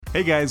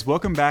Hey guys,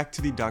 welcome back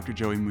to the Dr.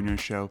 Joey Munoz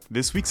Show.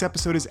 This week's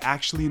episode is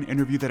actually an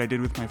interview that I did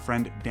with my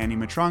friend Danny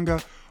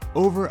Matranga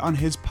over on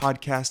his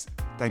podcast,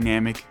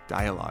 Dynamic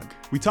Dialogue.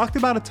 We talked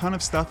about a ton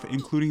of stuff,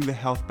 including the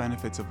health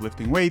benefits of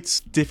lifting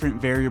weights,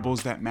 different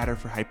variables that matter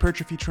for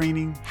hypertrophy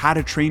training, how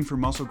to train for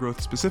muscle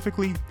growth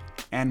specifically,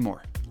 and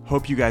more.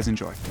 Hope you guys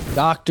enjoy.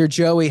 Dr.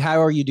 Joey,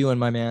 how are you doing,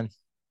 my man?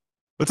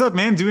 What's up,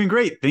 man? Doing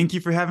great. Thank you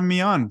for having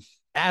me on.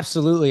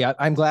 Absolutely.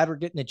 I'm glad we're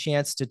getting a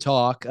chance to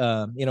talk.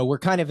 We're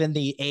kind of in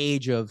the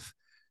age of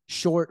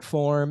short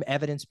form,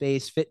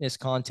 evidence-based fitness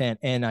content.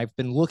 And I've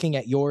been looking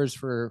at yours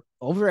for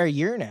over a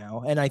year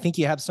now. And I think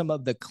you have some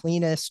of the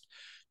cleanest,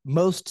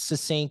 most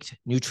succinct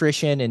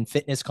nutrition and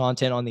fitness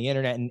content on the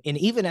internet. And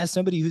even as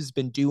somebody who's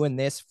been doing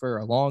this for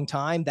a long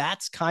time,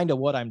 that's kind of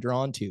what I'm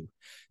drawn to.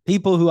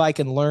 People who I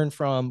can learn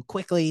from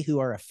quickly, who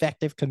are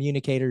effective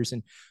communicators.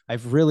 And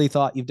I've really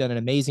thought you've done an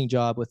amazing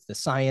job with the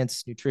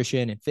science,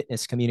 nutrition, and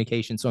fitness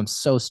communication. So I'm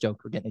so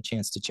stoked we're getting a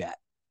chance to chat.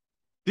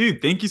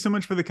 Dude, thank you so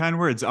much for the kind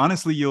words.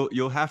 Honestly,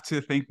 you'll have to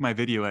thank my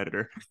video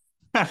editor.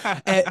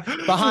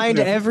 Behind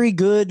every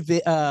good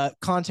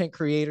content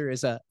creator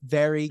is a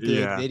very good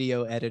Yeah.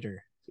 video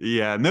editor.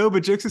 Yeah, no,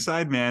 but jokes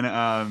aside, man,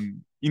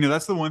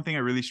 that's the one thing I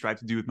really strive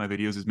to do with my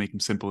videos is make them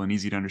simple and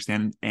easy to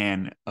understand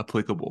and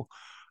applicable.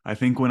 I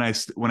think when I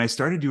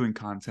started doing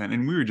content,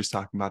 and we were just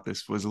talking about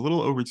this, was a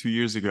little over 2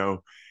 years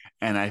ago,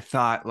 and I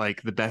thought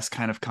like the best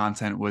kind of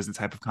content was the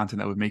type of content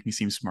that would make me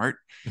seem smart,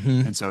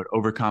 and so it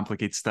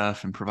overcomplicate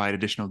stuff and provide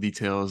additional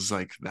details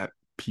like that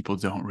people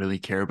don't really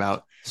care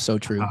about. So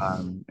true.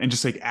 And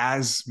just like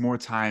as more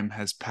time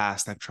has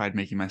passed, I've tried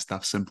making my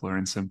stuff simpler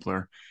and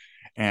simpler.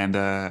 And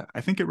I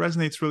think it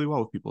resonates really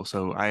well with people.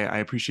 So I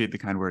appreciate the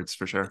kind words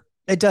for sure.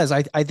 It does.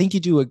 I think you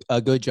do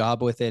a good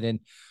job with it. And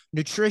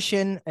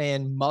nutrition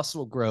and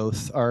muscle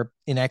growth are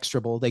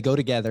inexorable. They go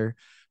together.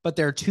 But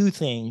there are two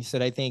things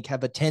that I think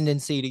have a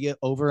tendency to get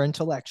over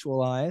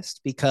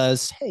intellectualized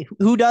because, hey,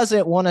 who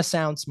doesn't want to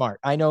sound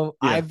smart? I know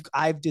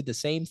I've did the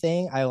same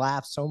thing. I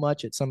laughed so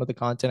much at some of the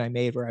content I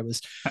made where I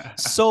was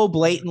so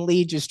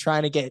blatantly just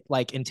trying to get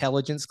like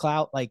intelligence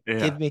clout, like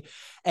give me,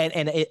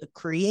 and it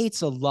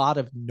creates a lot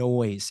of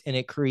noise and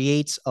it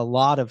creates a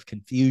lot of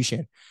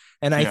confusion.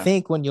 And I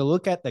think when you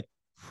look at the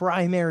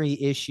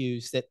primary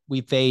issues that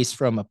we face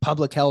from a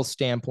public health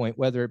standpoint,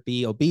 whether it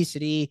be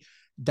obesity,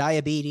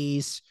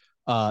 diabetes,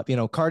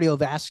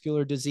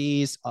 cardiovascular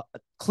disease.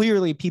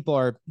 Clearly, people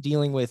are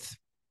dealing with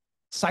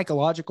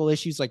psychological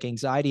issues like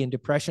anxiety and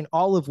depression,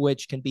 all of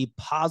which can be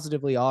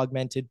positively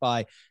augmented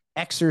by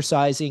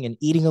exercising and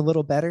eating a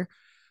little better.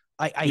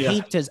 I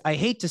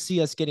hate to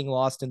see us getting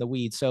lost in the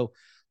weeds. So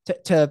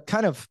to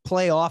kind of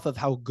play off of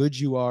how good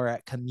you are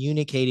at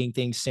communicating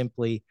things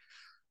simply,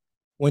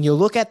 when you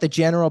look at the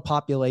general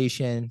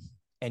population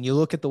and you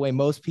look at the way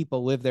most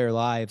people live their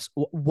lives,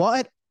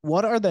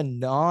 what are the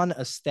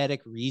non-aesthetic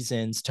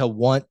reasons to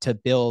want to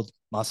build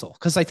muscle?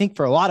 Because I think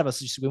for a lot of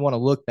us, we want to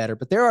look better,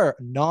 but there are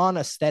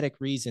non-aesthetic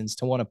reasons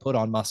to want to put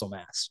on muscle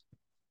mass.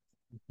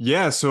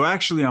 Yeah. So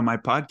actually on my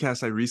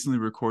podcast, I recently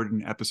recorded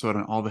an episode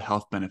on all the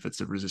health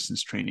benefits of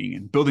resistance training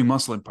and building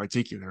muscle in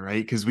particular,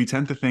 right? Because we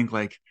tend to think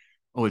like,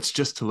 oh, it's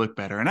just to look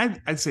better. And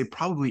I'd say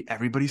probably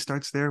everybody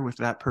starts there with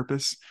that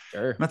purpose.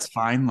 Sure. That's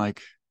fine. Like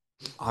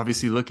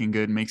obviously looking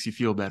good makes you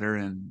feel better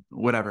and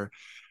whatever.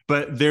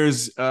 But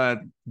there's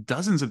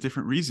dozens of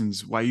different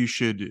reasons why you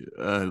should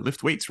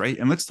lift weights, right?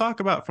 And let's talk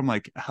about from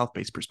like a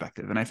health-based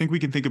perspective. And I think we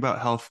can think about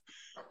health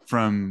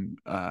from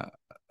a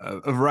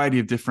variety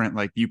of different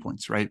like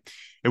viewpoints, right?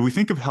 If we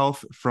think of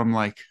health from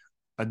like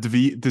a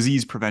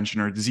disease prevention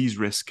or disease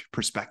risk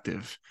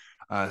perspective,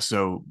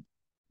 so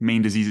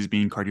main diseases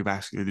being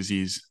cardiovascular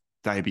disease,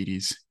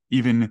 diabetes,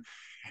 even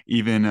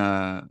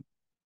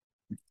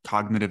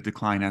cognitive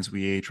decline as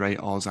we age, right?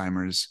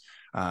 Alzheimer's,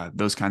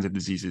 those kinds of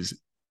diseases.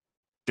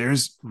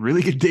 There's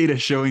really good data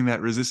showing that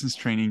resistance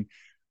training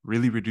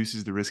really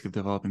reduces the risk of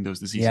developing those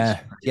diseases. Yeah.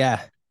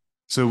 Yeah.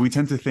 So we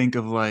tend to think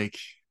of like,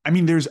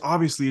 there's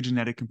obviously a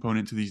genetic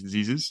component to these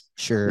diseases.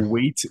 Sure.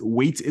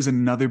 Weight is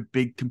another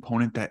big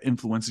component that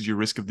influences your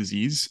risk of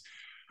disease.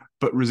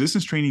 But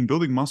resistance training,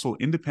 building muscle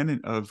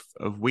independent of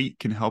weight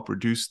can help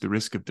reduce the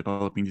risk of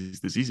developing these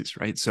diseases,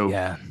 right? So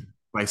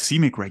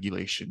glycemic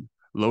regulation,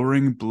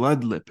 lowering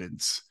blood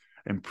lipids,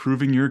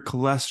 improving your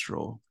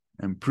cholesterol,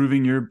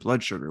 improving your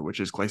blood sugar,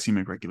 which is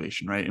glycemic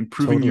regulation, right?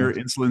 Improving your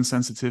insulin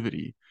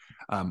sensitivity.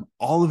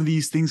 All of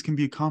these things can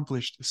be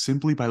accomplished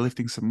simply by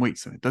lifting some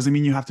weights. And it doesn't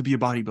mean you have to be a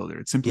bodybuilder.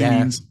 It simply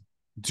means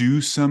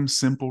do some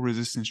simple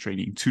resistance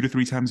training. 2 to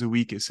 3 times a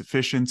week is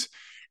sufficient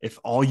if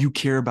all you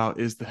care about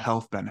is the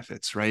health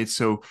benefits, right?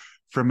 So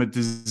from a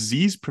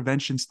disease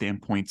prevention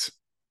standpoint,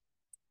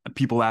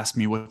 people ask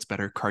me what's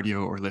better,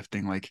 cardio or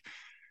lifting? Like,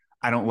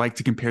 I don't like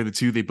to compare the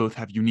two. They both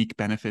have unique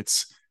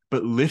benefits,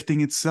 but lifting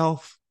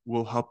itself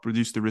will help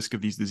reduce the risk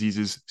of these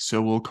diseases.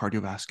 So will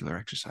cardiovascular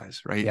exercise,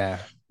 right? Yeah.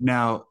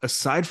 Now,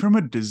 aside from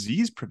a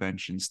disease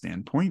prevention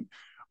standpoint,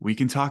 we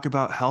can talk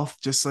about health,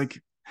 just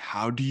like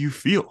how do you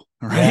feel,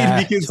 right?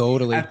 Yeah, because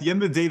totally. at the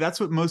end of the day, that's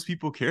what most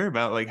people care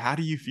about. Like, how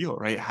do you feel,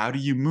 right? How do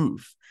you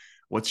move?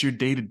 What's your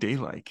day-to-day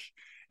like?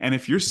 And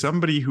if you're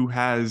somebody who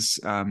has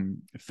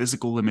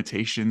physical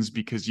limitations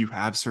because you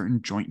have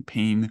certain joint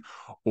pain,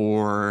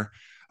 or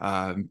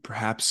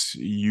perhaps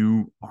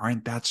you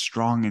aren't that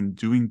strong and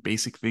doing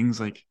basic things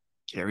like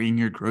carrying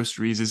your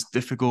groceries is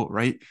difficult,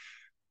 right?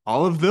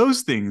 All of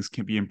those things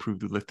can be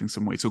improved with lifting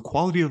some weight. So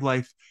quality of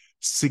life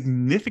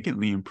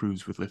significantly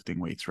improves with lifting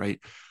weights, right?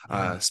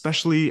 Yeah.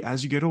 Especially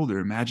as you get older.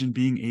 Imagine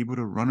being able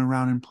to run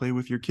around and play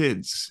with your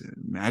kids.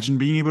 Imagine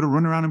being able to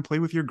run around and play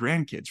with your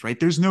grandkids, right?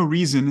 There's no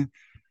reason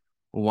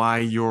why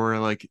your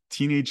like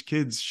teenage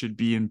kids should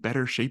be in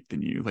better shape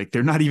than you. Like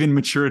they're not even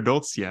mature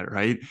adults yet,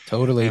 right?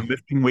 Totally. And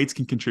lifting weights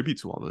can contribute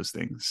to all those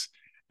things.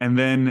 And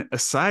then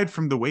aside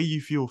from the way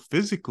you feel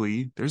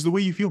physically, there's the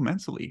way you feel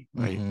mentally,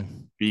 right? Mm-hmm.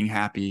 Being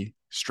happy,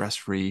 stress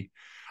free.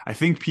 I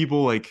think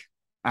people like,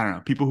 I don't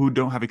know, people who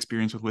don't have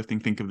experience with lifting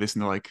think of this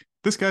and they're like,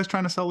 this guy's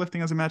trying to sell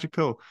lifting as a magic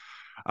pill.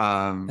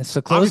 It's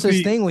the closest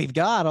Obviously, thing we've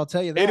got. I'll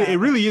tell you it that.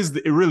 really is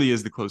it really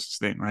is the closest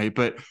thing, right?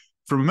 But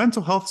from a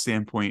mental health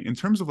standpoint, in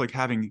terms of like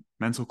having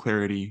mental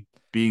clarity,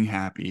 being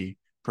happy,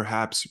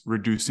 perhaps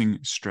reducing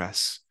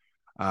stress,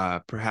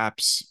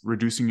 perhaps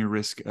reducing your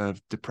risk of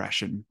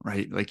depression,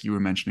 right? Like you were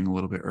mentioning a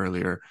little bit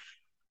earlier,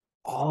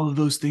 all of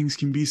those things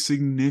can be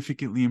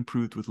significantly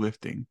improved with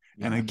lifting.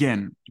 And Yeah.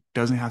 again, it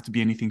doesn't have to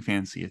be anything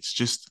fancy. It's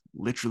just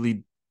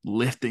literally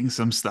lifting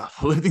some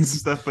stuff, lifting some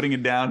stuff, putting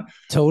it down.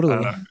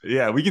 Totally.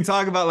 Yeah, we can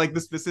talk about like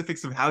the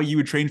specifics of how you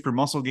would train for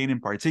muscle gain in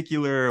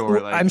particular, or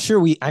Well, like, I'm sure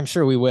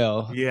we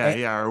will.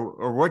 yeah,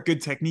 or what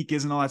good technique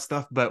is and all that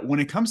stuff. But when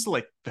it comes to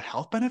like the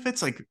health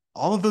benefits, like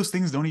all of those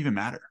things don't even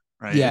matter,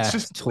 right? It's Yeah,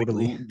 just like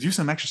totally. do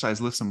some exercise,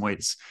 lift some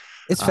weights.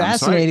 It's So I,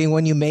 fascinating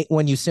when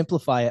you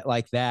simplify it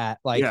like that.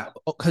 Like, yeah,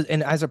 cause,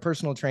 and as a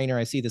personal trainer,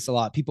 I see this a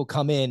lot. People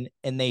come in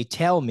and they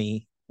tell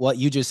me what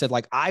you just said.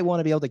 Like, I want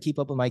to be able to keep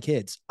up with my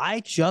kids. I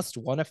just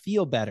want to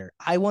feel better.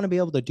 I want to be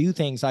able to do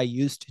things I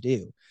used to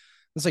do.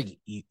 It's like,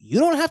 you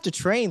don't have to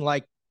train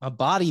like a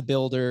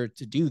bodybuilder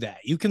to do that.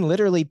 You can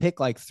literally pick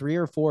like 3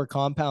 or 4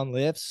 compound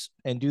lifts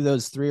and do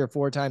those 3 or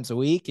 4 times a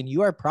week. And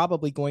you are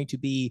probably going to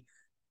be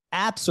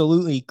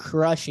absolutely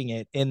crushing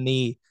it in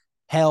the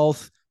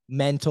health,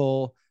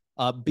 mental,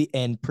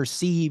 and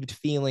perceived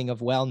feeling of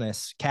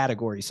wellness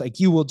categories.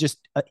 Like you will just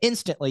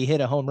instantly hit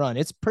a home run.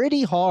 It's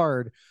pretty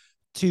hard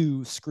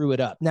to screw it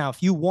up. Now,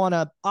 if you want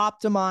to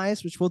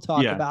optimize, which we'll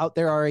talk yeah, about,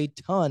 there are a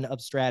ton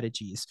of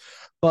strategies.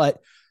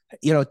 But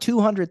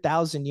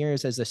 200,000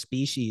 years as a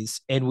species,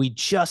 and we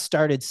just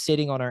started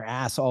sitting on our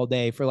ass all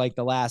day for like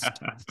the last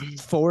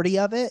 40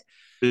 of it.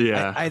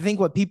 yeah. I think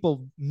what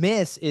people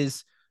miss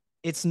is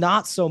it's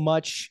not so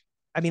much.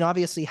 I mean,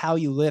 obviously, how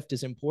you lift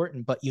is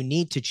important, but you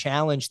need to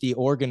challenge the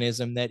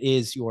organism that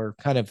is your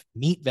kind of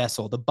meat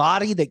vessel. The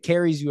body that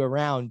carries you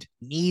around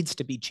needs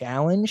to be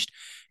challenged.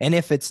 And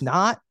if it's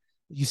not,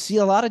 you see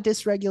a lot of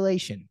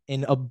dysregulation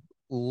in a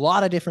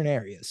lot of different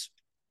areas.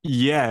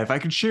 Yeah, if I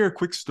could share a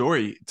quick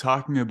story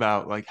talking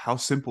about like how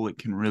simple it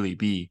can really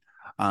be.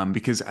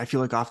 Because I feel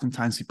like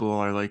oftentimes people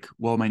are like,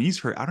 well, my knees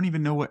hurt. I don't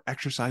even know what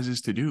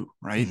exercises to do,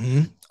 right?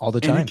 Mm-hmm. All the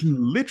And it time.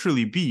 can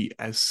literally be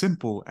as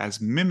simple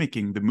as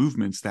mimicking the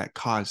movements that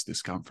cause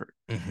discomfort,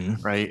 Mm-hmm.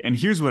 right? And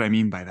here's what I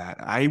mean by that.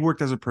 I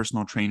worked as a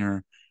personal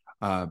trainer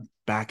uh,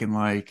 back in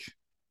like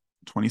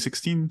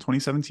 2016,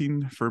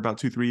 2017 for about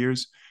 2, 3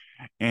 years.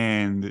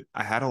 And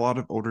I had a lot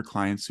of older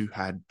clients who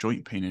had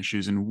joint pain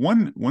issues. And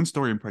one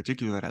story in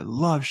particular that I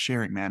love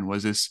sharing, man,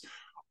 was this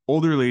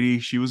older lady.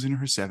 She was in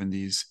her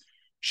 70s.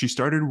 She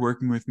started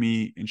working with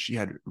me and she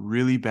had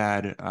really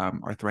bad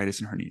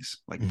arthritis in her knees,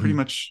 like pretty Mm-hmm.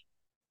 much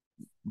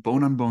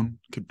bone on bone,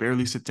 could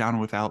barely sit down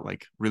without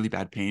like really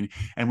bad pain.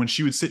 And when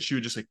she would sit, she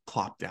would just like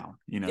plop down.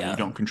 You Yeah.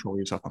 don't control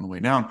yourself on the way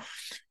down.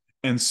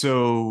 And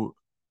so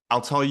I'll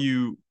tell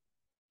you,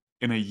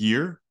 in a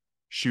year,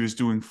 she was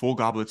doing full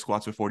goblet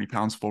squats with 40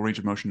 pounds, full range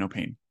of motion, no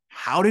pain.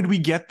 How did we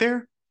get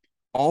there?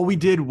 All we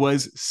did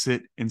was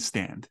sit and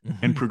stand and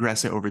Mm-hmm.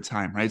 progress it over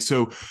time, right?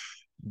 So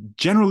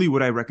generally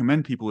what I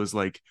recommend people is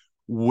like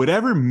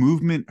whatever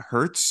movement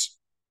hurts,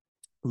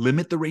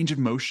 limit the range of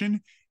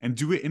motion and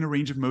do it in a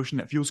range of motion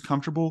that feels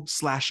comfortable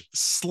slash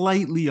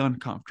slightly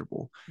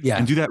uncomfortable, Yeah.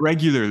 and do that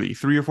regularly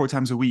 3 or 4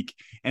 times a week,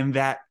 and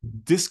that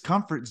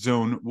discomfort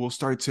zone will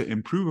start to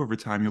improve over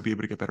time. You'll be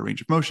able to get better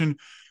range of motion,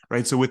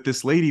 right? So with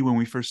this lady, when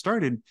we first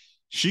started,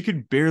 she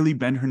could barely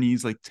bend her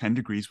knees like 10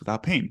 degrees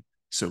without pain.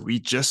 So we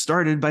just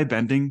started by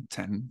bending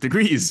 10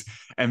 degrees,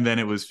 and then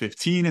it was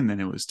 15, and then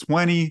it was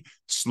 20.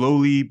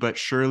 Slowly but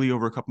surely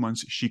over a couple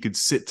months, she could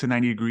sit to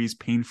 90 degrees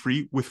pain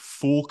free with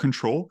full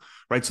control,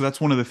 right? So that's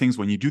one of the things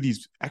when you do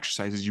these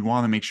exercises, you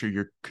want to make sure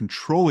you're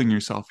controlling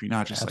yourself. You're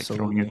not just like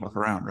throwing Absolutely. yourself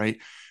around, right?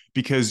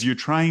 Because you're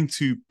trying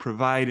to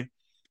provide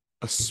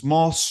a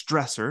small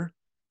stressor,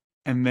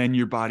 and then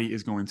your body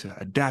is going to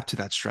adapt to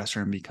that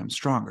stressor and become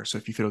stronger. So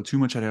if you throw too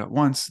much at it at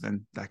once,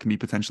 then that can be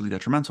potentially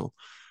detrimental.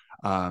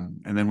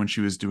 And then when she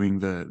was doing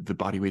the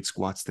body weight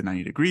squats to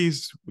 90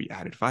 degrees, we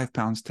added 5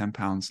 pounds, 10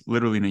 pounds.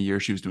 Literally in a year,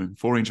 she was doing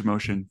full range of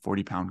motion,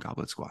 40-pound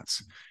goblet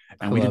squats. I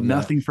And we did love that.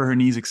 nothing for her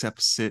knees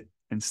except sit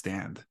and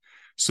stand.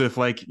 So if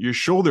like your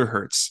shoulder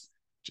hurts,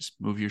 just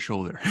move your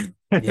shoulder.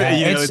 Yeah,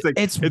 It's like,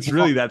 it's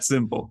really that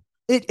simple.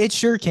 It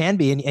sure can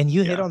be. And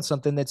you hit Yeah. on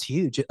something that's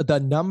huge. The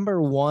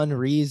number one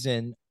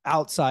reason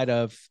outside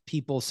of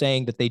people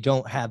saying that they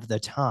don't have the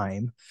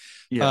time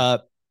Yeah. uh,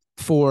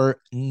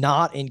 for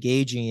not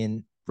engaging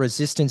in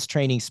resistance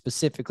training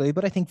specifically,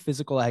 but I think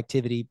physical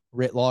activity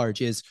writ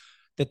large is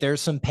that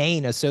there's some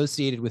pain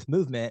associated with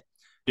movement.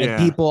 And Yeah.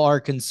 people are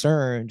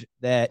concerned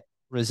that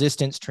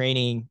resistance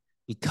training,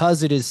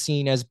 because it is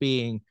seen as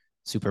being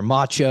super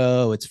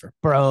macho, it's for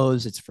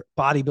bros, it's for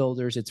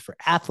bodybuilders, it's for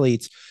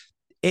athletes,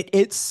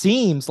 it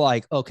seems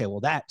like, okay, well,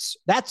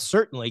 that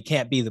certainly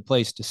can't be the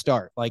place to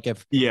start. Like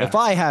if Yeah.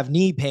 I have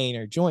knee pain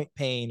or joint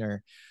pain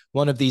or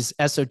one of these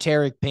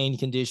esoteric pain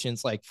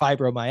conditions like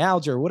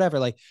fibromyalgia or whatever,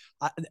 like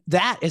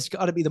that has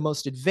got to be the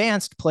most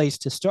advanced place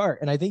to start.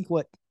 And I think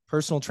what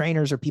personal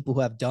trainers or people who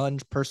have done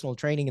personal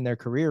training in their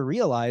career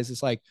realize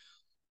is like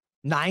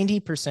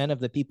 90% of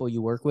the people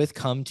you work with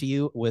come to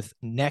you with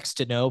next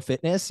to no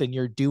fitness, and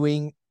you're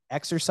doing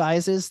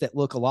exercises that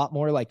look a lot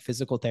more like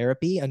physical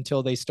therapy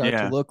until they start to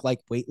Yeah. look like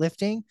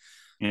weightlifting.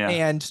 Yeah.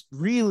 And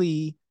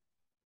really,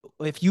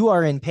 if you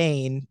are in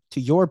pain,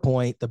 to your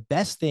point, the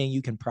best thing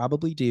you can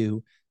probably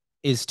do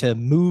is to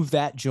move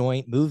that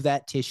joint, move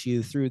that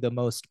tissue through the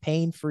most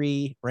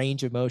pain-free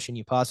range of motion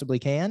you possibly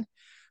can.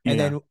 And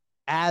Yeah. then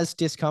as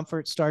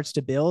discomfort starts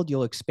to build,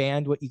 you'll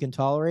expand what you can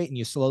tolerate and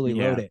you slowly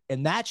load Yeah. it.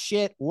 And that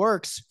shit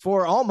works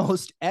for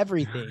almost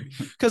everything.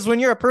 Because when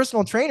you're a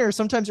personal trainer,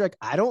 sometimes you're like,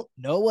 I don't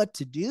know what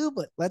to do,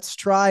 but let's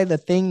try the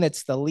thing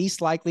that's the least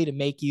likely to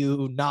make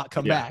you not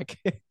come Yeah. back.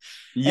 Yeah.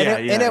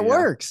 And Yeah. it Yeah.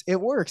 works. It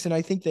works. And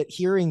I think that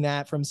hearing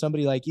that from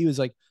somebody like you is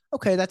like,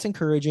 okay, that's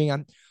encouraging.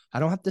 I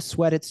don't have to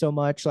sweat it so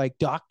much. Like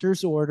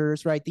doctor's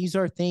orders, right? These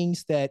are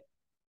things that,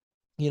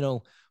 you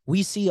know,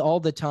 we see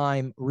all the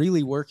time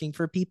really working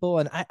for people.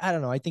 And I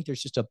don't know, I think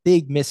there's just a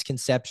big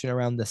misconception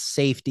around the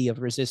safety of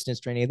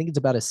resistance training. I think it's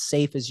about as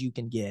safe as you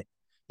can get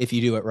if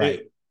you do it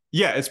right.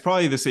 Yeah, it's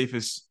probably the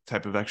safest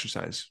type of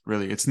exercise,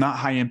 really. It's not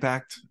high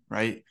impact,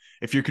 right?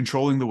 If you're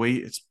controlling the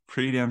weight, it's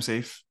pretty damn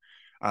safe.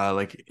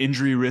 Like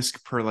injury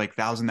risk per like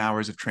 1,000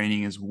 hours of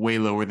training is way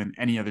lower than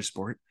any other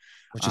sport.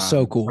 Which is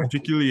so cool.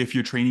 Particularly if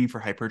you're training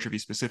for hypertrophy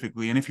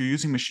specifically. And if you're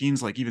using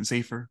machines, like even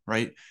safer,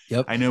 right?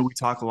 Yep. I know we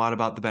talk a lot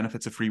about the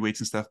benefits of free weights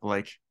and stuff, but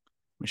like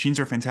machines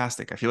are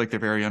fantastic. I feel like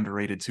they're very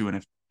underrated too. And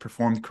if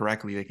performed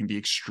correctly, they can be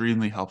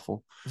extremely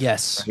helpful.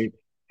 Yes. Right?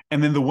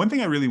 And then the one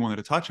thing I really wanted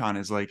to touch on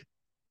is like,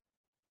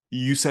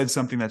 you said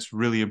something that's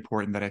really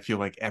important that I feel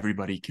like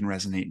everybody can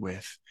resonate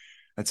with.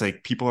 That's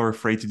like people are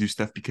afraid to do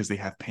stuff because they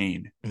have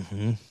pain.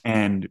 Mm-hmm.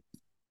 And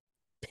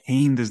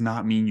pain does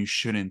not mean you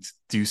shouldn't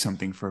do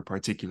something for a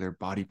particular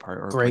body part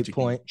or Great a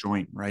particular point.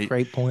 joint, right?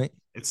 Great point.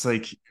 It's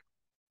like,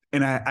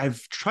 and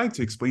I've tried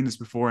to explain this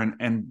before,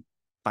 and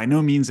by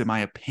no means am I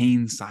a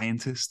pain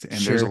scientist,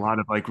 and there's a lot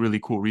of like really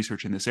cool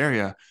research in this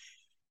area.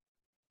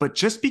 But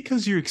just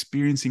because you're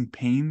experiencing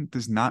pain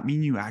does not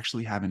mean you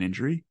actually have an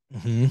injury.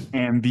 Mm-hmm.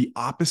 And the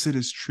opposite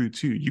is true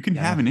too. You can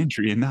have an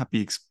injury and not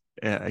be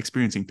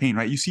experiencing pain,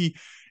 right? You see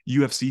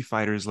UFC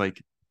fighters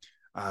like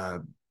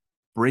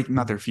break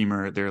not their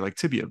femur, their like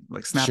tibia,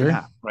 like snap in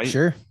half, right?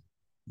 Sure.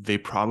 They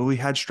probably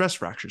had stress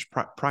fractures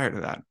prior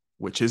to that,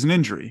 which is an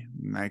injury.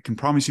 I can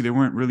promise you they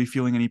weren't really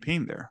feeling any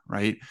pain there,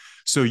 right?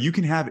 So you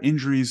can have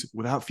injuries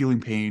without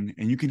feeling pain,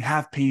 and you can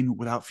have pain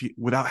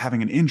without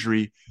having an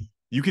injury.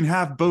 You can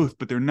have both,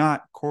 but they're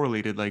not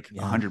correlated like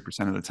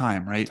 100% of the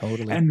time, right?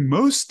 Totally. And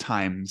most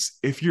times,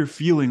 if you're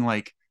feeling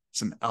like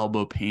some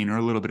elbow pain or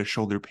a little bit of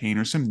shoulder pain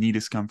or some knee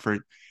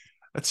discomfort,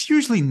 that's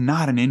usually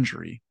not an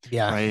injury,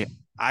 right?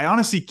 I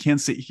honestly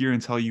can't sit here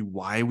and tell you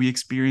why we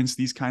experience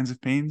these kinds of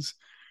pains.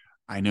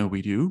 I know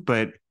we do,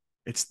 but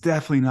it's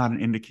definitely not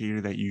an indicator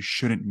that you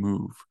shouldn't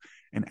move.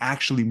 And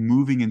actually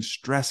moving and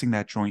stressing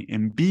that joint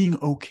and being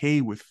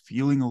okay with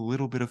feeling a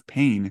little bit of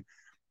pain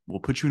will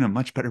put you in a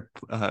much better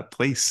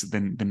place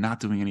than not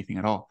doing anything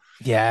at all.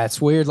 Yeah,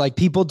 it's weird. Like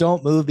people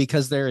don't move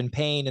because they're in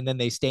pain, and then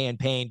they stay in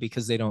pain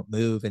because they don't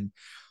move. And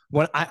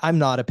when I'm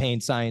not a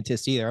pain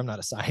scientist either, I'm not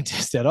a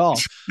scientist at all.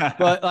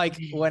 But like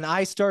when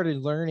I started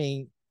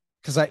learning,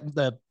 because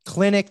the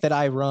clinic that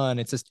I run,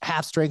 it's a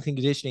half strength and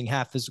conditioning,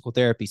 half physical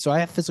therapy. So I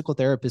have physical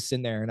therapists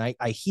in there, and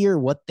I hear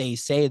what they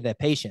say to their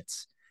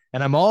patients,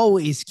 and I'm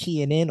always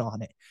keying in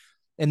on it.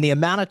 And the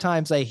amount of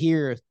times I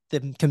hear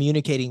them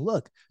communicating,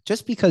 look,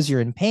 just because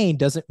you're in pain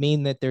doesn't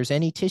mean that there's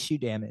any tissue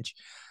damage.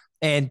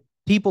 And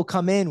people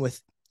come in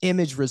with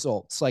image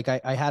results. Like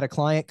I had a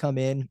client come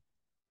in,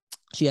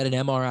 she had an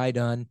MRI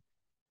done,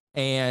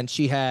 and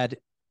she had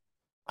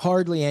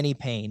hardly any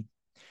pain.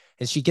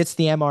 And she gets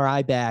the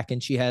MRI back,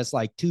 and she has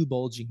like 2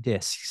 bulging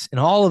discs. And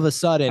all of a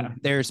sudden,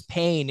 there's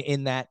pain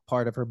in that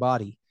part of her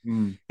body.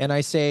 And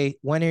I say,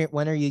 when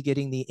are you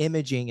getting the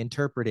imaging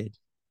interpreted?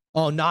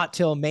 Oh, not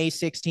till May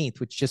 16th,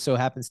 which just so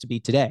happens to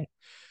be today.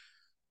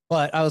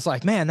 But I was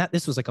like, man,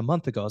 this was like a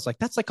month ago. I was like,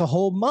 that's like a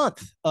whole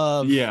month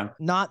of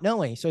not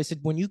knowing. So I said,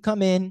 when you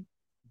come in,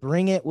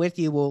 bring it with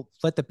you. We'll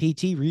let the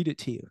PT read it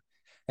to you.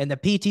 And the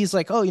PT's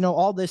like, oh,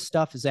 all this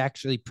stuff is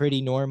actually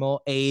pretty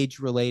normal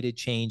age-related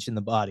change in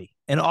the body.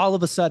 And all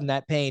of a sudden,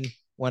 that pain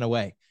went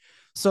away.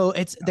 So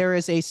there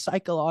is a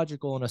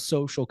psychological and a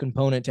social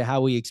component to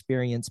how we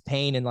experience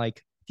pain. And like,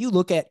 if you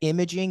look at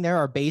imaging, there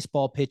are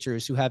baseball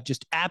pitchers who have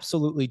just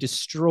absolutely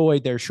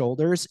destroyed their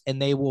shoulders,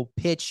 and they will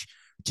pitch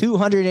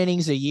 200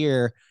 innings a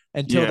year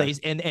until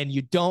and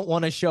you don't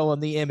want to show them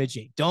the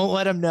imaging. Don't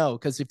let them know,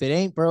 because if it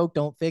ain't broke,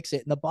 don't fix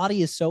it. And the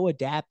body is so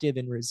adaptive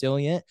and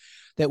resilient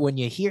that when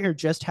you hear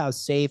just how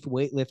safe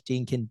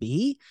weightlifting can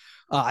be,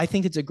 I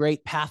think it's a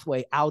great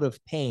pathway out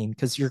of pain,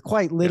 because you're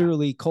quite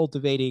literally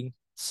cultivating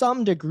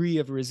some degree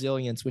of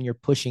resilience when you're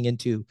pushing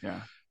into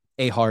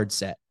a hard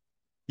set.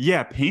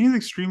 Yeah, pain is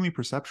extremely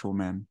perceptual,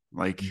 man.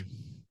 Like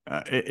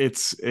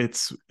it's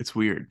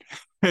weird.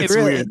 It's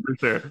really, weird for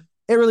sure.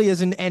 It really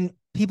is. And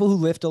people who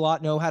lift a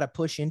lot know how to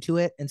push into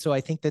it. And so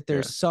I think that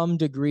there's some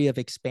degree of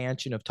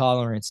expansion of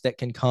tolerance that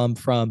can come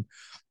from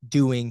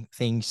doing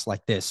things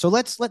like this. So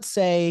let's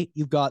say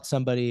you've got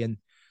somebody and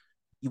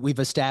we've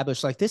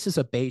established like this is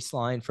a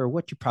baseline for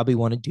what you probably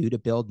want to do to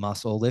build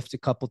muscle, lift a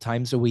couple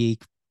times a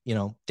week,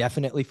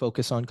 definitely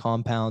focus on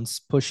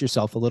compounds, push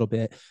yourself a little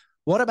bit.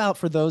 What about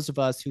for those of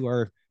us who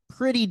are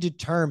pretty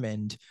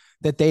determined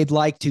that they'd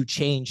like to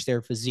change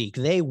their physique?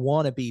 They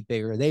want to be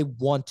bigger. They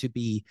want to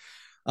be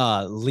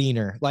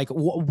leaner. Like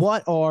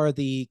what are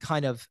the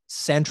kind of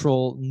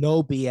central,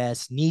 no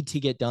BS, need to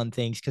get done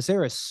things? Because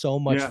there is so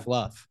much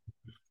fluff.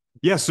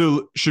 Yeah.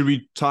 So should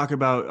we talk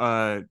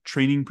about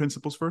training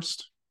principles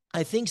first?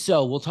 I think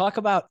so. We'll talk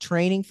about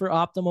training for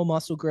optimal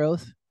muscle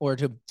growth, or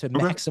to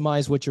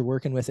maximize what you're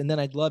working with. And then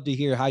I'd love to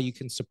hear how you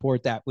can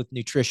support that with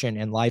nutrition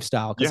and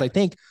lifestyle. Because I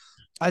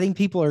think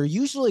people are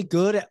usually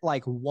good at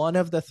like one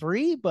of the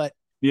three, but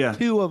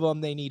two of them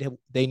they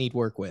need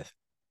work with.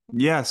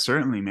 Yeah,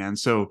 certainly, man.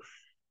 So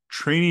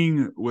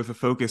training with a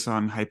focus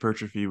on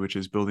hypertrophy, which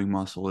is building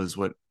muscle, is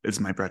what is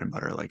my bread and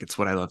butter. Like, it's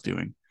what I love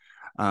doing.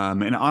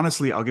 And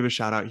honestly, I'll give a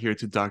shout out here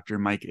to Dr.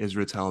 Mike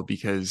Israetel,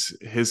 because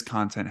his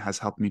content has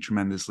helped me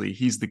tremendously.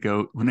 He's the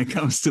GOAT when it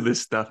comes to this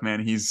stuff,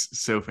 man. He's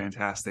so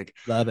fantastic.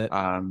 Love it.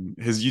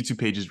 His YouTube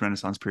page is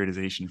Renaissance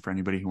Periodization for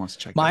anybody who wants to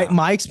check that out.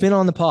 Mike's been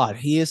on the pod.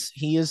 He is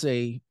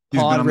a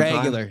pod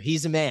regular.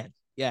 He's a man.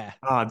 Yeah.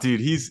 Oh,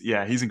 dude, he's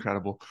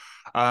incredible.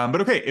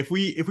 But okay, if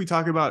we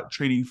talk about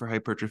training for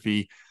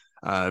hypertrophy,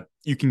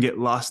 you can get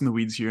lost in the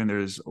weeds here, and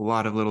there's a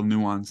lot of little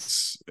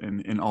nuance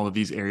in all of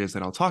these areas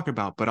that I'll talk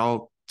about, but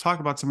I'll talk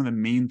about some of the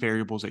main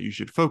variables that you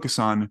should focus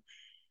on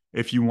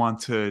if you want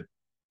to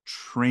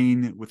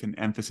train with an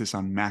emphasis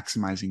on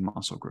maximizing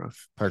muscle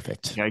growth.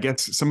 Perfect. Yeah, I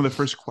guess some of the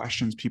first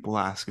questions people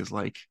ask is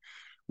like,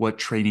 what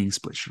training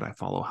split should I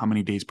follow? How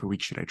many days per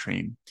week should I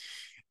train?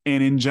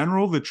 And in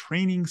general, the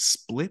training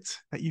split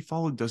that you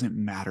follow doesn't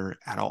matter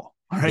at all.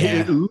 Right? Yeah.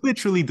 It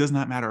literally does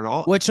not matter at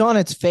all. Which on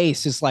its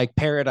face is like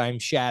paradigm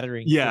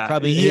shattering. Yeah. For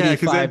probably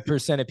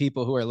 85% of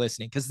people who are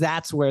listening, because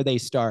that's where they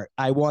start.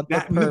 I want the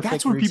perfect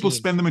That's where routine. People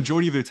spend the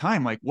majority of their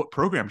time. Like, what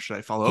program should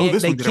I follow?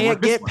 They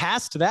can't get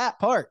past that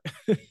part.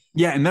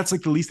 Yeah. And that's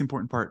like the least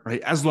important part,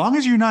 right? As long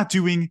as you're not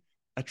doing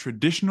a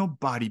traditional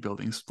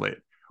bodybuilding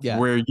split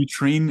where you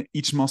train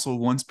each muscle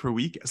once per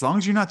week, as long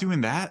as you're not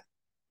doing that,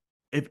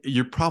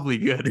 you're probably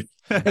good.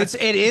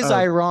 It is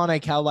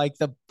ironic how like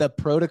the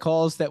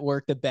protocols that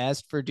work the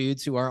best for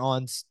dudes who are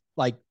on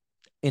like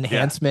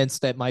enhancements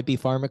that might be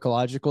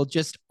pharmacological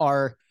just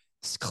are,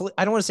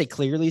 I don't want to say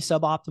clearly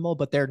suboptimal,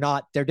 but they're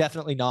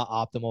definitely not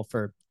optimal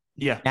for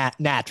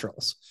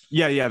naturals.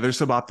 Yeah, they're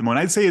suboptimal. And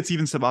I'd say it's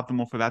even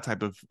suboptimal for that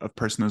type of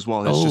person as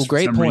well. It's just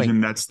great for some point.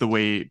 reason that's the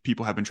way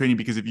people have been training,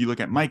 because if you look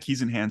at Mike,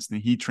 he's enhanced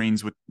and he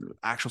trains with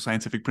actual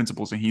scientific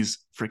principles and he's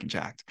freaking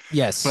jacked.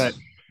 Yes. But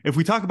if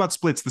we talk about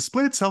splits, the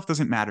split itself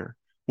doesn't matter.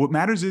 What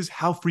matters is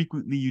how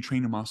frequently you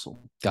train a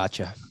muscle.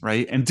 Gotcha.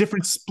 Right. And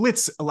different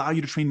splits allow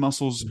you to train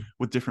muscles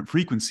with different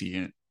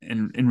frequency.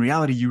 And in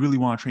reality, you really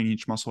want to train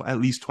each muscle at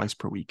least twice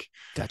per week.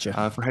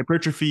 Gotcha. For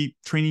hypertrophy,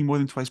 training more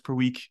than twice per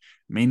week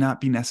may not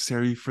be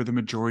necessary for the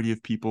majority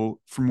of people.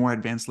 For more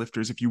advanced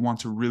lifters, if you want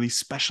to really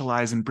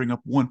specialize and bring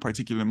up one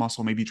particular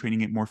muscle, maybe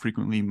training it more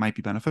frequently might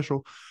be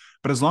beneficial.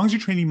 But as long as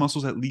you're training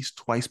muscles at least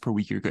twice per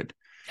week, you're good.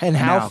 And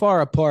how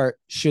far apart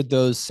should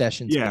those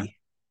sessions be?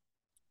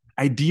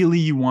 Ideally,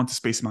 you want to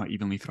space them out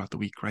evenly throughout the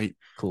week, right?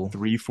 Cool.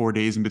 3-4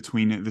 days in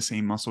between the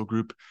same muscle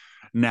group.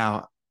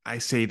 Now, I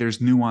say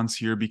there's nuance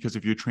here, because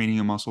if you're training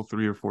a muscle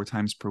 3 or 4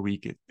 times per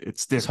week,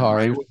 it's different. It's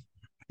hard. Right?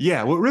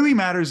 Yeah, what really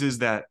matters is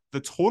that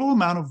the total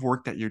amount of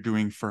work that you're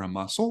doing for a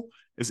muscle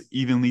is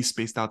evenly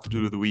spaced out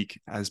through the week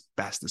as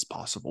best as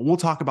possible. We'll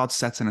talk about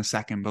sets in a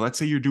second, but let's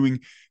say you're doing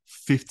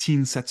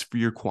 15 sets for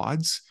your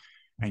quads,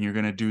 and you're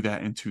going to do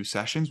that in 2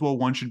 sessions. Well,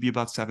 one should be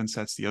about 7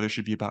 sets. The other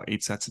should be about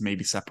 8 sets, and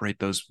maybe separate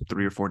those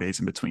 3 or 4 days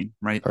in between,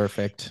 right?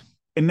 Perfect.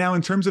 And now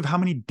in terms of how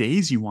many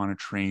days you want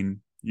to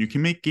train, you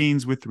can make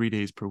gains with 3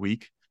 days per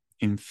week.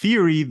 In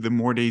theory, the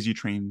more days you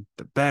train,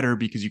 the better,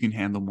 because you can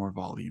handle more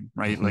volume,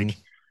 right? Mm-hmm. Like,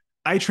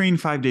 I train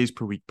 5 days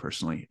per week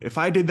personally. If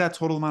I did that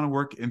total amount of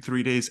work in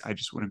 3 days, I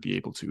just wouldn't be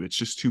able to. It's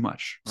just too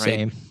much, right?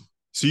 Same.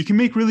 So you can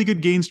make really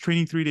good gains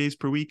training 3 days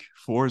per week.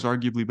 4 is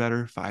arguably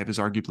better. 5 is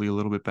arguably a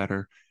little bit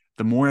better.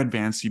 The more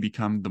advanced you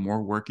become, the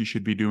more work you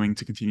should be doing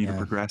to continue to Yeah.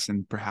 progress,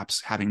 and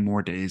perhaps having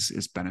more days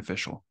is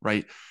beneficial,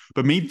 right?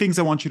 But main things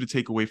I want you to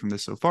take away from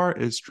this so far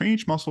is train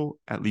each muscle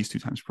at least 2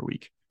 times per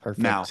week.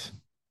 Now, Perfect.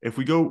 if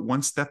we go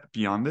one step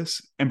beyond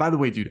this, and by the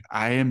way, dude,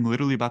 I am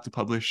literally about to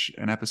publish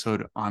an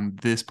episode on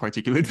this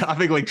particular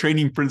topic, like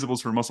training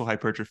principles for muscle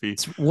hypertrophy.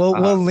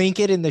 We'll link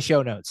it in the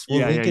show notes.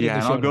 We'll link it in the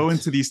And show I'll go notes.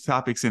 into these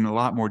topics in a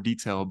lot more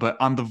detail. But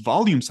on the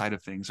volume side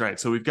of things, right?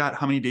 So we've got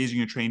how many days you're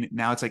going to train.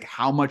 Now it's like,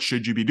 how much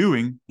should you be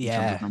doing in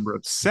terms of number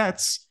of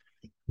sets?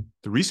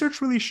 The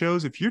research really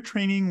shows if you're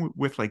training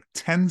with like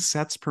 10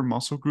 sets per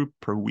muscle group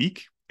per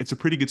week, it's a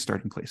pretty good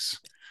starting place,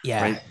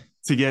 right?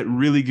 To get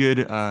really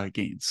good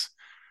gains.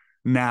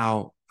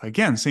 Now,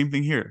 again, same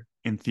thing here.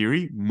 In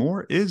theory,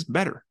 more is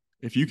better.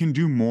 If you can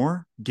do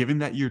more, given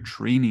that you're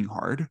training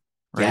hard,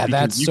 right? Yeah, because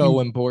that's so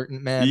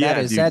important, man.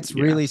 Yeah, That's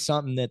really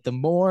something that the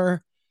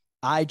more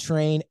I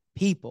train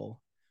people,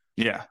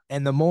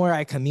 and the more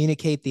I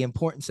communicate the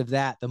importance of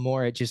that, the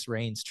more it just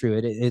reigns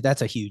true.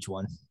 That's a huge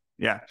one.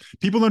 Yeah.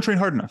 People don't train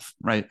hard enough,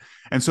 right?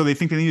 And so they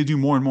think they need to do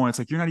more and more. It's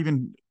like, you're not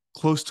even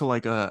close to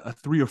like a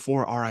 3 or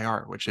 4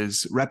 RIR, which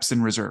is reps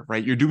in reserve,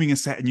 right? You're doing a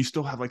set and you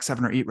still have like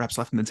 7 or 8 reps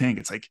left in the tank.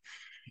 It's like,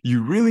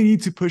 you really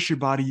need to push your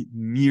body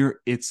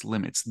near its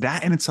limits.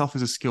 That in itself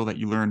is a skill that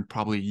you learn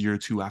probably a year or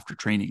two after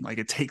training. Like,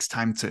 it takes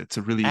time to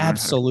really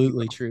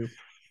absolutely true.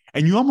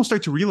 And you almost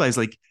start to realize,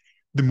 like,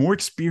 the more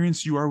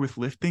experience you are with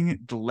lifting,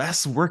 the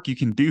less work you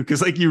can do, because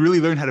like you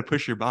really learn how to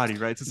push your body,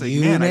 right? So it's like,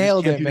 man, I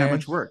just can't do that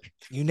much work.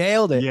 You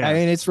nailed it. I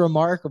mean, it's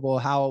remarkable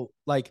how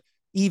like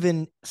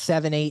even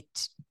 7, 8,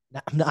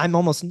 I'm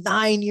almost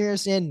 9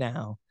 years in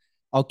now.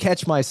 I'll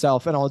catch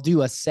myself and I'll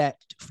do a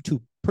set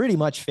to pretty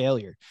much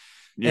failure.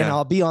 And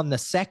I'll be on the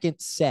second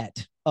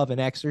set of an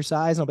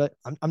exercise. And I'll be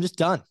like, I'm just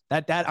done.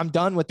 I'm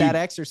done with that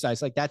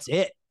exercise. Like, that's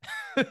it.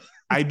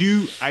 I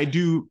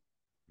do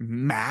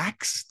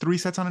max 3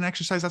 sets on an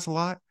exercise. That's a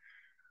lot.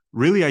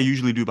 Really, I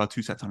usually do about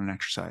 2 sets on an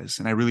exercise,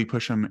 and I really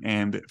push them.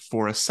 And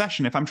for a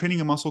session, if I'm training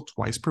a muscle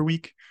twice per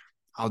week,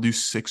 I'll do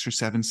 6 or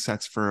 7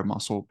 sets for a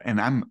muscle, and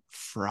I'm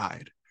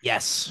fried.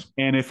 Yes.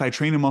 And if I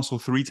train a muscle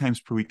 3 times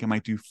per week, I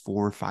might do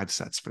 4 or 5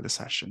 sets for the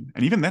session.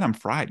 And even then I'm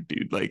fried,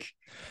 dude. Like,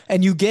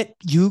 and you get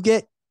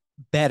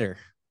better.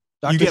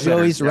 Dr.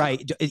 Joey's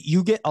right.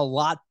 You get a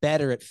lot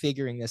better at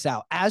figuring this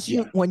out.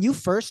 When you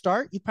first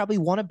start, you probably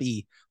want to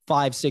be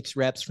 5, 6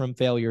 reps from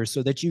failure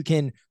so that you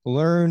can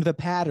learn the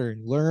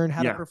pattern, learn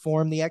how to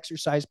perform the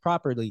exercise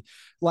properly,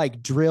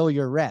 like drill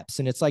your reps.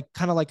 And it's like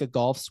kind of like a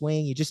golf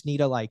swing. You just need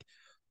to like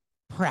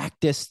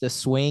practice the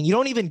swing. You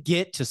don't even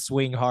get to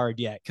swing hard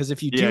yet, because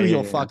if you do,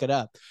 you'll fuck it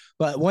up.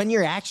 But when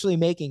you're actually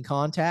making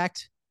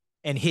contact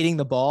and hitting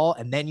the ball,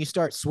 and then you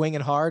start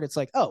swinging hard, it's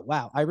like, oh,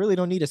 wow, I really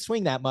don't need to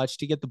swing that much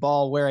to get the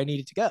ball where I need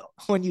it to go.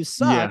 When you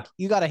suck,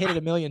 you got to hit it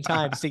a million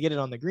times to get it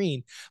on the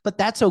green, but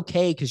that's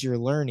okay because you're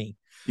learning.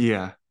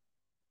 Yeah.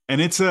 And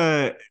it's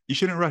you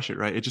shouldn't rush it,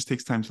 right? It just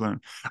takes time to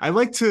learn. I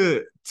like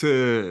to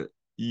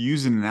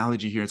use an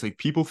analogy here. It's like,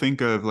 people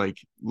think of like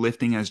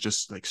lifting as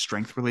just like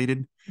strength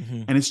related,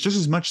 and it's just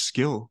as much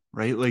skill,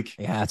 right? Like,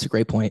 yeah, that's a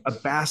great point. A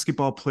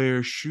basketball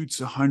player shoots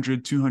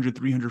 100, 200,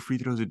 300 free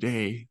throws a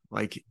day.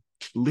 Like,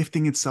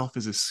 lifting itself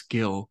is a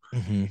skill.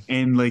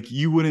 And like,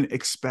 you wouldn't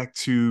expect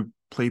to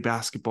play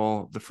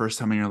basketball the first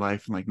time in your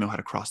life and like know how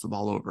to cross the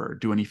ball over or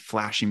do any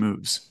flashy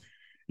moves.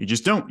 You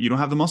just don't. You don't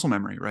have the muscle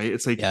memory, right?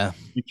 It's like,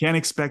 you can't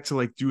expect to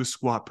like do a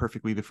squat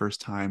perfectly the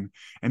first time,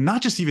 and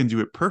not just even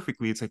do it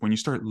perfectly. It's like when you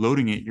start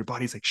loading it, your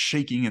body's like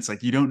shaking. It's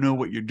like you don't know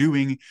what you're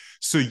doing,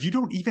 so you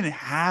don't even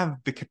have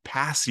the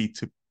capacity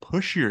to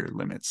push your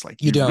limits.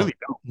 Like, you really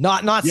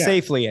don't. Not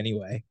safely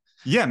anyway.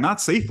 Yeah, not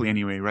safely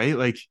anyway, right?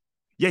 Like,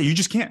 yeah, you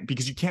just can't,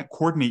 because you can't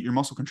coordinate your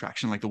muscle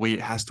contraction like the way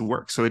it has to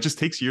work. So it just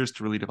takes years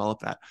to really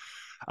develop that.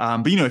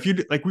 But you know, if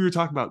you like we were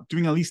talking about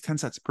doing at least 10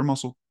 sets per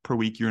muscle per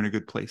week, you're in a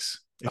good place.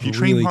 If you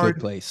train hard,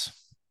 good place.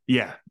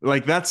 Yeah,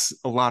 like that's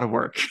a lot of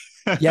work.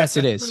 Yes,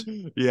 it is.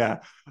 Yeah.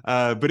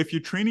 But if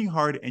you're training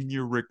hard and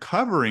you're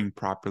recovering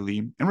properly,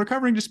 and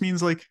recovering just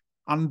means like,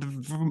 on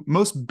the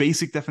most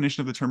basic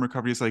definition of the term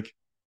recovery, is like,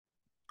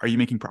 are you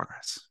making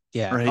progress?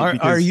 Yeah. Right?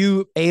 Are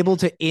you able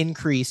to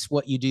increase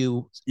what you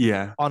do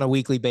on a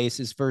weekly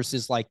basis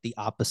versus like the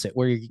opposite,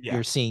 where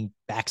you're seeing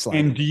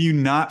backsliding? And do you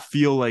not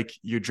feel like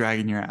you're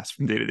dragging your ass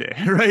from day to day,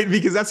 right?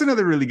 Because that's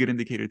another really good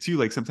indicator too.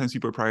 Like, sometimes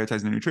people are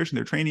prioritizing their nutrition,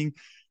 their training,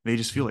 they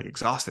just feel like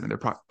exhausted, and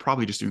they're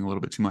probably just doing a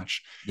little bit too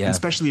much. Yeah. And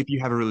especially if you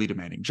have a really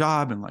demanding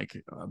job and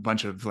like a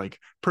bunch of like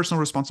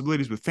personal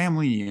responsibilities with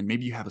family, and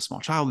maybe you have a small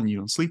child and you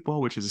don't sleep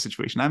well, which is a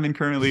situation I'm in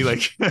currently,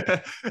 like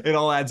it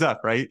all adds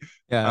up, right?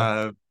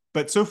 Yeah.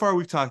 But so far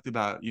we've talked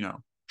about, you know,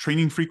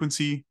 training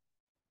frequency,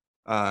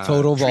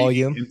 total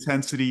volume,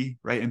 intensity,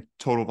 right? And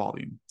total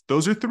volume.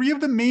 Those are 3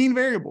 of the main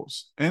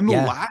variables. And the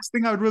last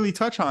thing I would really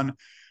touch on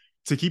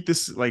to keep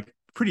this like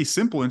pretty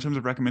simple in terms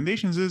of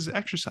recommendations is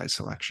exercise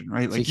selection,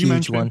 right? It's like you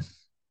mentioned,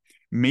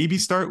 maybe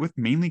start with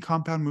mainly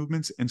compound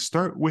movements and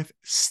start with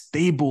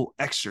stable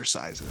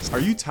exercises. Are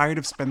you tired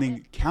of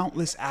spending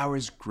countless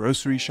hours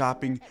grocery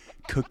shopping,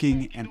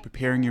 cooking, and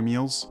preparing your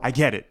meals? I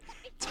get it.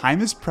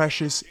 Time is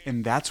precious,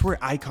 and that's where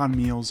Icon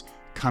Meals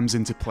comes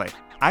into play.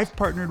 I've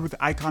partnered with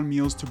Icon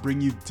Meals to bring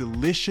you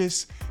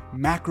delicious,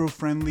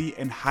 macro-friendly,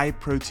 and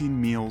high-protein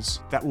meals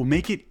that will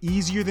make it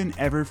easier than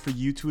ever for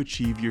you to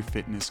achieve your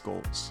fitness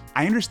goals.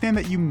 I understand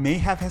that you may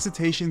have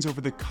hesitations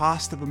over the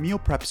cost of a meal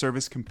prep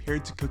service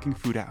compared to cooking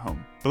food at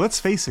home. But let's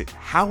face it,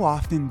 how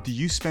often do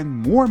you spend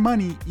more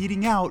money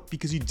eating out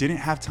because you didn't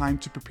have time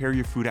to prepare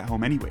your food at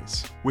home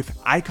anyways? With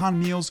Icon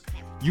Meals,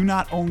 you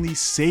not only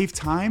save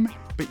time,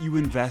 but you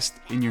invest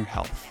in your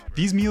health.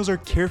 These meals are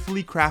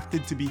carefully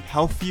crafted to be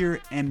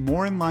healthier and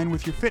more in line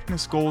with your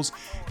fitness goals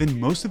than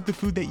most of the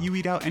food that you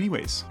eat out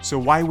anyways. So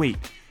why wait?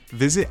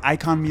 Visit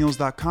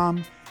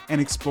iconmeals.com and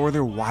explore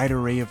their wide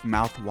array of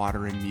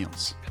mouth-watering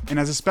meals. And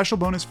as a special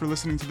bonus for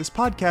listening to this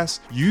podcast,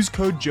 use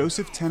code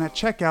Joseph10 at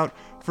checkout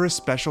for a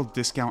special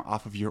discount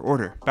off of your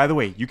order. By the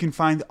way, you can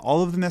find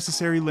all of the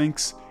necessary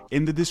links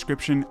in the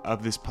description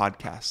of this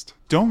podcast.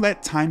 Don't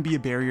let time be a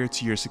barrier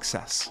to your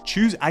success.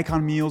 Choose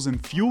Icon Meals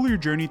and fuel your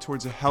journey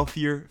towards a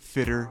healthier,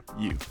 fitter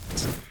you.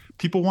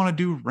 People want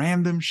to do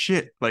random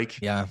shit like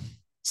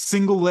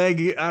single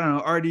leg, I don't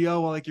know,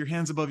 RDL while like your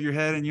hands above your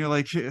head and you're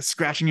like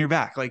scratching your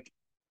back. Like,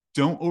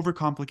 don't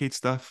overcomplicate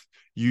stuff.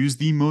 Use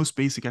the most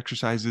basic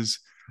exercises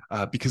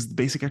because the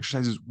basic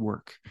exercises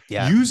work.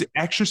 Use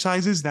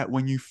exercises that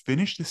when you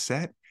finish the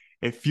set,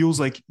 it feels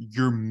like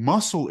your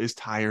muscle is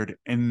tired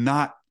and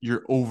not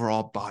your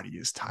overall body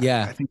is tired.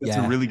 I think that's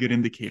a really good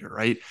indicator,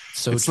 right?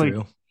 It's true.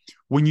 Like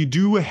when you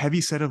do a heavy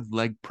set of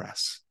leg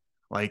press,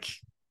 like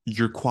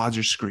your quads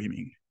are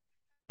screaming.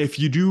 If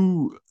you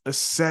do a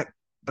set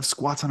of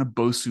squats on a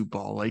Bosu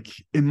ball, like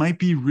it might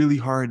be really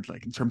hard,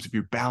 like in terms of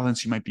your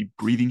balance, you might be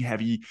breathing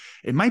heavy.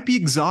 It might be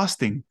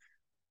exhausting,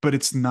 but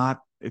it's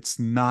not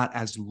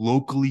as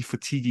locally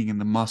fatiguing in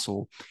the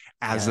muscle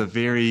as a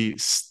very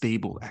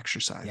stable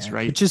exercise,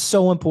 right? Which is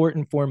so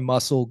important for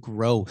muscle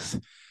growth,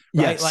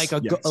 right? Yes,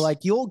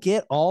 like you'll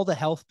get all the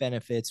health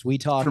benefits we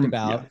talked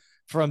about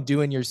from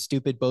doing your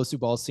stupid Bosu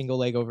ball single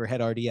leg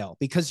overhead RDL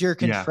because you're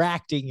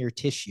contracting your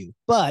tissue,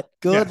 but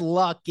good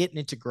luck getting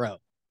it to grow.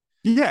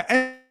 Yeah.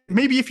 And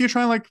maybe if you're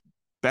trying to like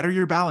better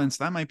your balance,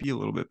 that might be a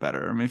little bit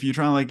better. I mean, if you're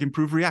trying to like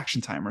improve reaction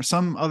time or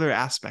some other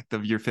aspect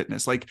of your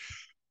fitness, like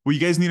what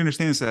you guys need to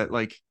understand is that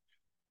like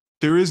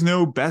there is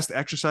no best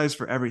exercise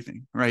for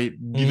everything, right?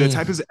 The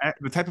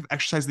type of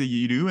exercise that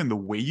you do and the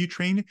way you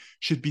train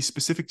should be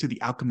specific to the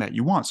outcome that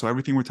you want. So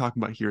everything we're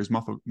talking about here is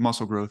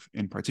muscle growth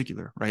in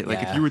particular, right?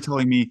 Like if you were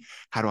telling me,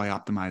 how do I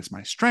optimize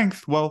my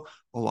strength? Well,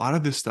 a lot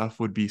of this stuff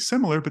would be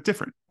similar, but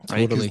different,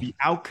 right? Because the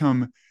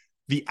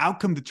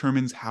outcome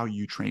determines how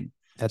you train.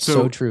 That's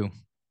so true.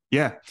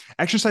 Yeah.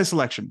 Exercise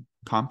selection,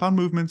 compound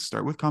movements,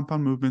 start with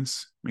compound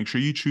movements. Make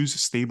sure you choose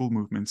stable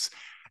movements.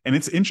 And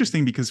it's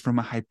interesting because from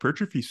a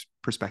hypertrophy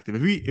perspective,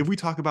 if we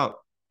talk about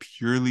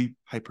purely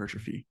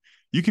hypertrophy,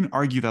 you can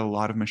argue that a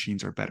lot of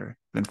machines are better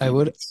than free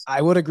weights.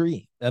 I would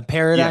agree. A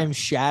paradigm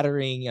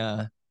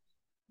shattering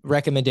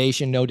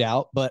recommendation, no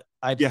doubt, but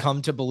I've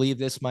come to believe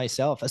this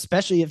myself,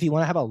 especially if you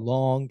want to have a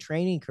long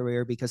training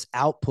career because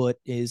output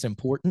is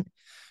important.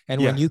 And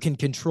when you can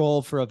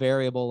control for a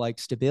variable like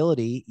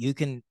stability, you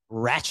can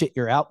ratchet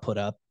your output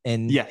up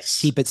and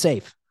keep it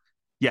safe.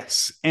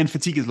 Yes. And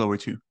fatigue is lower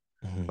too.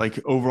 Like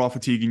overall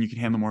fatigue, and you can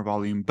handle more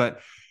volume. But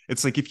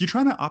it's like if you're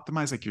trying to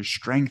optimize like your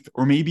strength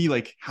or maybe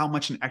like how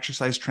much an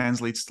exercise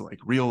translates to like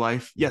real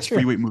life,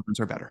 free weight movements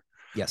are better.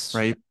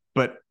 Right.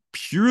 But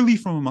purely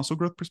from a muscle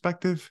growth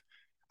perspective,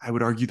 I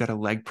would argue that a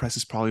leg press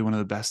is probably one of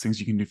the best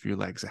things you can do for your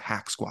legs, a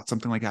hack squat,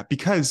 something like that.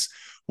 Because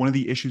one of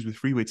the issues with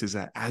free weights is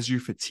that as you're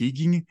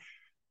fatiguing,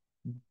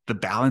 the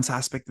balance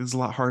aspect is a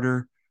lot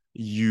harder.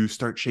 You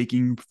start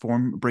shaking,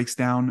 form breaks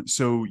down.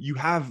 So you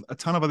have a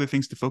ton of other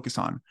things to focus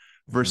on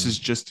versus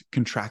just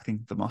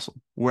contracting the muscle.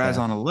 Whereas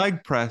on a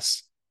leg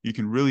press, you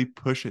can really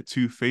push it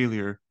to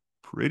failure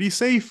pretty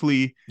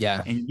safely.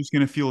 And you're just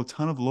going to feel a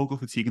ton of local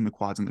fatigue in the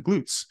quads and the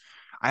glutes.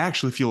 I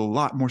actually feel a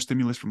lot more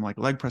stimulus from like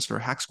a leg press or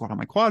a hack squat on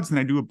my quads than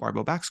I do a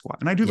barbell back squat.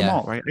 And I do them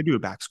all, right? I do a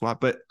back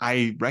squat, but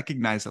I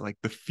recognize that like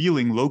the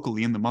feeling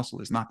locally in the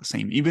muscle is not the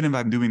same, even if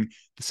I'm doing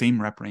the same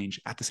rep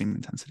range at the same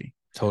intensity.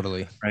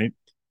 Totally. Right.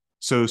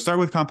 So start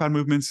with compound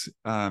movements.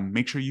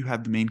 Make sure you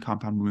have the main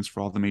compound movements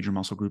for all the major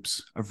muscle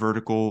groups, a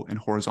vertical and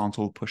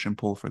horizontal push and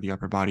pull for the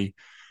upper body,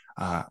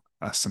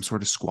 some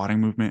sort of squatting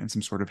movement and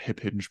some sort of hip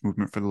hinge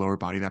movement for the lower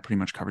body. That pretty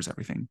much covers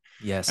everything.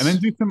 Yes. And then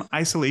do some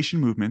isolation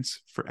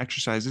movements for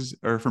exercises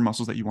or for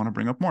muscles that you want to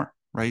bring up more,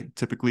 right?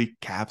 Typically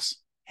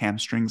calves,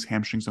 hamstrings.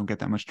 Hamstrings don't get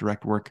that much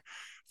direct work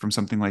from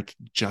something like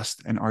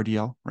just an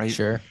RDL, right?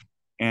 Sure.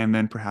 And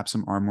then perhaps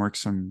some arm work,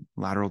 some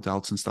lateral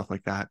delts and stuff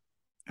like that.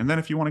 And then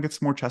if you want to get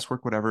some more chest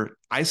work, whatever,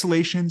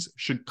 isolations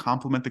should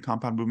complement the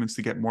compound movements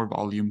to get more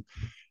volume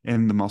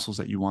in the muscles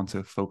that you want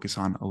to focus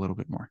on a little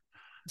bit more.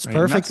 It's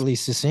perfectly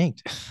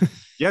succinct.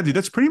 Yeah, dude,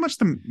 that's pretty much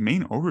the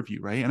main overview,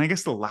 right? And I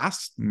guess the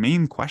last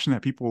main question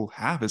that people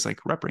have is like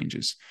rep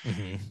ranges.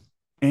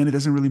 And it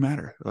doesn't really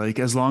matter. Like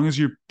as long as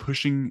you're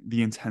pushing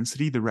the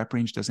intensity, the rep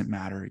range doesn't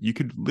matter. You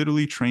could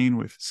literally train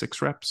with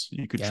 6 reps.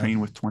 You could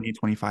train with 20,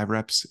 25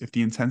 reps. If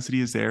the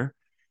intensity is there,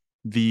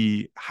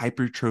 the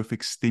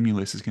hypertrophic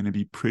stimulus is going to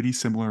be pretty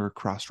similar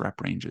across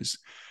rep ranges.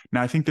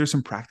 Now, I think there's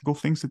some practical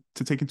things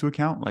to take into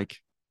account. Like,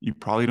 you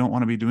probably don't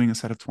want to be doing a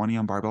set of 20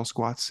 on barbell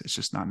squats. It's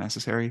just not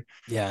necessary.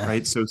 Yeah.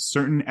 Right. So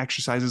certain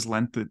exercises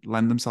lend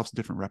themselves to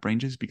different rep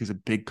ranges, because a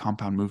big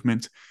compound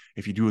movement,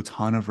 if you do a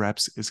ton of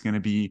reps, is going to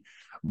be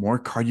more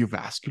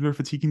cardiovascular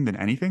fatiguing than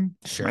anything.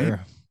 Sure. Right.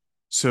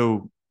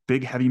 So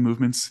big, heavy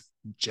movements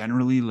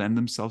generally lend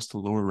themselves to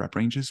lower rep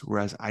ranges,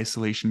 whereas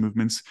isolation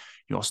movements,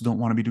 you also don't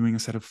want to be doing a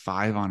set of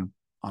 5 on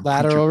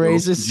lateral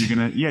raises.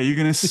 You're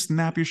gonna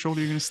snap your shoulder,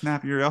 you're gonna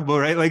snap your elbow,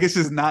 right? Like, it's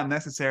just not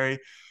necessary.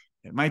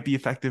 It might be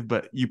effective,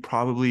 but you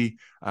probably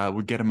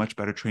would get a much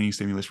better training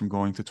stimulus from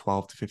going to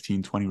 12 to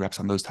 15, 20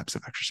 reps on those types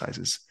of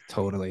exercises.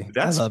 Totally.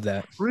 That's I love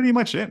that. Pretty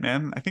much it,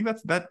 man. I think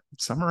that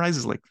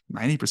summarizes like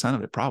 90%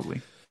 of it,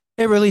 probably.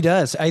 It really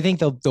does. I think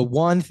the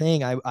one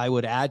thing I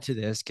would add to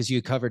this, because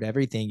you covered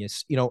everything,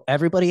 is,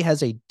 everybody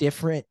has a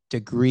different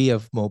degree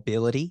of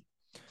mobility.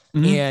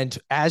 Mm-hmm. And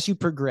as you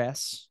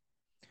progress,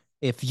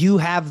 if you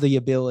have the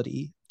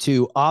ability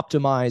to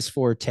optimize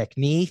for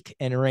technique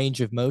and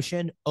range of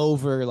motion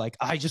over, like,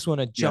 I just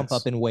want to jump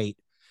up in weight,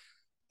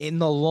 in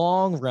the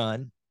long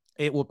run,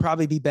 it will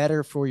probably be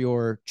better for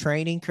your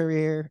training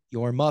career,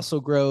 your muscle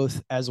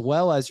growth, as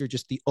well as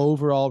the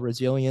overall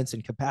resilience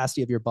and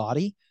capacity of your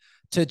body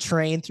to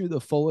train through the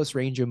fullest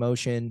range of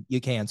motion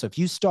you can. So if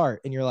you start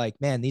and you're like,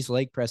 man, these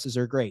leg presses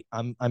are great,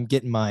 I'm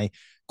getting my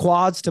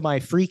quads to my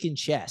freaking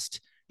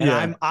chest,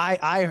 and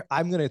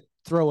I'm going to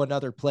throw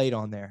another plate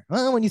on there.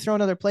 Well, when you throw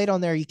another plate on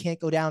there, you can't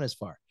go down as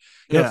far.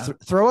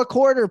 Throw a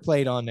quarter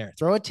plate on there,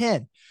 throw a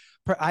 10.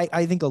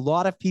 I think a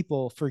lot of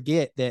people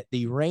forget that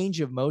the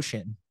range of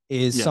motion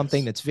is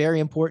something that's very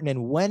important.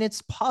 And when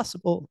it's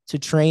possible to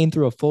train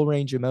through a full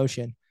range of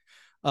motion,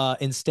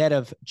 instead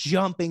of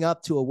jumping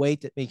up to a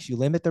weight that makes you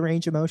limit the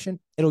range of motion,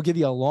 it'll give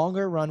you a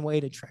longer runway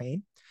to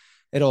train.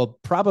 It'll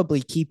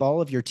probably keep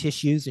all of your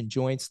tissues and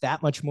joints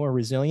that much more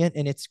resilient.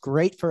 And it's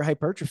great for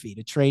hypertrophy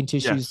to train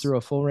tissues through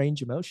a full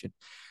range of motion.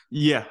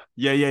 Yeah.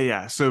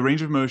 So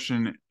range of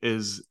motion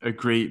is a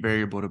great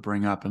variable to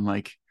bring up. And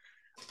like,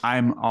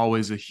 I'm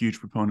always a huge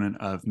proponent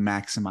of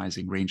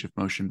maximizing range of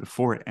motion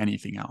before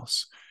anything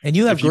else. And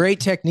you have great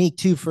technique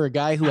too, for a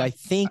guy who I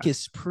think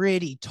is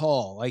pretty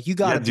tall. Like, you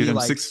got to be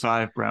like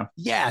 6'5", bro.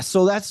 Yeah.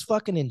 So that's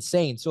fucking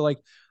insane. So like,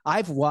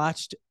 I've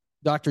watched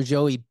Dr.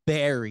 Joey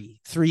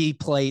bury 3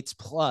 plates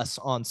plus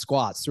on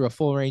squats through a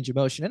full range of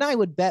motion. And I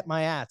would bet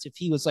my ass, if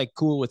he was like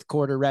cool with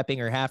quarter repping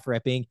or half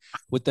repping,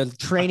 with the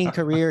training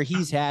career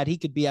he's had, he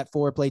could be at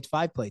 4 plates,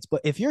 5 plates.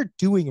 But if you're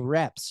doing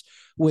reps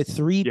with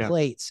 3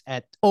 plates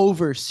at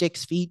over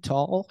 6 feet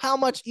tall, how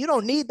much? You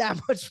don't need that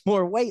much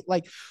more weight.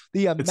 Like,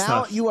 the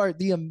amount you are,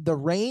 the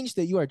range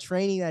that you are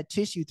training that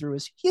tissue through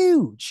is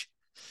huge.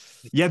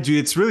 Yeah, dude,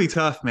 it's really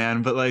tough,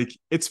 man. But like,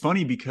 it's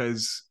funny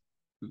because,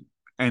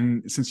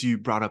 and since you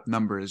brought up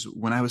numbers,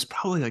 when I was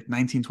probably like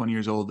 19, 20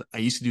 years old, I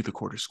used to do the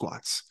quarter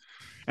squats,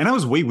 and I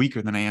was way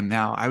weaker than I am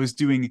now. I was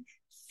doing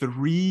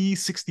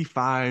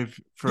 365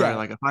 for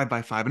like a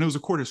 5x5, and it was a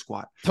quarter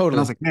squat. Totally. And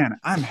I was like, man,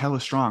 I'm hella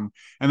strong.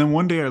 And then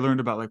one day I learned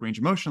about like range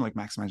of motion, like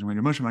maximizing range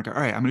of motion. I'm like,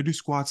 all right, I'm going to do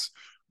squats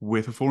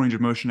with a full range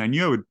of motion. I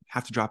knew I would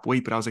have to drop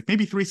weight, but I was like,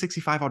 maybe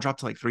 365, I'll drop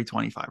to like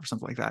 325 or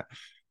something like that.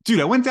 Dude,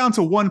 I went down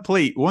to 1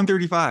 plate,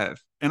 135,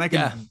 and I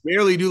could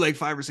barely do like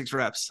 5 or 6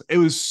 reps. It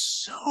was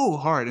so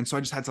hard. And so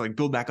I just had to like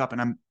build back up.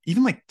 And I'm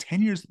even like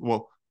 10 years,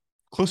 well,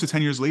 close to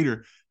 10 years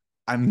later,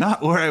 I'm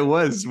not where I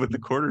was with the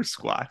quarter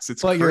squats.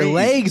 It's but crazy. Your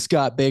legs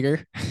got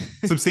bigger.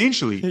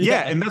 Substantially.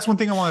 Yeah. And that's one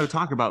thing I wanted to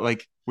talk about.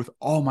 Like, with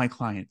all my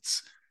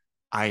clients,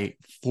 I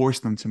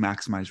force them to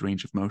maximize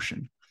range of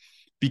motion,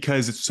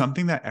 because it's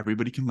something that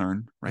everybody can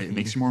learn, right? Mm-hmm. It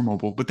makes you more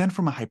mobile. But then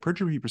from a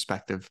hypertrophy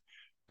perspective,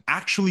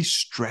 actually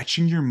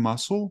stretching your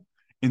muscle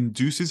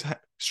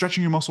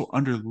stretching your muscle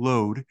under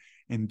load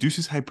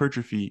induces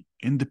hypertrophy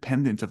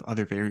independent of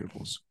other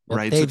variables,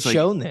 right? They've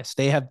shown this.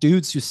 They have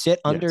dudes who sit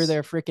under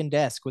their freaking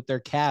desk with their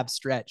calves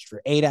stretched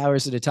for 8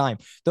 hours at a time.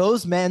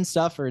 Those men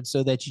suffered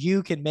so that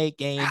you can make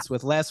gains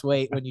with less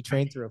weight when you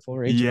train through a full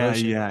range of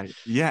motion.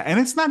 Yeah. And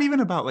it's not even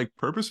about like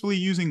purposefully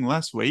using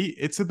less weight.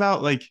 It's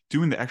about like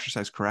doing the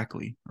exercise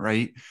correctly,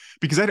 right?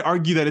 Because I'd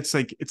argue that it's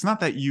like, it's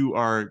not that you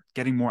are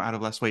getting more out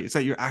of less weight. It's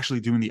that you're actually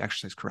doing the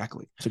exercise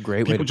correctly. It's a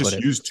great way to put it. People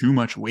just use too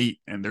much weight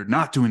and they're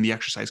not doing the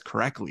exercise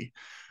correctly.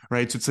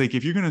 Right. So it's like,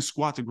 if you're going to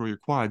squat to grow your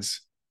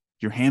quads,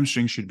 your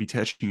hamstrings should be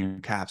touching your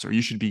calves, or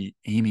you should be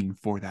aiming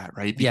for that.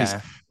 Right. Because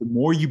the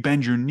more you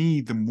bend your knee,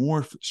 the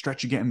more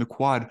stretch you get in the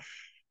quad,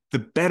 the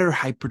better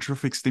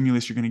hypertrophic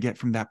stimulus you're going to get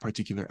from that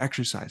particular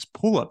exercise.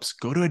 Pull-ups,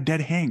 go to a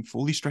dead hang,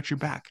 fully stretch your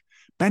back.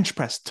 Bench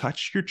press,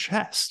 touch your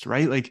chest,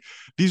 right? Like,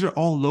 these are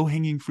all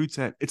low-hanging fruits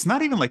that it's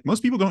not even like,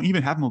 most people don't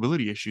even have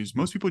mobility issues.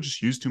 Most people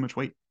just use too much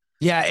weight.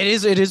 Yeah, it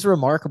is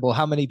remarkable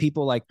how many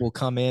people like will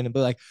come in and be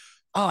like,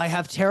 oh, I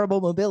have terrible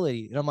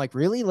mobility. And I'm like,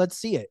 really? Let's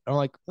see it. And I'm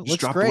like, it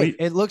looks great.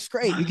 It looks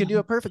great. You can do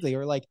it perfectly.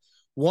 Or like,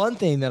 one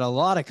thing that a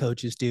lot of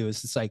coaches do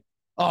is it's like,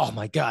 oh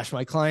my gosh,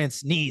 my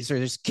client's knees are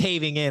just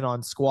caving in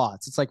on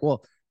squats. It's like,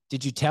 well,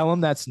 Did you tell them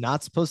that's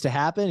not supposed to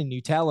happen? And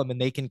you tell them and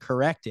they can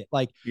correct it.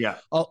 Like, Yeah.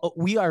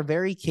 We are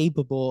very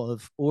capable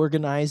of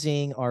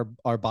organizing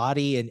our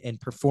body and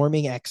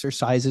performing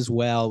exercises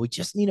well. We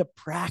just need to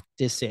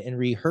practice it and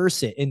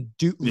rehearse it and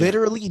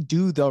literally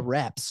do the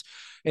reps.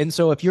 And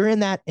so if you're in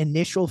that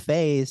initial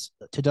phase,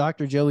 to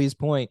Dr. Joey's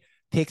point,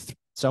 pick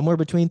somewhere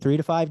between 3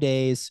 to 5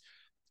 days,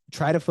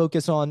 try to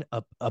focus on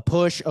a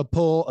push, a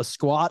pull, a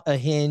squat, a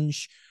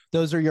hinge.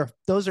 Those are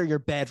your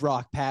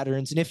bedrock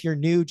patterns. And if you're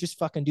new, just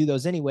fucking do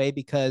those anyway,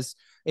 because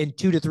in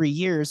 2 to 3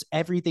 years,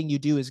 everything you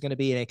do is going to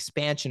be an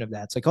expansion of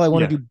that. It's like, oh, I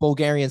want to do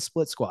Bulgarian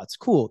split squats.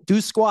 Cool. Do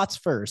squats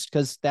first,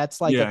 because that's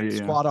like a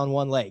squat on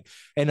one leg.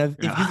 And if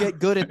you get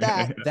good at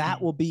that,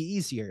 that will be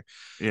easier.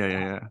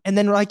 Yeah. And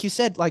then, like you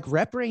said, like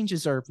rep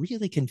ranges are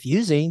really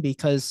confusing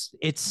because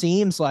it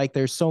seems like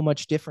there's so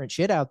much different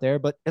shit out there.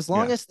 But as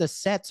long as the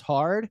set's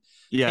hard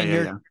and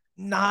you're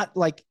not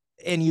like,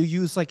 and you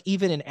use like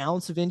even an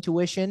ounce of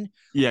intuition,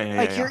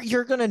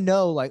 you're gonna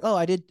know, like, oh,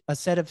 I did a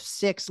set of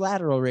 6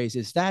 lateral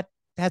raises. That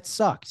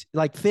sucked.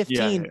 Like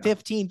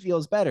 15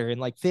 feels better,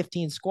 and like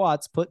 15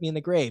 squats put me in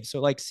the grave.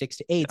 So like 6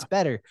 to 8's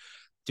better.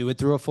 Do it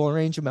through a full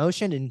range of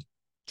motion and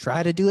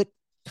try to do it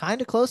kind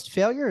of close to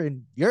failure,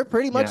 and you're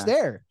pretty much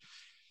there.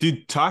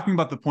 Dude, talking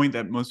about the point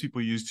that most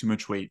people use too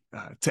much weight,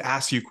 to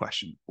ask you a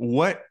question,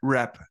 what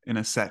rep in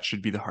a set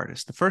should be the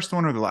hardest? The first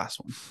one or the last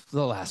one?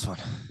 The last one.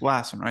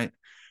 Last one, right?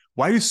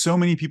 Why do so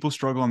many people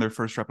struggle on their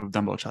first rep of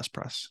dumbbell chest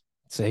press?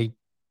 They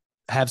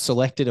have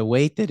selected a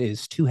weight that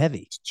is too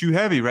heavy. It's too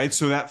heavy, right?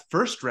 So that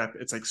first rep,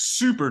 it's like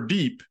super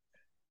deep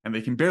and they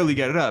can barely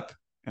get it up.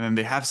 And then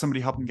they have somebody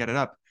help them get it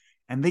up.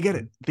 And they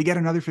get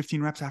another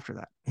 15 reps after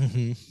that.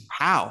 Mm-hmm.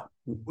 How?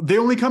 They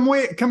only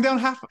come down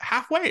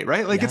halfway,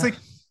 right? Like it's like,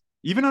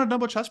 even on a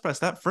double chest press,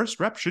 that first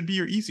rep should be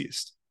your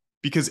easiest,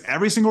 because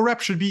every single rep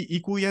should be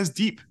equally as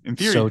deep in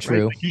theory. So true.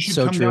 Right? Like you should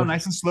come down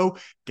nice and slow,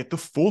 get the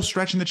full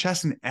stretch in the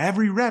chest, and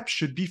every rep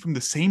should be from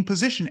the same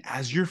position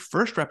as your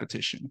first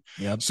repetition.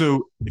 Yep.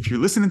 So if you're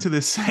listening to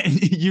this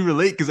and you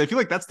relate, because I feel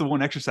like that's the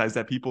one exercise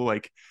that people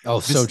like. Oh,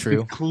 so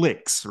true.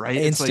 Clicks, right?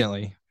 Instantly.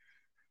 It's like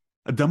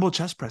a dumbbell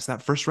chest press,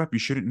 that first rep, you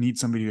shouldn't need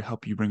somebody to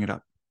help you bring it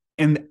up.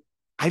 And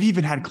I've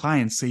even had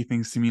clients say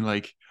things to me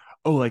like,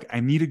 oh, like I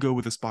need to go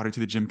with a spotter to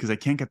the gym because I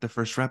can't get the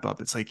first rep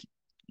up. It's like,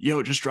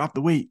 yo, just drop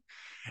the weight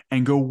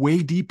and go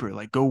way deeper,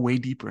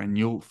 and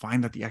you'll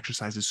find that the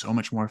exercise is so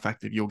much more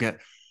effective. You'll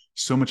get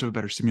so much of a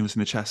better stimulus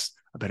in the chest,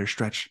 a better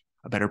stretch,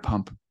 a better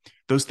pump.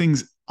 Those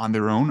things on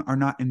their own are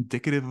not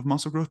indicative of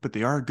muscle growth, but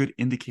they are a good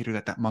indicator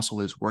that muscle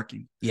is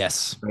working.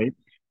 Yes. Right.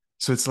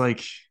 So it's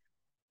like,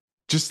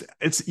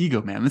 it's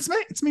ego, man.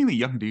 It's mainly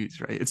young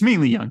dudes, right? It's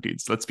mainly young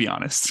dudes. Let's be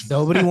honest.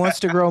 Nobody wants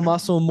to grow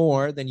muscle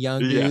more than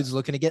young dudes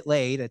looking to get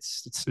laid.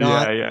 It's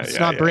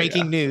not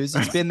breaking news.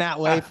 It's been that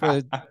way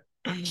for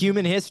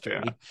human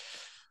history.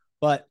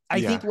 But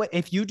I think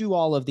if you do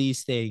all of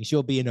these things,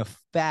 you'll be in a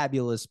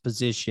fabulous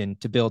position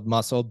to build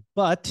muscle,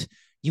 but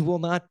you will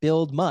not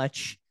build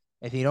much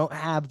if you don't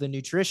have the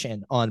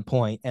nutrition on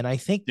point. And I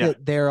think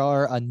that there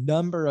are a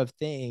number of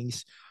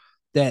things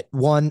that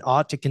one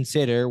ought to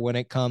consider when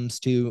it comes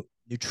to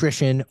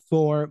nutrition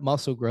for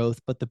muscle growth.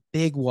 But the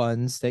big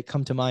ones that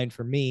come to mind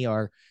for me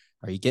are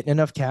you getting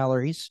enough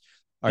calories?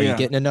 Are you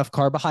getting enough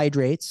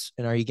carbohydrates?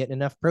 And are you getting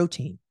enough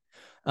protein?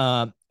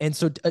 And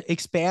so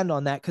expand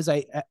on that, because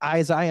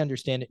as I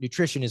understand it,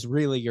 nutrition is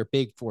really your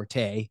big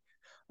forte.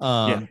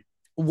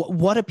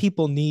 What do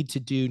people need to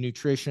do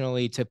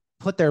nutritionally to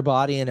put their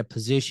body in a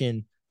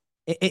position,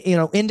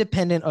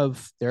 independent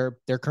of their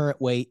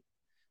current weight?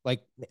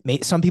 Like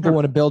some people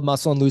want to build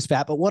muscle and lose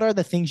fat, but what are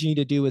the things you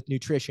need to do with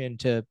nutrition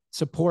to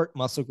support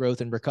muscle growth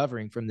and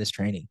recovering from this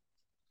training?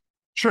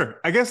 Sure.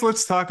 I guess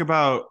let's talk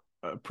about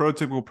a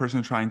prototypical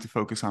person trying to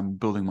focus on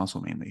building muscle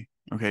mainly.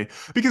 Okay.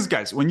 Because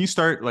guys, when you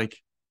start, like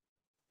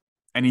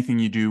anything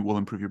you do will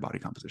improve your body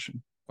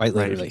composition. Right.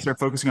 If you start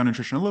focusing on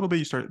nutrition a little bit,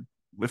 you start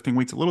lifting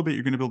weights a little bit,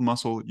 you're going to build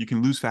muscle. You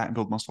can lose fat and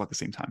build muscle at the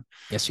same time.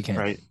 Yes, you can.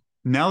 Right.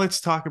 Now let's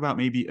talk about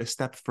maybe a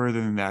step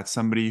further than that.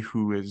 Somebody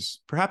who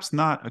is perhaps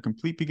not a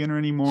complete beginner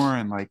anymore,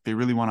 and like they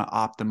really want to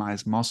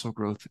optimize muscle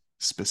growth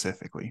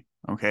specifically.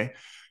 Okay.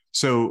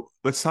 So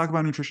let's talk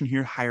about nutrition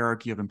here.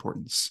 Hierarchy of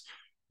importance.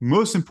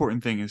 Most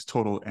important thing is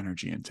total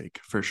energy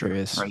intake, for sure. Right.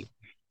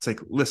 It's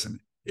like,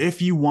 listen,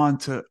 if you want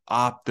to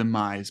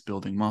optimize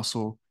building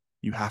muscle,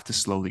 you have to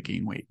slowly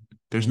gain weight.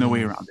 There's no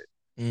way around it.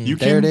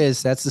 There it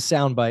is. That's the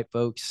soundbite,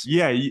 folks.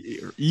 Yeah,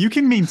 you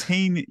can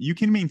maintain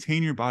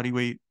your body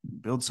weight,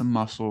 build some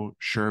muscle,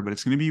 sure, but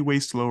it's going to be way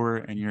slower,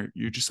 and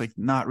you're just like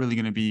not really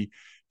going to be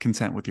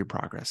content with your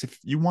progress. If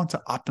you want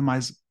to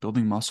optimize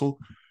building muscle,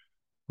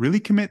 really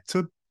commit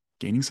to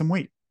gaining some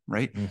weight,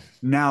 right?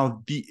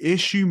 Now, the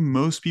issue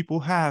most people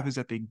have is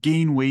that they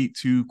gain weight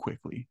too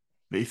quickly.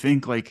 They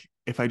think like,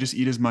 if I just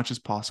eat as much as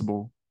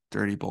possible,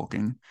 dirty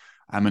bulking,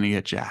 I'm going to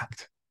get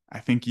jacked. I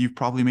think you've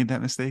probably made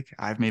that mistake.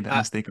 I've made that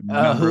mistake a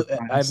number of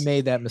times. I've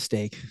made that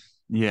mistake.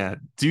 Yeah,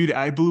 dude,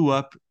 I blew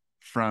up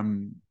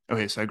so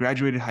I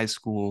graduated high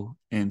school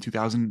in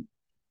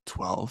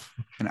 2012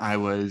 and I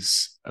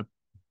was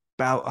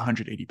about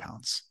 180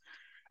 pounds.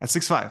 at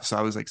 6'5". So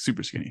I was like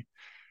super skinny.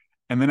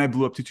 And then I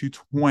blew up to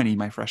 220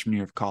 my freshman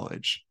year of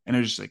college. And it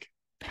was just like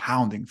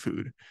pounding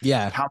food.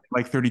 Yeah. Pounding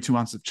like 32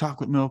 ounces of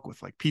chocolate milk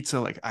with like pizza.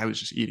 Like I was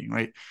just eating,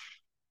 right?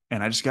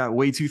 And I just got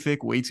way too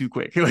thick, way too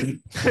quick. Like,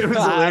 it was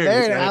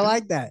hilarious, I right?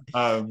 like that.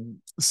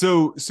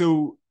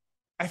 So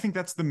I think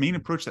that's the main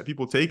approach that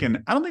people take.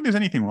 And I don't think there's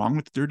anything wrong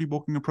with the dirty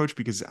bulking approach,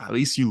 because at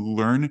least you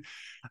learn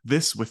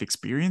this with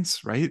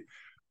experience, right?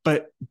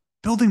 But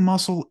building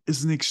muscle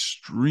is an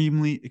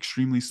extremely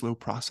slow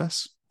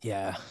process.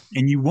 Yeah.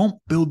 And you won't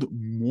build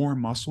more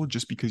muscle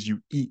just because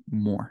you eat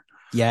more.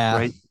 Yeah.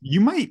 Right. You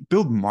might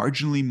build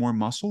marginally more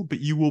muscle, but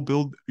you will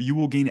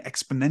gain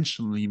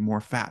exponentially more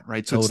fat.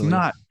 Right. So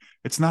Totally.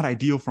 it's not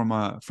ideal from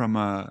a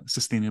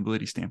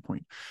sustainability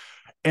standpoint.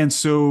 And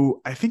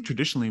so I think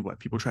traditionally what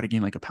people try to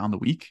gain like a pound a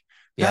week,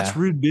 Yeah. that's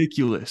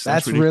ridiculous.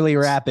 That's Ridiculous. really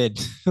rapid.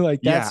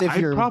 Like that's Yeah. if I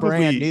you're brand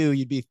probably, new,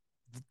 you'd be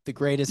the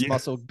greatest yeah,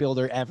 muscle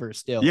builder ever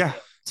still. yeah,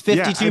 It's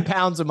yeah. 52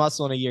 pounds of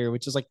muscle in a year,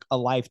 which is like a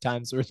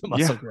lifetime's worth of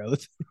muscle Yeah.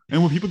 growth.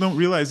 And what people don't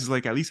realize is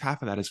like at least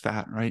half of that is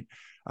fat, right?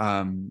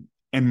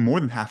 And more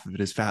than half of it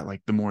is fat,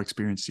 like the more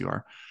experienced you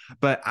are.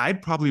 But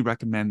I'd probably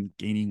recommend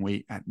gaining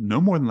weight at no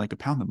more than like a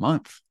pound a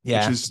month, which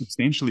Yeah. is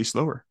substantially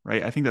slower,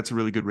 right? I think that's a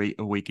really good rate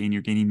of weight gain.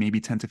 You're gaining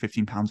maybe 10 to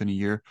 15 pounds in a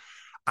year.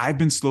 I've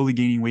been slowly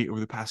gaining weight over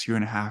the past year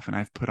and a half, and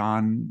I've put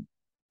on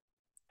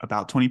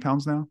about 20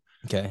 pounds now.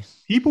 Okay.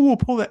 People will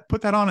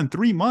put that on in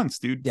 3 months,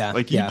 dude. Yeah.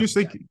 Like you Yeah. just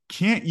like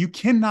you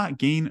cannot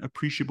gain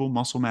appreciable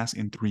muscle mass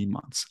in 3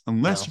 months No.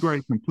 unless you are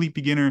a complete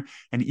beginner.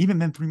 And even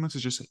then, 3 months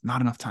is just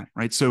not enough time,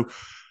 right? So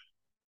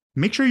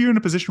make sure you're in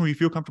a position where you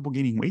feel comfortable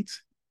gaining weight,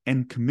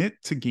 and commit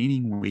to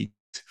gaining weight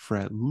for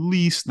at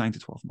least 9 to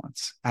 12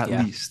 months, at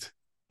Yeah. least,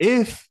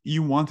 if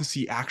you want to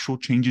see actual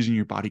changes in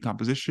your body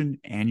composition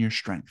and your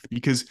strength.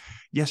 Because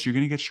yes, you're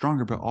going to get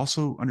stronger, but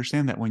also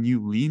understand that when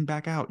you lean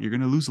back out, you're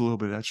going to lose a little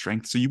bit of that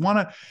strength. So you want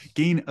to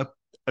gain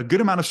a good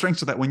amount of strength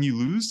so that when you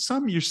lose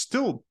some, you're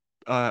still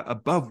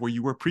above where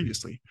you were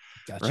previously.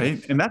 Gotcha.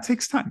 Right. And that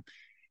takes time.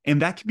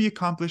 And that can be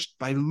accomplished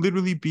by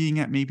literally being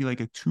at maybe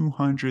like a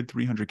 200,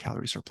 300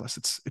 calorie surplus.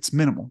 It's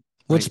minimal.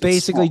 Which Right?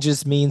 basically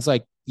just means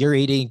like you're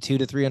eating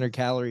 200 to 300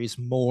 calories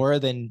more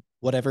than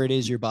whatever it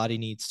is your body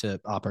needs to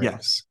operate.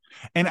 Yes.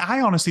 And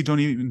I honestly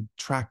don't even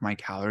track my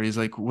calories.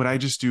 Like what I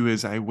just do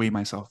is I weigh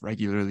myself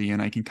regularly,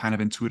 and I can kind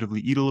of intuitively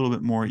eat a little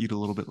bit more, eat a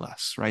little bit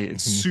less, right?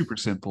 It's super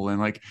simple.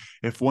 And like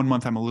if one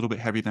month I'm a little bit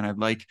heavier than I'd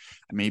like,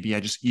 maybe I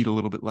just eat a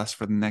little bit less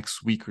for the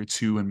next week or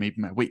two, and maybe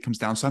my weight comes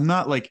down. So I'm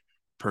not like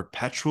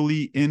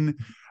perpetually in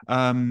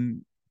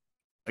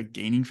a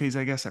gaining phase,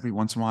 I guess. Every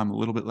once in a while I'm a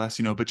little bit less,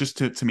 but just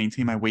to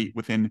maintain my weight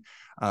within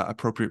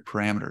appropriate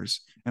parameters.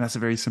 And that's a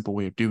very simple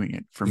way of doing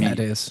it for me. Yeah, it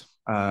is.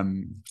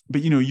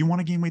 But you want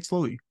to gain weight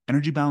slowly.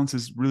 Energy balance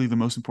is really the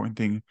most important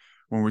thing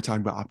when we're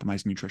talking about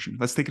optimizing nutrition.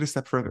 Let's take it a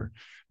step further.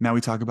 Now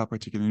we talk about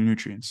particular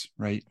nutrients,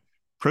 right?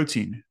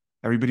 Protein.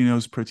 Everybody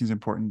knows protein is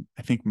important.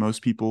 I think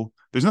most people,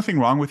 there's nothing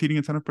wrong with eating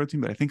a ton of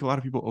protein, but I think a lot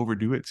of people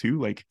overdo it too.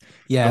 Like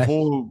the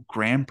whole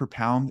gram per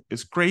pound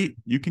is great.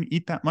 You can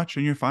eat that much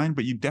and you're fine,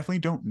 but you definitely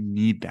don't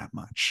need that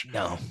much.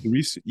 No.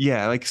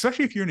 Yeah, like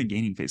especially if you're in a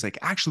gaining phase. Like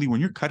actually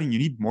when you're cutting, you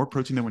need more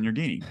protein than when you're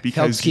gaining,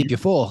 because helps keep you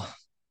full.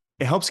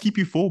 It helps keep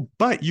you full,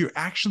 but you're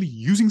actually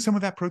using some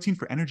of that protein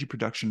for energy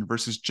production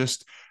versus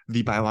just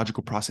the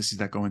biological processes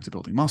that go into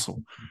building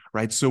muscle,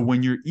 right? So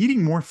when you're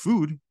eating more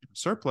food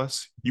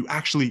surplus, you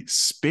actually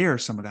spare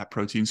some of that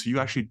protein. So you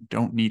actually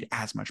don't need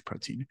as much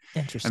protein.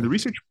 Interesting. And the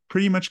research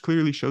pretty much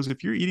clearly shows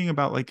if you're eating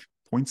about like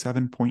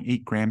 0.7,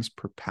 0.8 grams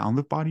per pound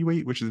of body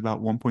weight, which is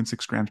about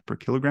 1.6 grams per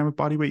kilogram of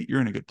body weight, you're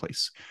in a good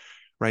place,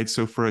 right?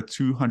 So for a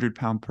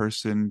 200-pound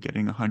person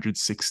getting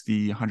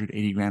 160,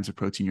 180 grams of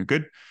protein, you're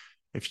good.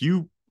 If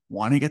you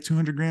want to get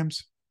 200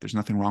 grams, there's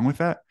nothing wrong with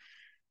that.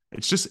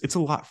 It's a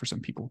lot for some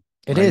people.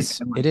 It right?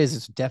 is. It is.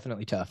 It's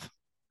definitely tough.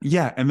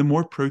 Yeah. And the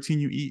more protein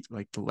you eat,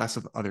 like the less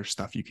of other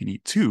stuff you can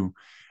eat too.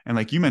 And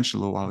like you mentioned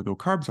a little while ago,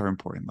 carbs are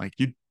important. Like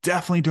you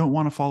definitely don't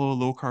want to follow a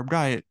low carb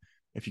diet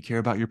if you care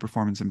about your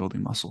performance in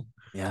building muscle.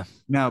 Yeah.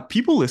 Now,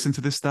 people listen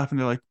to this stuff and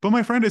they're like, but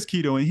my friend is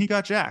keto and he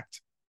got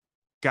jacked.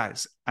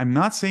 Guys, I'm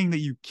not saying that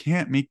you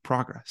can't make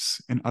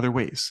progress in other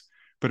ways.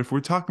 But if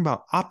we're talking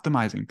about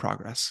optimizing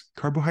progress,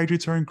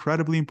 carbohydrates are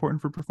incredibly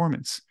important for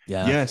performance.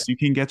 Yeah. Yes, you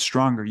can get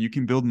stronger. You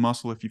can build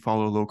muscle if you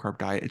follow a low carb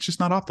diet. It's just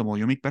not optimal.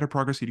 You'll make better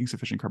progress eating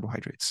sufficient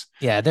carbohydrates.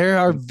 Yeah. There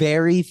are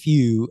very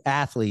few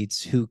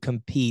athletes who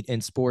compete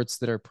in sports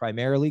that are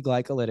primarily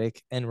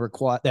glycolytic and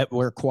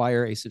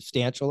require a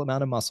substantial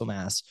amount of muscle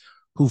mass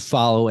who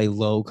follow a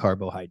low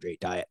carbohydrate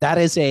diet. That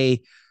is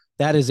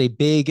a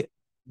big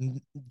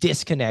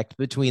disconnect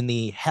between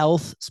the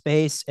health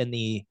space and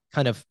the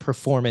kind of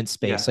performance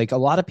space. Yeah. Like a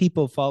lot of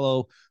people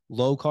follow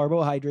low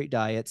carbohydrate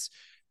diets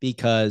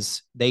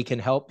because they can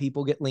help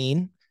people get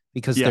lean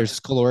because there's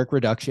caloric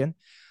reduction.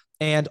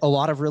 And a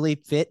lot of really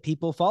fit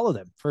people follow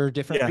them for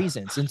different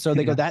reasons. And so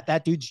they go,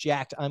 that dude's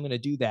jacked, I'm going to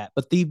do that.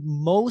 But the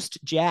most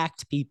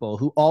jacked people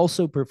who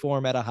also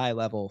perform at a high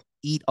level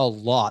eat a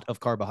lot of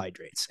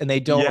carbohydrates and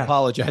they don't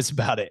apologize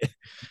about it.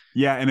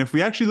 Yeah. And if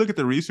we actually look at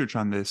the research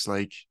on this,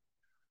 like,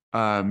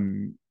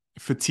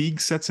 fatigue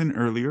sets in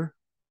earlier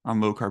on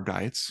low carb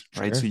diets,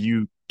 right? Sure. So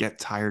you get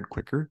tired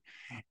quicker,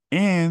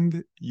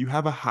 and you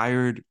have a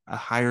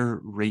higher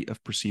rate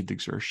of perceived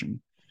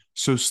exertion.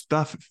 So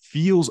stuff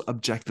feels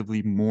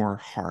objectively more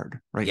hard,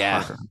 right? Yeah.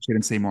 Harder. I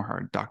shouldn't say more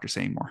hard. Doctor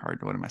saying more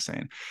hard. What am I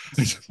saying?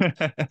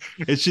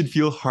 It should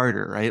feel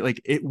harder, right?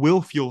 Like it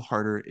will feel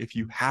harder if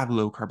you have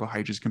low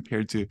carbohydrates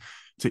compared to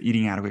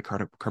eating adequate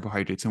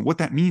carbohydrates. And what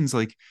that means,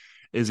 like,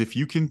 is if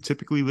you can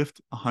typically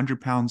lift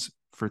 100 pounds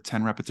for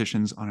 10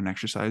 repetitions on an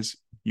exercise,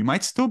 you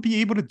might still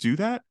be able to do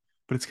that,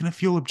 but it's going to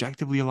feel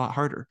objectively a lot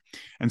harder.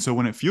 And so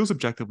when it feels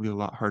objectively a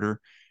lot harder,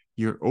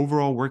 your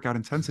overall workout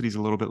intensity is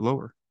a little bit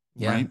lower,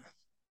 Yeah. right?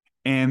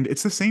 And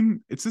it's the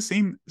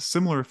same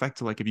similar effect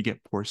to like if you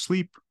get poor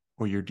sleep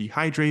or you're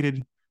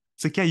dehydrated.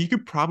 It's like, yeah, you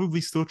could probably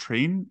still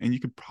train and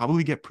you could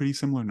probably get pretty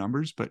similar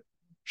numbers, but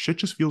shit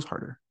just feels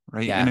harder,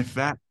 right? Yeah. And if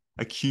that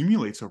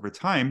accumulates over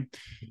time,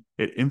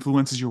 it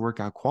influences your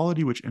workout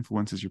quality, which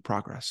influences your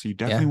progress. So you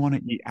Yeah. definitely want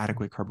to eat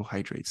adequate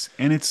carbohydrates.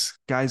 And it's,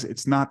 guys,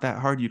 it's not that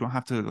hard. You don't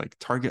have to like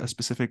target a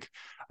specific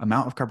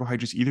amount of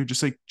carbohydrates either.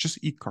 Just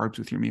eat carbs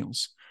with your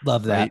meals,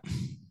 Love that. right?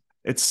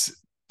 It's,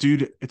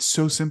 dude, it's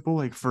so simple.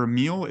 Like for a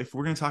meal, if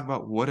we're going to talk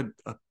about what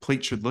a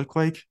plate should look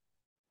like,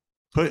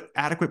 put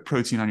adequate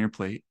protein on your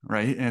plate,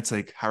 right? And it's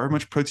like however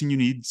much protein you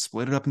need,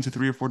 split it up into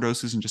 3 or 4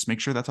 doses and just make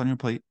sure that's on your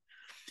plate.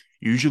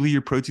 Usually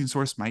your protein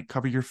source might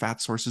cover your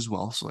fat source as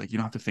well. So like you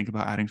don't have to think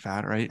about adding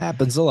fat, right?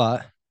 Happens a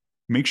lot.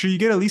 Make sure you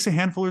get at least a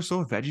handful or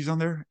so of veggies on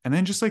there, and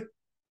then just like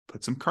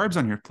put some carbs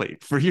on your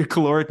plate for your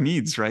caloric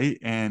needs, right?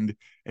 And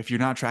if you're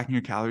not tracking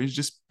your calories,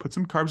 just put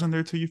some carbs on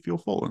there till you feel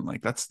full. And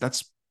like that's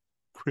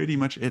pretty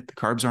much it. The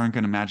carbs aren't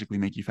going to magically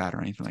make you fat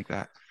or anything like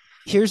that.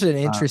 Here's an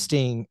Um,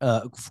 interesting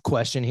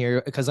question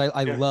here, because I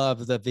yeah,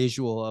 love the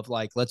visual of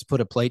like, let's put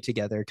a plate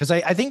together, because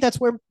I think that's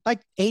where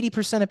like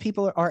 80% of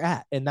people are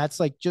at. And that's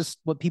like just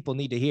what people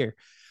need to hear.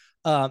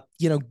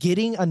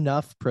 Getting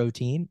enough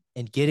protein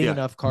and getting yeah,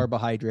 enough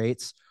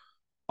carbohydrates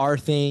are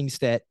things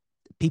that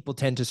people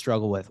tend to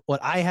struggle with.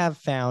 What I have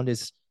found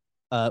is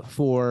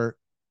for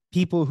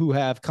people who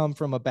have come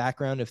from a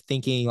background of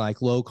thinking like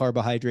low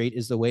carbohydrate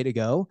is the way to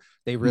go,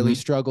 they really mm-hmm.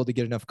 struggle to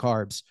get enough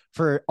carbs.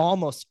 For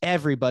almost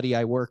everybody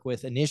I work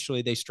with,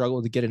 initially they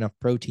struggle to get enough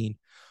protein.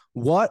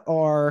 What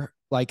are,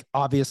 like,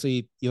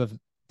 obviously you have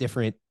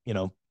different,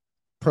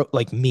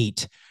 like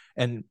meat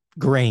and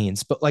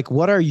grains, but like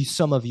what are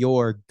some of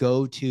your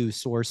go-to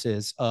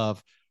sources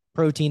of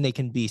protein? They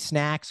can be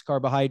snacks,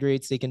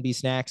 carbohydrates, they can be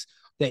snacks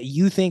that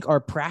you think are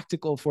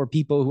practical for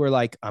people who are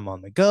like, I'm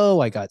on the go,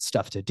 I got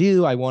stuff to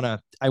do, I want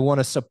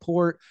to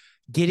support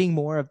getting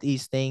more of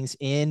these things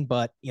in,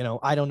 but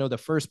I don't know the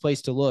first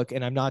place to look,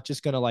 and I'm not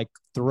just going to like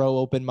throw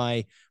open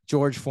my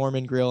George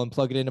Foreman grill and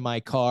plug it into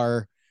my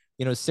car,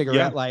 Yeah,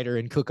 cigarette lighter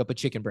and cook up a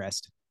chicken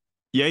breast.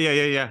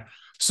 yeah.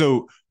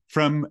 So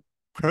from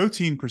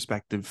protein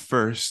perspective,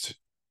 first,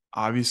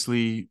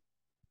 obviously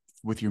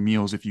with your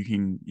meals, if you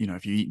can,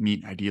 if you eat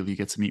meat, ideally you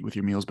get some meat with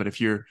your meals. But if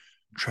you're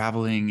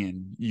traveling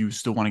and you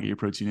still want to get your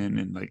protein in,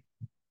 and like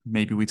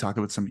maybe we talk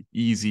about some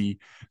easy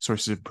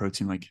sources of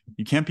protein, like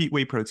you can't beat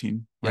whey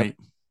protein, Yep. right?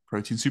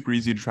 Protein's super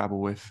easy to travel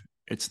with.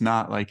 It's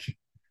not like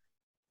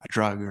a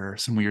drug or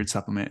some weird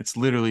supplement. It's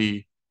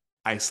literally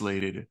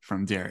isolated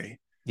from dairy.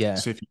 Yeah.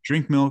 So if you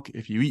drink milk,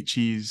 if you eat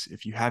cheese,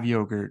 if you have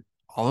yogurt,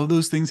 all of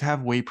those things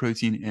have whey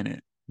protein in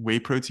it. Whey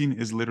protein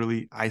is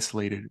literally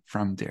isolated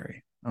from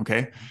dairy.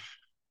 Okay.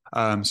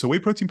 So whey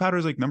protein powder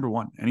is like number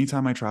one.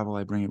 Anytime I travel,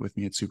 I bring it with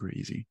me. It's super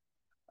easy.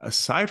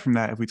 Aside from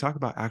that, if we talk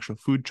about actual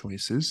food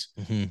choices,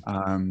 Mm-hmm.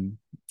 um,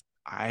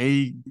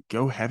 I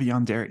go heavy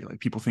on dairy. Like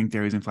people think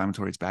dairy is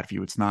inflammatory. It's bad for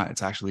you. It's not.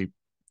 It's actually,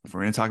 if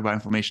we're going to talk about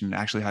inflammation, it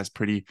actually has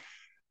pretty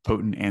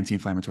potent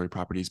anti-inflammatory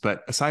properties.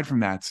 But aside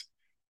from that,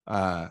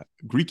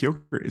 Greek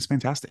yogurt is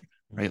fantastic,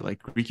 right? Like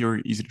Greek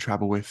yogurt, easy to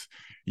travel with.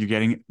 You're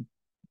getting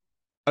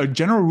a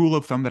general rule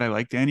of thumb that I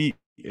like, Danny,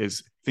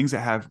 is things that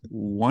have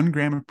 1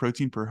 gram of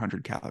protein per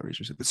 100 calories,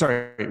 or something.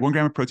 Sorry, 1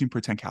 gram of protein per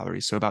 10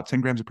 calories. So about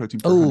 10 grams of protein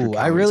per 100 Oh,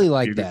 I calories. really Would be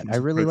like a good that. I source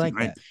of really protein, like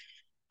right? that.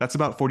 That's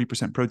about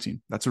 40%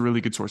 protein. That's a really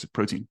good source of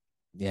protein.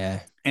 Yeah.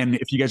 And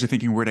if you guys are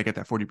thinking, where'd I get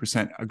that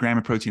 40%? A gram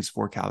of protein is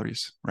 4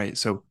 calories, right?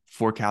 So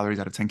 4 calories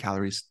out of 10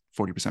 calories,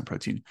 40%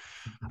 protein.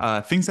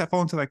 Things that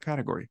fall into that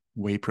category: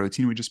 whey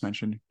protein, we just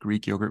mentioned,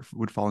 Greek yogurt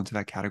would fall into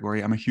that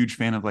category. I'm a huge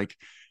fan of like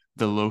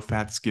the low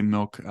fat skim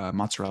milk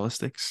mozzarella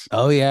sticks,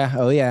 Oh yeah.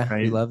 Oh yeah. We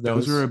right? love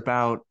Those are those.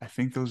 about, I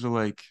think those are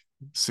like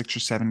 6 or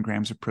 7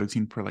 grams of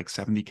protein per like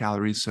 70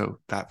 calories. So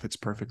that fits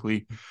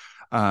perfectly.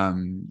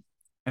 Um,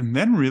 and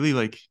then really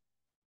like,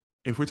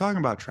 if we're talking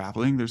about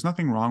traveling, there's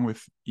nothing wrong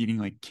with eating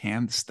like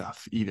canned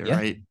stuff either, Yeah.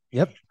 right?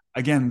 Yep.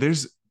 Again,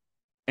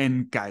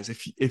 and guys,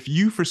 if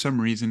you for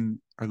some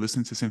reason are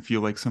listening to this and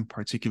feel like some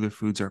particular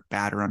foods are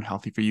bad or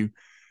unhealthy for you,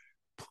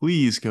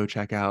 please go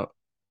check out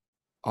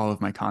all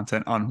of my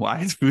content on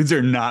why foods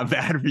are not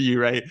bad for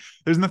you, right?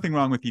 There's nothing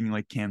wrong with eating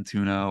like canned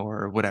tuna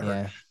or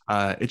whatever.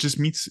 Yeah. It just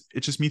meets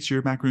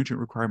your macronutrient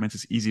requirements.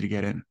 It's easy to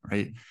get in,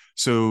 right?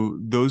 So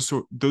those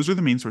are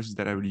the main sources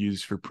that I would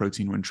use for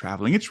protein when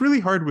traveling. It's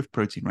really hard with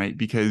protein, right?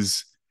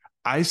 Because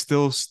I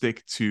still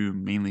stick to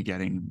mainly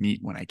getting meat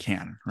when I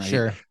can, right?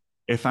 Sure.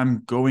 If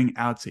I'm going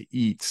out to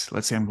eat,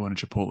 let's say I'm going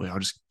to Chipotle, I'll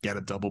just get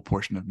a double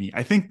portion of meat.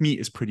 I think meat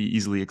is pretty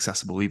easily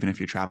accessible, even if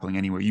you're traveling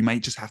anywhere. You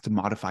might just have to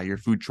modify your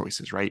food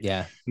choices, right?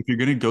 Yeah. If you're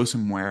going to go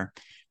somewhere,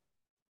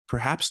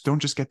 perhaps don't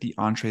just get the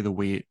entree the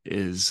way it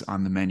is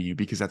on the menu,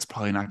 because that's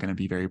probably not going to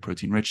be very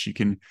protein rich. You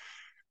can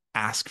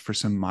ask for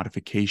some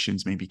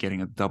modifications, maybe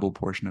getting a double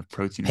portion of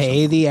protein or Pay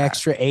something like the that.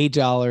 extra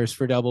 $8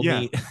 for double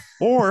Yeah. meat.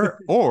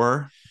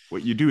 Or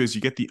what you do is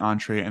you get the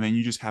entree and then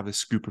you just have a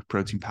scoop of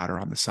protein powder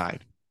on the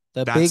side.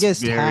 The That's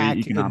biggest very hack in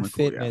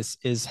economical. Yeah. fitness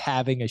is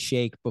having a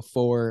shake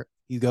before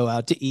you go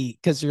out to eat,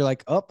 because you're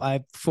like, oh, I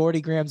have 40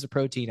 grams of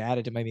protein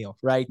added to my meal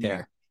right Yeah.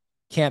 there.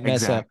 Can't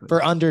mess up Exactly.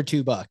 for under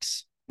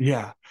 $2.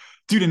 Yeah.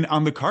 Dude, and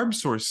on the carb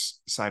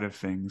source side of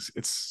things,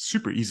 it's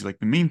super easy. Like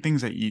the main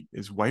things I eat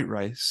is white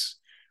rice,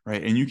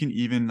 right? And you can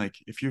even, like,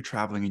 if you're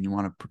traveling and you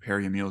want to prepare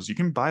your meals, you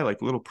can buy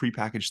like little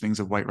prepackaged things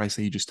of white rice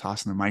that you just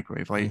toss in the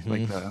microwave, like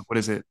the, what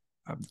is it?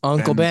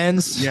 Uncle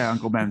Ben's. Yeah,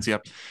 Uncle Ben's.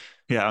 Yep.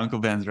 Yeah, Uncle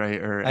Ben's, right?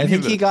 Or I any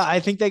of think those.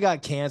 I think they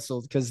got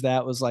canceled because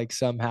that was like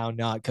somehow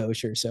not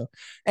kosher. So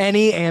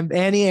any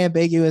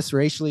ambiguous,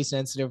 racially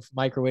sensitive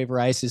microwave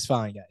rice is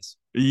fine, guys.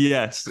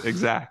 Yes,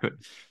 exactly.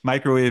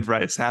 Microwave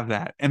rice, have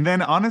that. And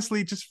then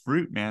honestly, just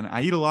fruit, man.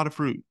 I eat a lot of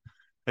fruit.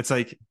 It's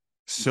like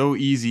so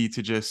easy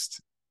to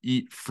just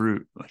eat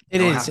fruit. Like, It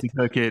don't have is. to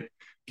cook it,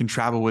 can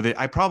travel with it.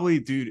 I probably,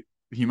 dude,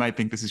 you might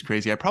think this is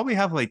crazy. I probably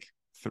have like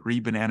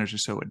 3 bananas or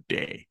so a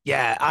day.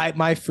 Yeah,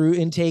 my fruit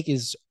intake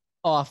is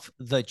off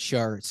the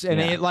charts. And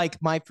Yeah. it,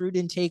 like, my fruit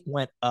intake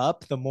went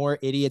up the more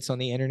idiots on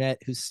the internet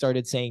who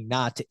started saying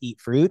not to eat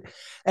fruit.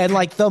 And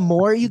like the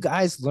more you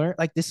guys learn,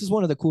 like this is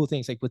one of the cool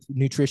things, like with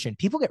nutrition,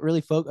 people get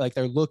really focused, like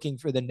they're looking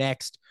for the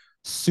next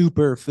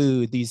super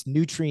food, these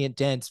nutrient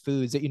dense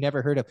foods that you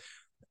never heard of.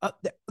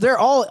 They're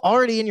all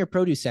already in your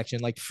produce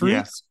section. Like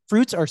Yeah.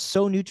 fruits are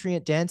so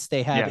nutrient dense.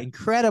 They have Yeah.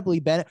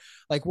 incredibly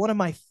like one of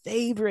my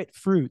favorite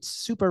fruits,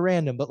 super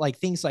random, but like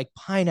things like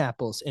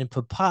pineapples and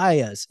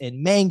papayas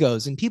and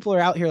mangoes. And people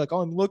are out here like,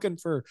 oh, I'm looking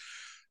for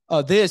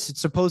this.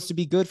 It's supposed to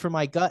be good for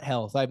my gut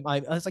health. I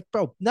was like,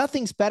 bro,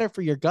 nothing's better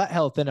for your gut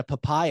health than a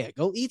papaya.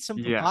 Go eat some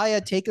Yeah.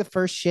 papaya, take the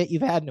first shit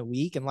you've had in a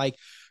week, and like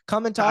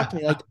come and talk to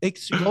me. Like,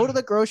 go to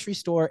the grocery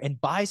store and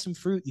buy some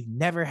fruit you've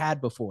never had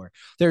before.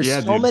 There's Yeah,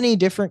 so dude. many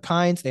different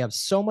kinds. They have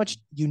so much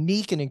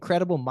unique and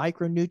incredible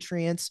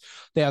micronutrients.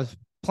 They have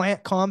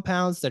plant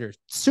compounds that are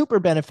super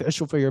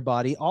beneficial for your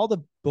body. All the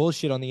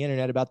bullshit on the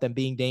internet about them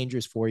being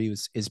dangerous for you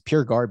is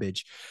pure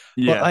garbage.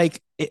 But Yeah.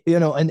 like,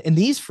 and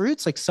these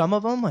fruits, like some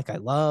of them, like I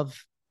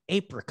love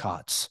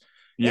apricots.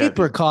 Yeah, dude.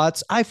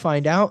 Apricots, I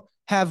find out,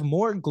 have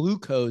more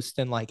glucose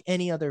than like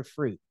any other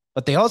fruit,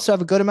 but they also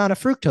have a good amount of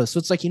fructose. So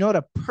it's like, you know what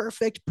a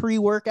perfect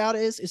pre-workout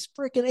is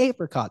freaking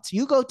apricots.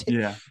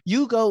 Yeah.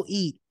 You go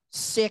eat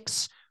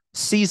 6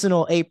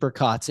 seasonal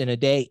apricots in a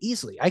day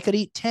easily. I could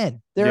eat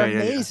 10. They're Yeah. Yeah.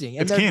 Yeah. amazing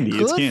and It's they're candy.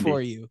 It's good for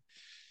candy. you.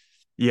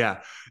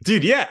 Yeah,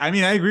 dude. Yeah. I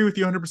mean, I agree with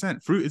you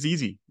 100%. Fruit is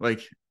easy.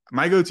 Like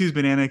my go-to is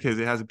banana because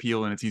it has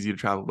appeal and it's easy to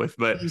travel with.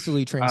 But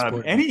Easily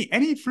transportable.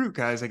 any fruit,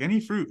 guys, like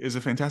any fruit is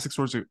a fantastic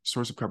source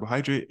of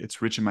carbohydrate.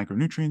 It's rich in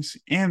micronutrients,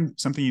 and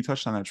something you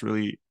touched on that's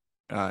really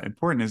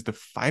important is the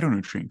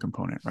phytonutrient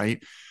component,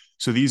 right?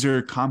 So these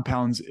are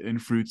compounds in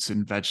fruits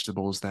and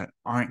vegetables that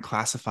aren't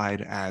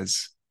classified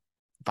as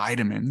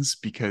vitamins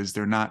because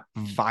they're not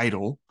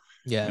vital.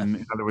 Yeah. And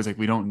in other words, like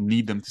we don't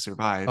need them to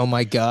survive. Oh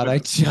my God.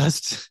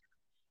 But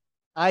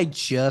I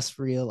just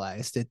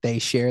realized that they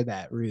share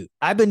that root.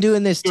 I've been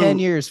doing this 10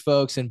 so years,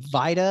 folks, and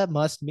Vita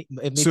must mean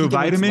So it's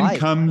vitamin life.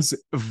 comes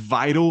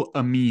vital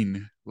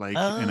amine, like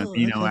an Oh,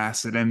 amino okay.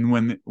 acid. And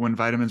when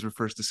vitamins were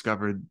first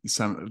discovered,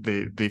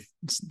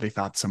 they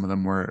thought some of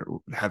them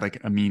had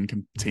like amine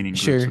containing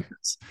groups Sure. with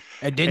this.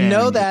 I didn't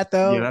know And that yeah,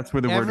 though. that's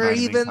where the word Never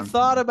vitamin even comes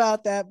thought from.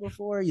 about that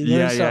before. You learn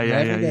Yeah, yeah, something yeah,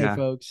 every yeah, day, yeah.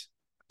 folks.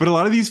 But a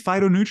lot of these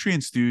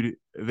phytonutrients, dude,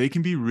 they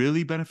can be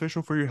really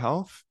beneficial for your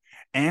health,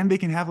 and they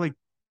can have like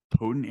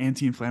potent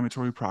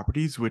anti-inflammatory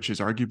properties, which is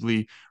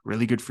arguably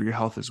really good for your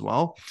health as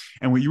well.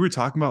 And what you were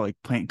talking about, like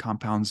plant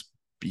compounds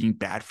being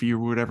bad for you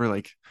or whatever,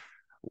 like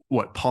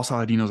what Paul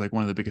Saladino is like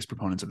one of the biggest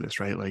proponents of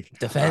this, right? Like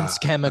Defense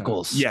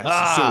chemicals.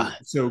 yes.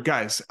 So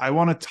guys, I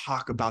want to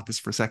talk about this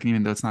for a second,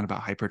 even though it's not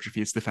about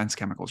hypertrophy, it's defense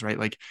chemicals, right?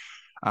 Like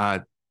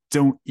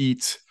don't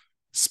eat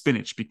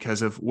spinach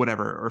because of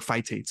whatever, or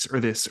phytates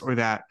or this or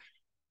that.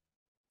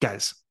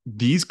 Guys,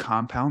 these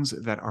compounds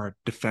that are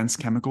defense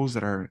chemicals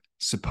that are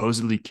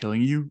supposedly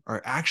killing you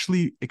are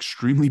actually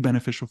extremely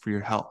beneficial for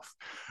your health,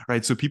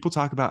 right? So people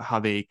talk about how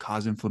they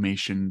cause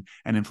inflammation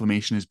and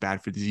inflammation is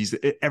bad for disease.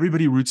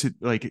 Everybody roots it,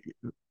 like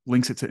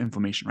links it to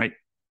inflammation, right?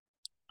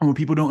 And what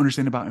people don't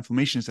understand about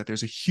inflammation is that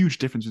there's a huge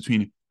difference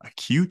between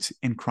acute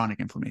and chronic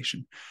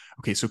inflammation.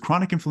 Okay, so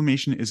chronic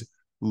inflammation is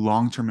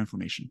long-term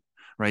inflammation,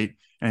 right?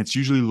 And it's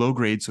usually low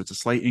grade, so it's a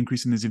slight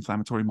increase in these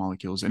inflammatory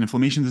molecules. And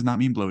inflammation does not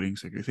mean bloating.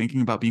 So if you're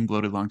thinking about being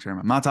bloated long-term,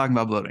 I'm not talking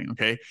about bloating,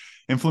 okay?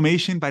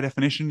 Inflammation, by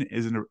definition,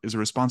 is a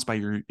response by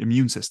your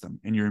immune system.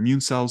 And your immune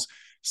cells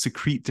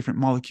secrete different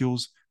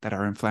molecules that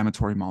are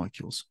inflammatory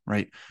molecules,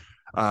 right?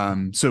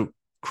 So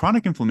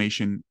Chronic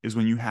inflammation is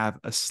when you have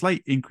a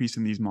slight increase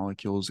in these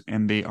molecules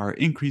and they are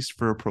increased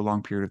for a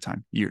prolonged period of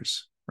time,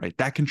 years, right?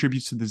 That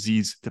contributes to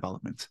disease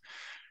development.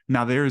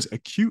 Now, there's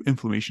acute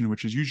inflammation,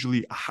 which is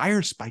usually a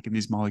higher spike in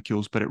these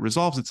molecules, but it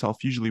resolves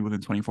itself usually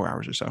within 24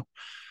 hours or so.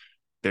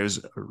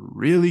 There's a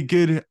really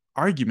good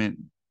argument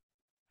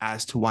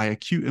as to why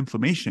acute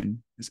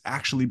inflammation is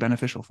actually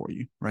beneficial for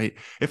you, right?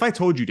 If I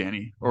told you,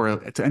 Danny, or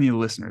to any of the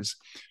listeners,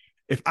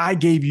 if I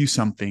gave you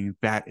something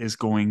that is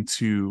going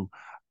to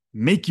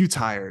make you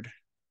tired,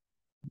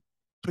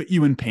 put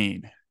you in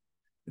pain,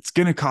 it's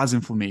going to cause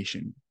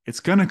inflammation, it's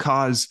going to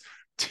cause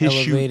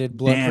tissue elevated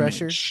blood damage,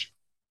 pressure,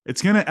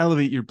 it's going to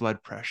elevate your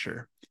blood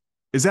pressure.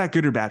 Is that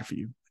good or bad for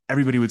you?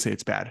 Everybody would say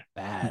it's bad.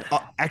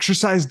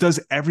 Exercise does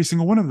every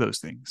single one of those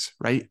things,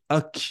 right?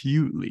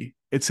 Acutely.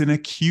 It's an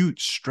acute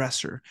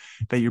stressor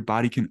that your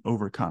body can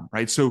overcome,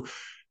 right? So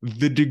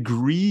the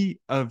degree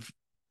of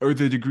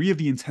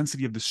the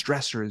intensity of the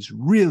stressor is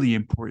really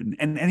important.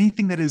 And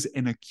anything that is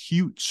an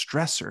acute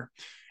stressor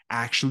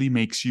actually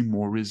makes you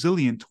more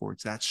resilient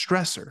towards that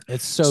stressor.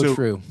 It's so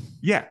true.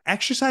 Yeah,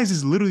 exercise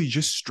is literally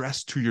just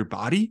stress to your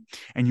body,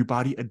 and your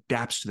body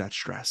adapts to that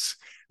stress.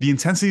 The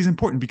intensity is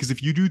important because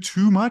if you do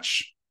too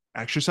much,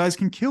 exercise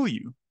can kill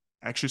you.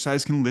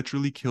 Exercise can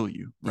literally kill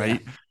you,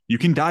 right? Yeah. You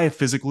can die of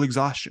physical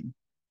exhaustion.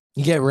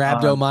 You get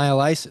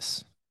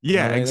rhabdomyolysis.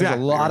 Yeah, exactly.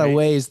 There's a lot of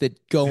ways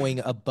that going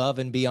above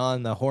and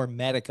beyond the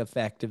hormetic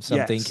effect of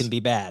something can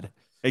be bad.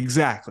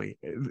 Exactly.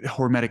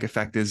 Hormetic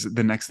effect is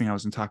the next thing I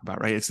was going to talk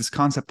about, right? It's this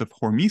concept of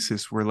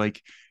hormesis where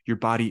like your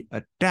body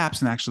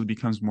adapts and actually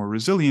becomes more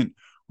resilient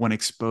when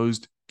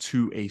exposed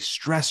to a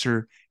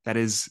stressor that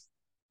is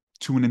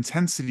to an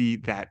intensity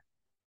that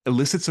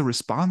elicits a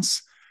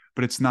response,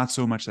 but it's not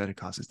so much that it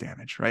causes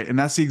damage, right? And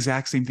that's the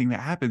exact same thing that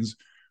happens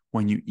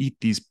when you eat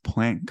these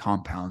plant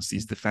compounds,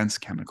 these defense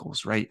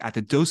chemicals, right? At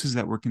the doses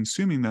that we're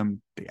consuming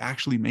them, they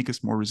actually make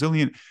us more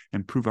resilient,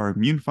 improve our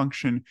immune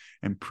function,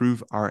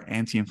 improve our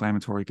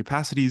anti-inflammatory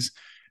capacities,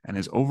 and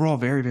is overall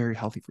very, very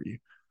healthy for you.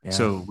 Yeah.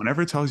 So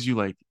whenever it tells you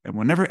like, and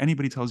whenever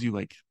anybody tells you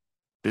like,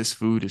 this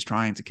food is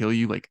trying to kill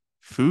you, like,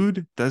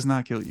 food does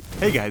not kill you.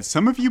 Hey guys,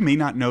 some of you may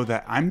not know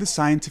that I'm the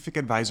scientific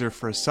advisor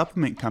for a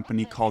supplement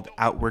company called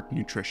Outwork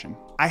Nutrition.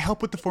 I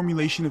help with the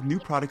formulation of new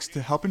products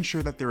to help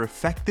ensure that they're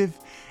effective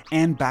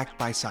and backed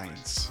by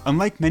science.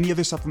 Unlike many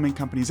other supplement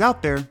companies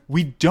out there,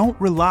 we don't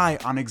rely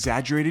on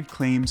exaggerated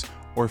claims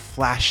or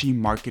flashy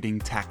marketing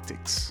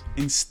tactics.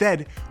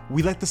 Instead,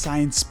 we let the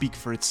science speak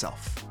for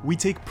itself. We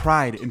take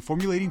pride in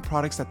formulating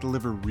products that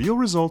deliver real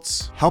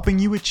results, helping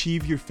you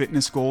achieve your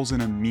fitness goals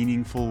in a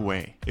meaningful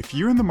way. If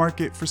you're in the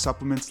market for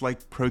supplements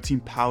like protein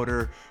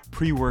powder,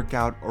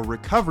 pre-workout, or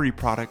recovery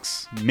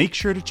products, make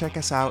sure to check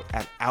us out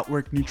at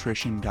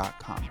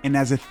outworknutrition.com. And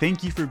as a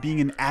thank you for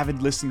being an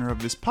avid listener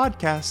of this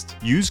podcast,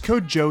 use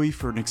code Joey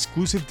for an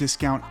exclusive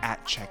discount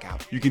at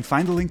checkout. You can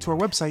find a link to our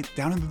website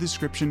down in the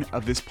description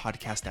of this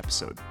podcast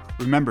episode.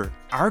 Remember,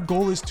 our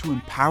goal is to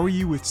empower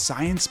you with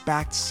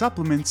science-backed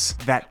supplements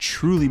that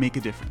truly make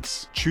a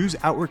difference. Choose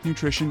Outwork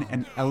Nutrition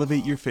and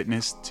elevate your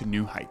fitness to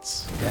new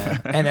heights. Yeah.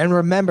 and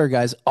remember,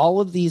 guys, all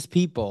of these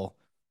people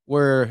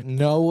were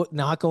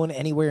not going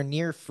anywhere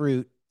near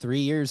fruit 3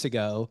 years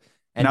ago.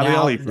 And now they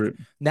all eat fruit.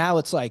 Now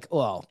it's like,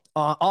 well,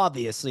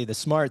 obviously the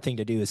smart thing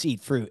to do is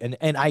eat fruit.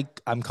 And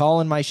I'm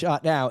calling my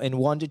shot now. In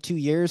 1 to 2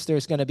 years,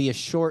 there's going to be a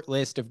short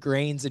list of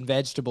grains and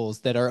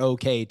vegetables that are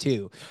okay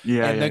too.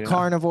 And the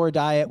carnivore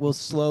diet will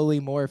slowly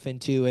morph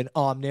into an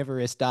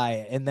omnivorous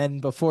diet. And then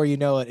before you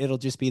know it, it'll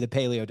just be the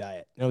paleo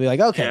diet. And it'll be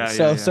like,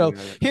 okay, so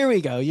here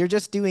we go. You're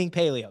just doing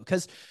paleo.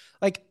 Because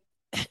like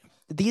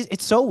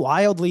it's so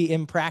wildly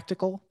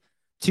impractical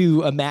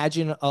to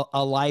imagine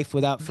a life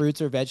without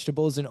fruits or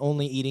vegetables and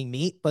only eating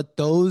meat, but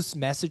those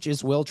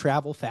messages will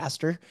travel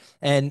faster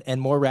and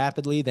more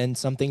rapidly than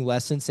something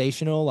less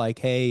sensational, like,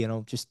 hey,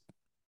 just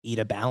eat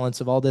a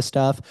balance of all this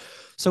stuff.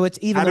 So it's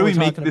even. How do we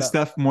make this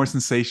stuff more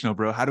sensational,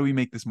 bro? How do we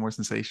make this more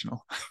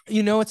sensational?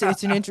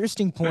 It's an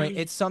interesting point.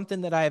 It's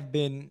something that I've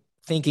been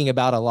thinking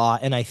about a lot,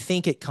 and I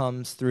think it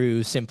comes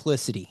through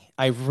simplicity.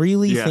 I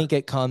really think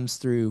it comes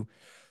through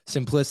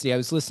simplicity. I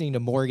was listening to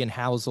Morgan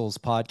Housel's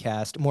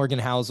podcast. Morgan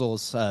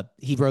Housel's,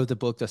 he wrote the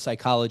book, The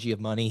Psychology of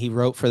Money. He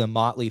wrote for The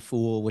Motley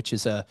Fool, which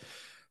is a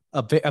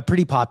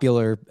pretty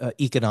popular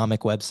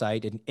economic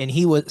website. And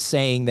he was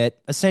saying that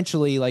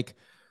essentially like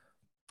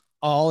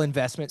all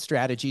investment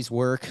strategies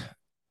work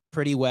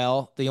pretty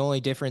well. The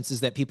only difference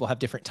is that people have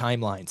different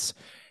timelines.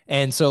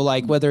 And so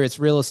like whether it's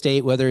real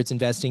estate, whether it's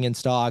investing in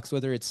stocks,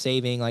 whether it's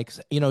saving, like,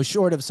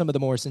 short of some of the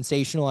more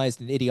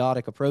sensationalized and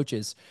idiotic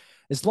approaches,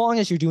 as long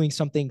as you're doing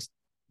something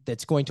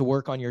that's going to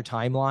work on your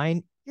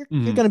timeline, you're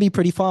going to be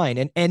pretty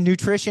fine. And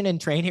nutrition and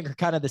training are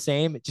kind of the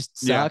same. It just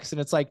sucks. And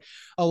it's like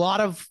a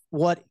lot of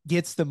what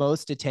gets the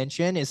most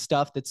attention is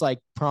stuff that's like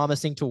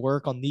promising to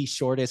work on the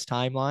shortest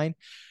timeline.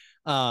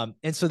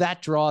 And so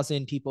that draws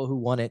in people who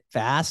want it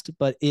fast.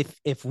 But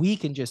if we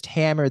can just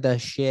hammer the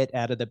shit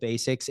out of the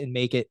basics and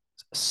make it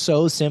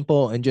so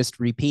simple and just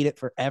repeat it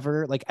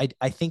forever, like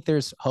I think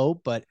there's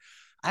hope, but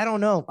I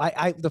don't know.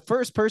 The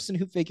first person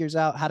who figures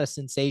out how to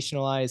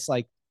sensationalize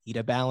like eat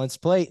a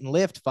balanced plate and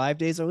lift 5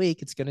 days a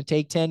week. It's going to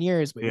take 10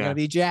 years, but you're going to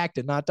be jacked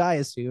and not die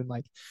as soon.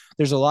 Like,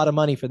 there's a lot of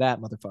money for that,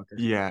 motherfucker.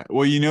 Yeah.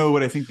 Well, you know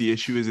what I think the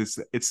issue is,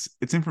 it's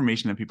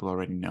information that people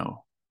already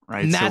know,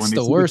 right? And So when that's they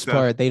the see this worst stuff,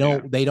 part. They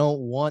don't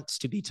want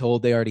to be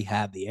told they already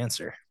have the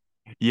answer.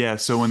 yeah.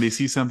 So when they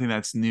see something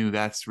that's new,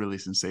 that's really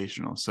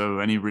sensational. So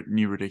any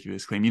new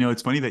ridiculous claim,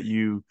 it's funny that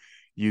you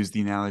use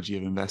the analogy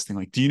of investing.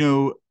 Like, do you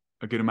know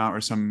a good amount or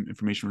some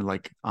information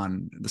like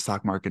on the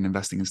stock market and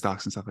investing in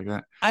stocks and stuff like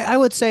that? I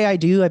would say I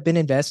do. I've been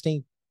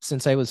investing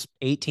since I was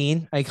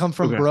 18. I come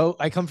from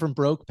Okay.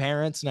 broke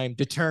parents, and I'm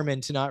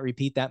determined to not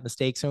repeat that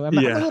mistake. So I'm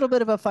a Yeah. little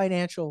bit of a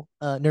financial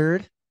nerd,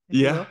 if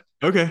you Yeah.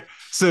 will. Okay.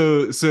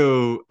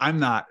 So I'm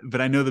not,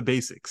 but I know the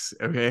basics.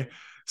 Okay.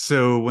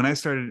 So when I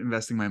started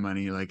investing my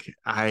money, like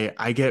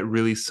I get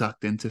really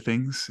sucked into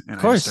things Of and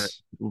I just start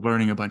course.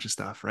 learning a bunch of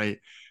stuff, right?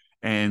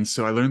 And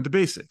so I learned the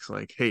basics,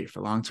 like, hey,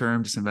 for long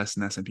term, just invest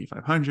in S&P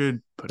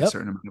 500, put a Yep.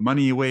 certain amount of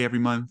money away every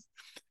month.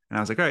 And I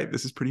was like, all right,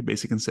 this is pretty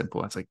basic and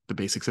simple. That's like the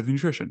basics of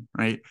nutrition,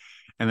 right?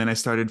 And then I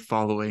started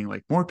following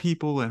like more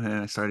people, and then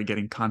I started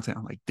getting content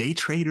on like day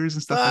traders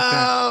and stuff like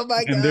that. Oh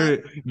my And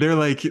god.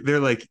 they're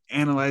like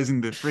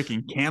analyzing the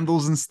freaking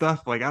candles and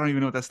stuff. Like I don't even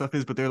know what that stuff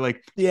is, but they're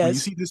like,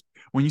 Yes.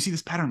 when you see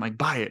this pattern, like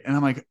buy it. And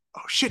I'm like,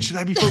 oh shit, should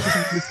I be focusing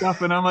on this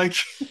stuff? And I'm like,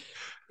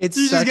 It's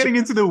you're just such getting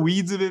into the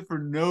weeds of it for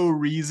no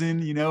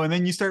reason. And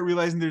then you start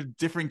realizing there's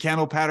different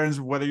candle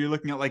patterns, whether you're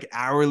looking at like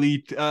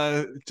hourly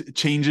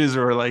changes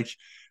or like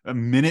a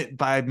minute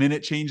by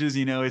minute changes.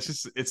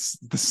 It's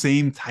the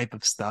same type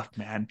of stuff,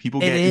 man.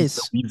 People it get into the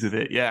is. weeds of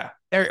it. Yeah.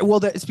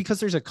 It's because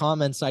there's a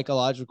common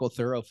psychological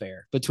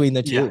thoroughfare between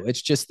the Yeah. two.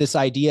 It's just this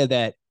idea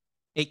that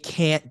it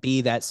can't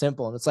be that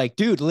simple. And it's like,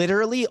 dude,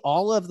 literally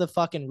all of the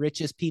fucking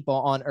richest people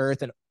on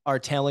earth and are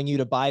telling you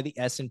to buy the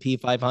S&P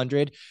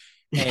 500,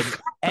 and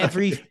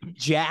every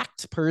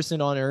jacked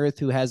person on earth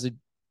who has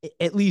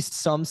at least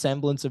some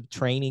semblance of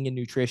training in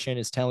nutrition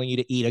is telling you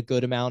to eat a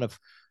good amount of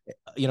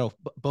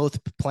both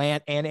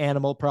plant and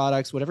animal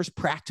products, whatever's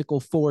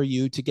practical for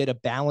you to get a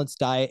balanced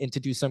diet and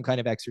to do some kind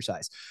of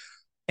exercise.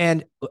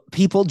 And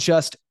people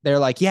they're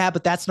like, yeah,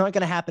 but that's not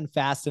going to happen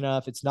fast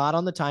enough. It's not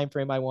on the time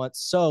frame I want.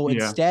 So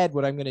Yeah. instead,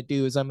 what I'm going to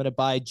do is I'm going to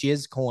buy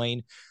Jizz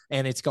coin,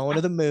 and it's going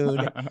to the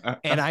moon.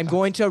 And I'm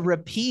going to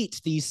repeat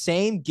these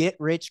same get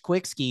rich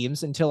quick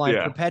schemes until I'm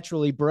Yeah.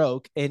 perpetually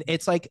broke. And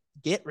it's like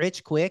get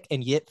rich quick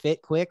and get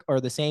fit quick are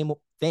the same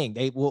thing.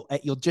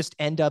 You'll just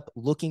end up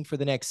looking for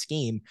the next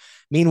scheme.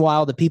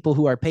 Meanwhile, the people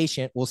who are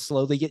patient will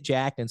slowly get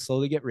jacked and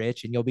slowly get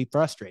rich, and you'll be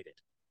frustrated.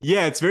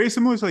 Yeah. It's very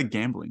similar to like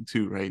gambling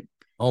too, right?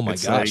 Oh my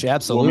It's gosh,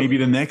 like, well, maybe absolutely.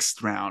 the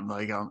next round,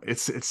 like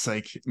it's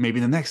like maybe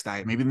the next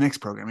diet, maybe the next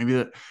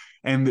program,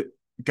 and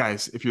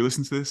guys, if you're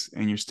listening to this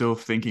and you're still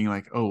thinking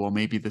like, oh, well,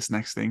 maybe this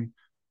next thing,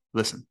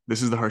 listen,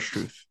 this is the harsh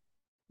truth.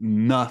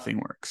 Nothing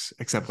works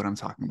except what I'm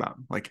talking about.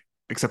 Like,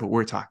 except what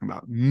we're talking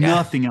about. Yeah.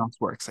 Nothing else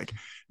works. Like,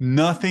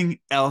 nothing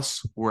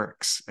else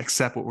works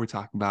except what we're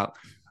talking about,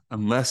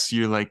 unless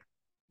you're like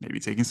maybe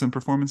taking some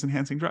performance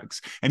enhancing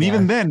drugs. And Yeah.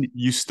 even then,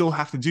 you still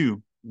have to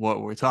do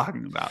what we're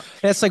talking about.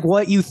 It's like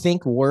what you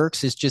think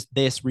works is just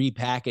this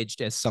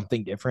repackaged as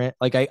something different.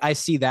 Like I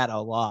see that a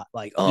lot.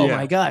 Like, oh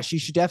my Yeah. gosh, you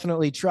should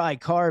definitely try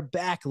carb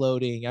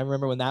backloading. I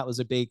remember when that was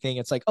a big thing.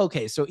 It's like,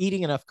 okay, so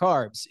eating enough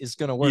carbs is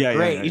going to work Yeah. Yeah.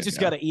 great. Yeah. You Yeah. just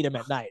Yeah. got to eat them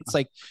at night. It's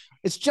like,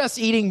 it's just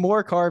eating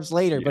more carbs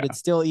later, but Yeah. it's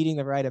still eating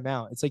the right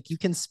amount. It's like you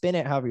can spin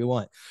it however you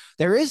want.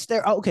 There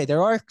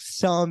are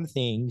some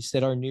things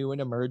that are new and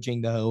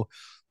emerging though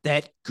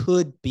that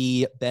could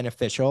be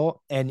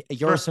beneficial. And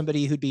you're Sure.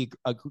 somebody who'd be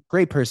a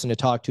great person to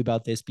talk to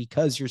about this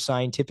because you're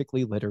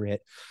scientifically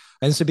literate.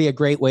 And this would be a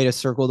great way to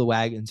circle the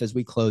wagons as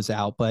we close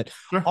out. But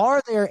Sure.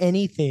 are there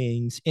any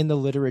things in the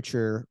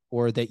literature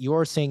or that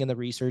you're seeing in the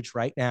research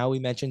right now? We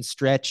mentioned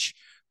stretch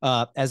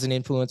as an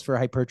influence for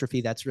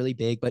hypertrophy. That's really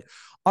big. But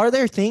are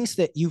there things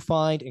that you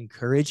find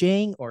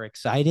encouraging or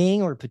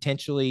exciting or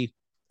potentially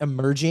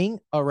emerging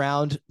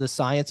around the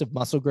science of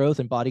muscle growth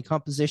and body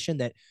composition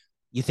that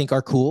you think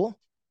are cool?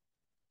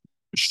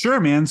 Sure,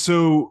 man.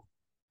 So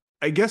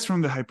I guess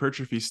from the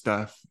hypertrophy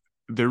stuff,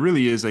 there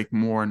really is like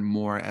more and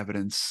more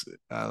evidence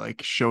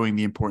like showing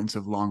the importance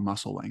of long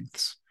muscle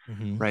lengths.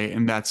 Mm-hmm. Right.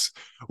 And that's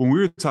when we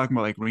were talking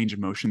about like range of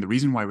motion. The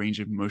reason why range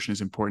of motion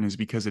is important is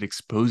because it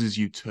exposes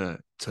you to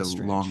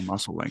long Stretch.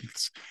 muscle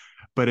lengths.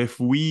 But if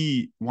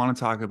we want to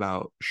talk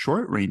about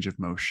short range of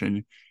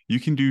motion, you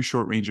can do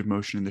short range of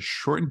motion in the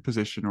shortened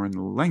position or in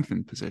the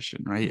lengthened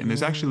position. Right. And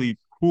there's Mm. actually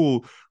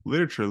cool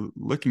literature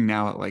looking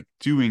now at like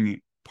doing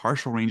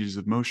partial ranges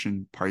of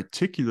motion,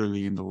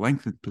 particularly in the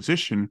lengthened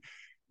position,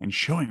 and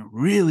showing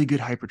really good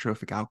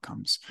hypertrophic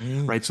outcomes.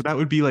 Mm. Right. So that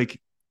would be like,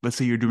 let's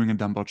say you're doing a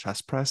dumbbell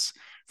chest press.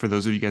 For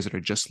those of you guys that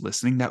are just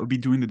listening, that would be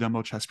doing the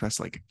dumbbell chest press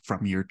like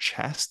from your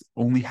chest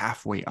only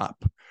halfway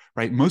up,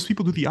 right? Most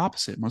people do the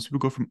opposite. Most people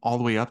go from all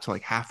the way up to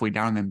like halfway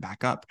down and then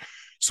back up.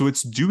 So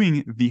it's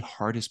doing the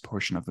hardest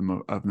portion of the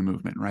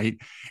movement, right?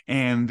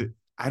 And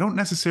I don't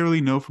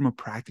necessarily know from a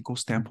practical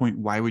standpoint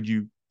why would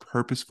you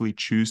purposefully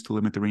choose to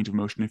limit the range of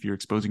motion if you're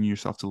exposing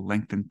yourself to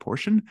lengthened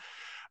portion.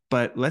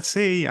 But let's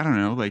say, I don't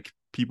know, like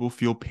people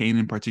feel pain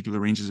in particular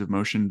ranges of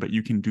motion, but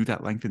you can do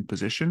that lengthened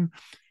position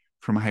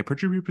from a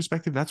hypertrophy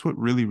perspective. That's what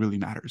really, really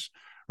matters,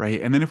 right?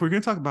 And then if we're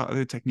going to talk about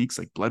other techniques,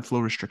 like blood flow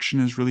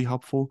restriction is really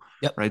helpful,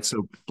 Yep. right?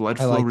 So blood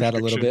I flow like that a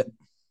little restriction, bit.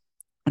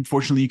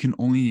 unfortunately, you can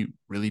only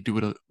really do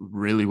it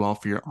really well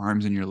for your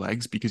arms and your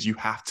legs, because you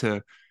have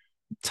to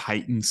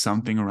tighten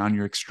something around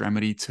your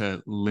extremity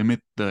to limit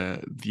the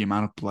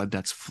amount of blood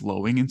that's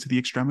flowing into the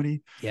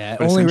extremity. Yeah, it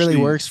But only really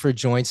essentially, works for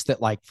joints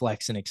that like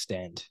flex and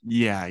extend.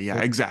 yeah,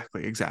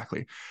 exactly.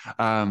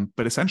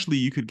 But essentially,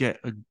 you could get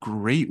a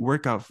great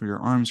workout for your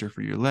arms or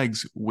for your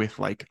legs with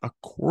like a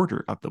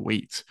quarter of the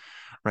weight,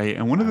 right?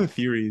 And one of the Wow.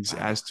 theories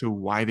as to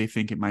why they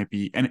think it might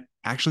be, and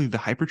actually the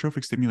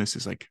hypertrophic stimulus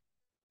is like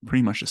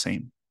pretty much the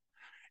same,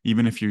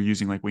 even if you're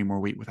using like way more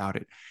weight without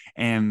it.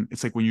 And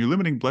it's like when you're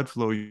limiting blood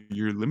flow,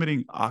 you're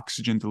limiting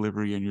oxygen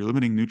delivery and you're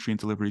limiting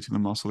nutrient delivery to the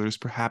muscle. There's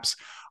perhaps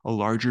a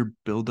larger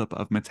buildup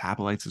of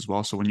metabolites as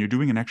well. So when you're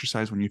doing an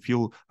exercise, when you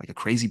feel like a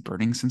crazy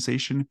burning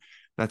sensation,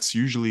 that's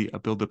usually a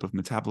buildup of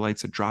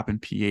metabolites, a drop in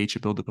pH, a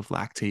buildup of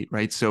lactate,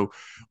 right? So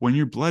when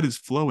your blood is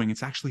flowing,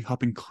 it's actually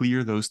helping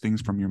clear those things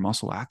from your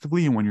muscle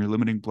actively. And when you're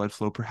limiting blood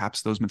flow,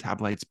 perhaps those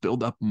metabolites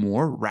build up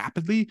more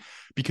rapidly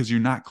because you're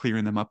not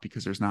clearing them up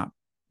because there's not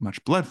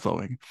much blood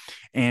flowing.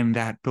 And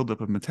that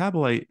buildup of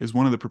metabolite is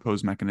one of the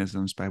proposed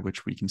mechanisms by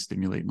which we can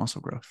stimulate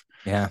muscle growth.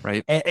 Yeah.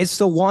 Right. It's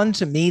the one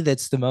to me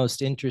that's the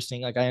most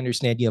interesting. Like I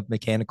understand you have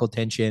mechanical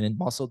tension and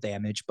muscle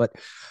damage, but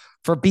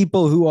for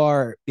people who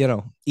are,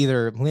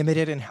 either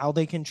limited in how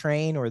they can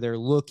train or they're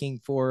looking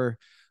for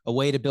a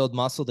way to build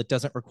muscle that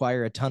doesn't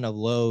require a ton of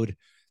load,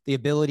 the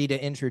ability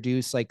to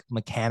introduce like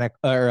mechanic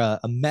or a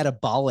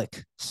metabolic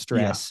Yeah.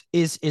 stress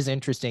is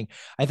interesting.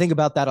 I think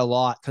about that a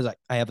lot because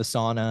I have a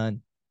sauna and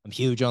I'm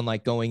huge on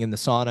like going in the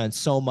sauna, and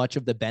so much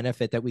of the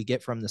benefit that we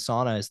get from the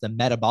sauna is the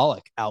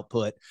metabolic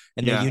output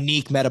and the Yeah.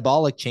 unique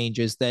metabolic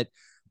changes that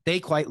they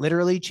quite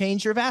literally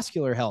change your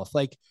vascular health.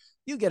 Like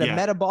you get a Yeah.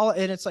 metabolic,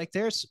 and it's like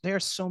there's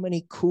so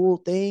many cool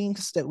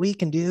things that we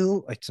can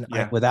do. It's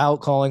Yeah.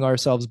 without calling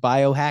ourselves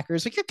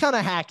biohackers. Like you're kind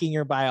of hacking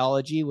your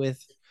biology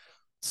with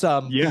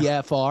some Yeah.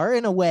 BFR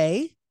in a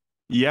way.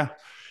 Yeah.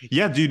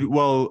 Yeah, dude.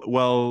 Well,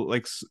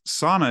 like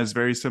sauna is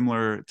very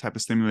similar type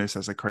of stimulus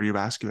as like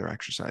cardiovascular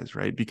exercise,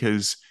 right?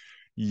 Because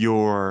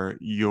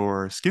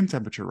your skin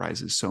temperature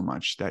rises so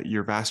much that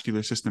your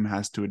vascular system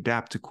has to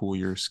adapt to cool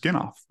your skin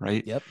off,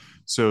 right? Yep.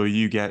 So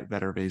you get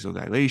better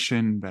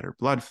vasodilation, better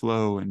blood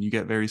flow, and you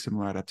get very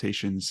similar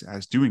adaptations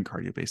as doing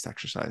cardio-based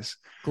exercise.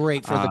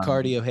 Great for the Um,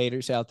 cardio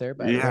haters out there,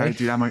 by the yeah, way.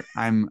 dude,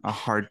 I'm a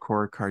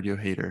hardcore cardio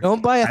hater.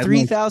 Don't buy a I'm like,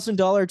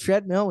 $3,000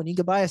 treadmill when you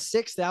can buy a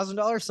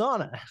 $6,000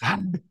 sauna.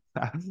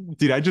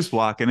 dude, I just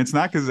walk, and it's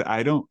not because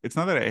it's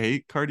not that I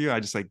hate cardio. I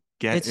just like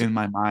get It's in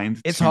my mind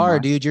it's too hard,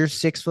 much. dude. You're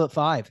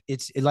 6'5".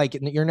 It's like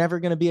you're never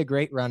gonna be a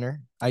great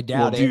runner. I Well,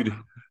 doubt it. dude,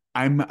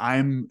 I'm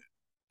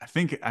I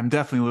think I'm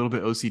definitely a little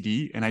bit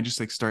OCD, and I just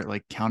like start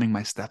like counting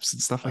my steps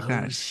and stuff like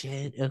that. Oh It just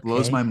shit.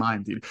 blows Okay. my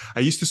mind, dude. I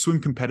used to swim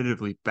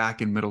competitively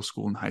back in middle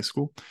school and high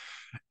school.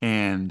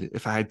 And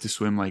if I had to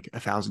swim like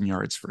 1,000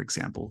 yards, for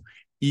example,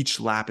 each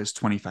lap is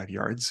 25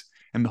 yards.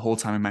 And the whole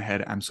time in my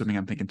head, I'm swimming,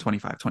 I'm thinking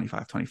 25,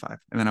 25, 25.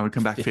 And then I would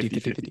come back 50, 50,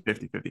 50, 50,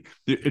 50. 50,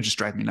 50. It just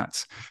drives me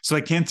nuts. So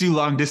I can't do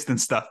long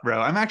distance stuff,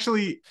 bro. I'm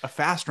actually a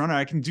fast runner.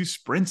 I can do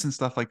sprints and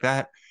stuff like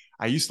that.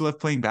 I used to love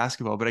playing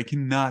basketball, but I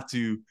cannot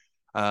do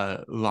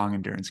long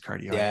endurance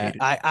cardio. I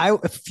Yeah,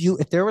 hate it.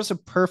 if there was a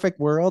perfect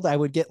world, I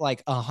would get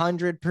like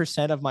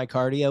 100% of my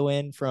cardio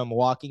in from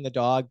walking the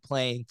dog,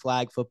 playing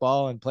flag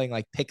football, and playing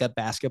like pickup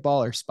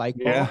basketball or spike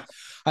ball. Yeah.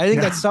 I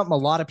think that's Yeah. something a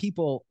lot of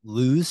people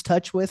lose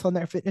touch with on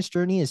their fitness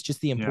journey is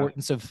just the Yeah.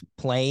 importance of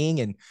playing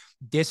and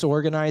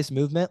disorganized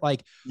movement.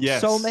 Like so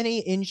Yes. many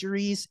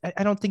injuries.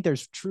 I don't think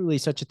there's truly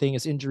such a thing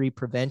as injury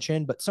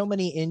prevention, but so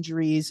many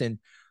injuries and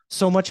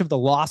so much of the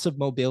loss of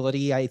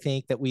mobility, I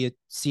think, that we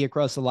see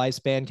across the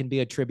lifespan can be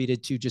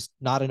attributed to just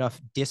not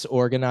enough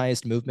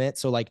disorganized movement.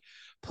 So, like,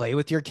 play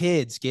with your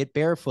kids, get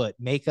barefoot,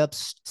 make up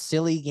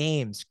silly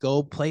games,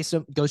 go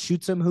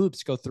shoot some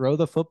hoops, go throw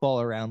the football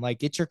around, like,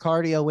 get your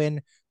cardio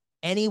in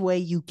any way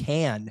you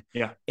can.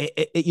 Yeah.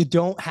 You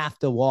don't have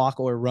to walk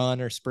or run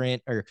or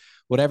sprint or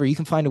whatever. You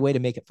can find a way to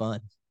make it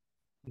fun.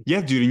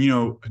 Yeah, dude.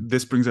 And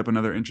this brings up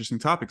another interesting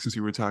topic since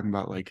we were talking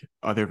about like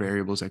other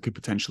variables that could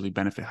potentially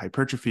benefit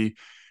hypertrophy.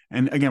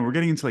 And again, we're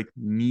getting into like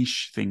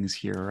niche things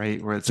here, right?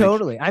 Where it's like,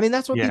 Totally. I mean,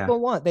 that's what yeah, people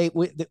want.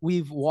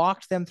 We've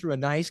walked them through a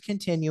nice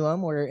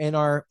continuum. We're in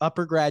our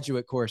upper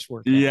graduate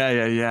coursework now.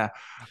 yeah.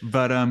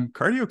 But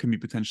cardio can be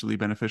potentially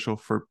beneficial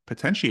for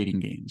potentiating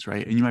gains,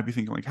 right? And you might be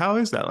thinking, like, how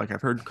is that? Like,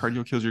 I've heard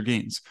cardio kills your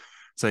gains.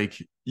 It's like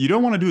you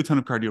don't want to do a ton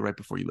of cardio right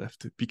before you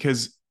lift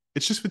because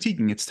it's just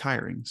fatiguing, it's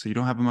tiring. So you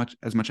don't have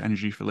as much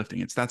energy for lifting.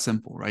 It's that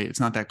simple, right? It's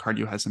not that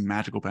cardio has some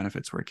magical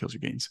benefits where it kills your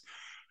gains.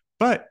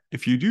 But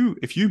if you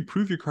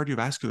improve your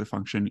cardiovascular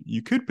function,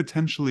 you could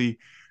potentially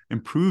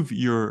improve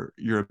your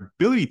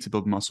ability to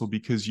build muscle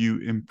because you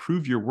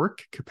improve your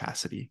work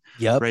capacity,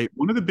 Yep. right?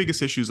 One of the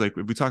biggest issues, like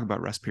if we talk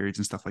about rest periods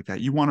and stuff like that,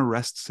 you want to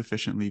rest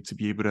sufficiently to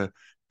be able to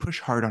push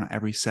hard on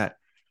every set.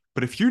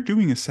 But if you're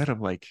doing a set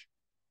of like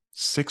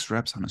 6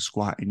 reps on a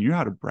squat and you're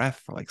out of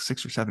breath for like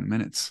 6 or 7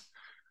 minutes,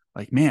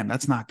 like, man,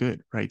 that's not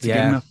good, right? To get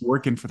Yeah. enough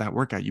work in for that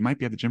workout, you might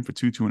be at the gym for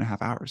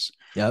 2.5 hours.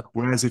 Yep.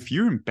 Whereas if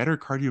you're in better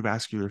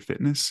cardiovascular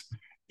fitness,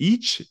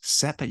 each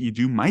set that you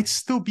do might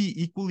still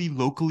be equally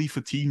locally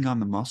fatiguing on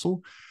the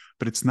muscle,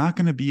 but it's not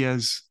going to be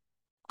as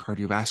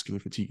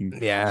cardiovascular fatiguing.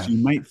 Yeah. So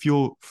you might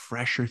feel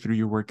fresher through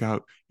your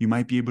workout. You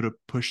might be able to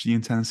push the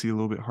intensity a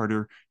little bit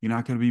harder. You're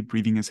not going to be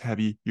breathing as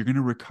heavy. You're going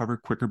to recover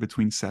quicker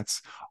between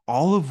sets,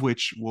 all of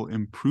which will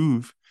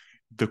improve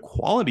the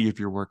quality of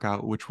your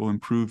workout, which will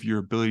improve your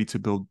ability to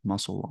build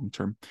muscle long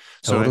term.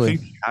 So I Totally.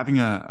 think having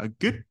a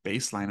good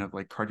baseline of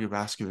like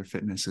cardiovascular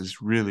fitness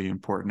is really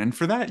important. And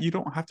for that, you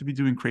don't have to be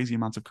doing crazy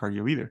amounts of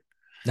cardio either.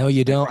 No,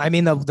 you don't. I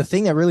mean, the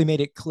thing that really made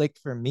it click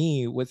for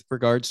me with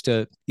regards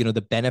to,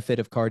 the benefit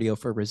of cardio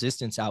for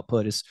resistance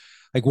output is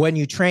like when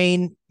you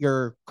train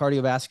your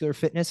cardiovascular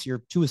fitness,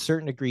 you're to a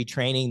certain degree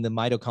training the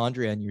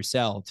mitochondria in your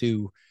cell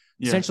to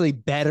essentially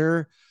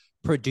better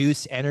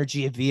produce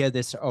energy via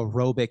this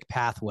aerobic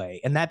pathway.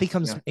 And that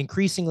becomes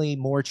increasingly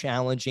more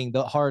challenging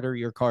the harder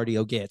your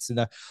cardio gets.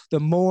 And the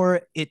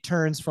more it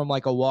turns from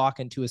like a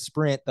walk into a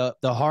sprint,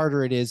 the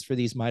harder it is for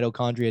these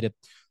mitochondria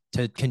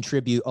to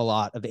contribute a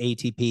lot of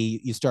ATP.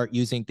 You start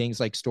using things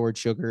like stored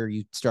sugar,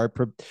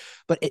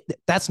 but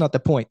that's not the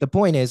point. The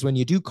point is when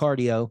you do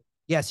cardio,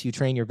 yes, you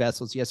train your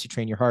vessels, yes, you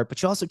train your heart,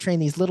 but you also train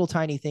these little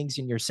tiny things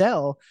in your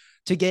cell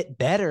to get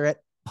better at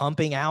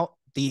pumping out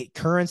the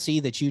currency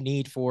that you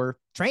need for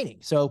training.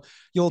 So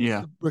you'll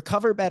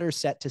recover better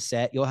set to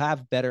set. You'll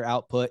have better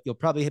output. You'll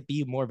probably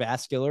be more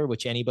vascular,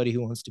 which anybody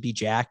who wants to be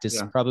jacked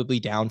is probably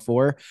down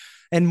for.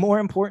 And more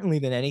importantly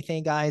than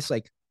anything, guys,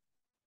 like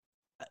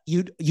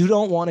you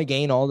don't want to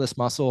gain all this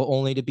muscle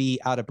only to be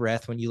out of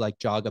breath when you like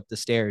jog up the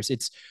stairs.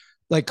 It's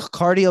like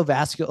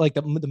cardiovascular, like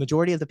the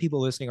majority of the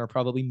people listening are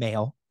probably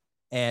male,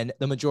 and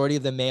the majority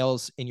of the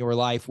males in your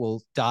life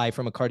will die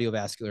from a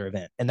cardiovascular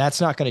event. And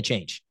that's not going to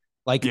change.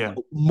 Like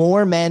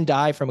more men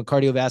die from a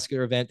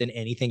cardiovascular event than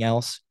anything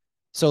else.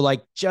 So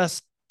like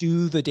just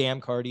do the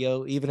damn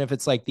cardio, even if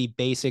it's like the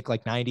basic,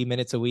 like 90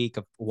 minutes a week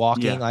of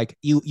walking, like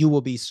you will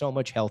be so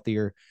much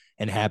healthier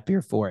and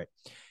happier for it.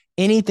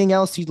 Anything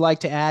else you'd like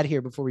to add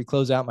here before we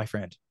close out, my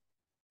friend?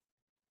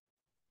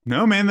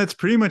 No, man, that's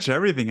pretty much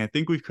everything. I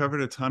think we've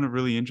covered a ton of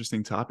really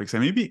interesting topics. I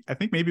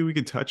think maybe we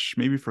could touch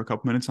maybe for a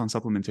couple minutes on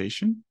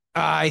supplementation.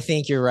 I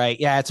think you're right.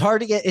 Yeah, it's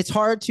hard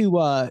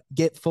to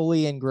get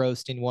fully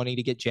engrossed in wanting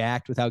to get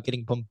jacked without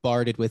getting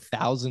bombarded with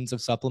thousands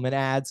of supplement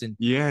ads and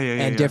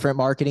different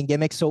marketing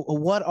gimmicks. So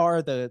what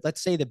are the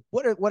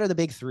the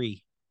big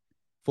three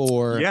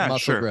for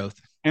muscle growth?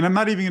 And I'm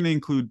not even going to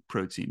include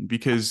protein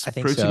because I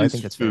think protein so. is I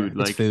think that's food. Fair.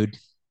 Like, it's food.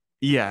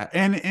 Yeah.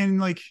 And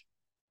like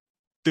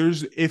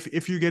there's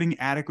if you're getting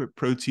adequate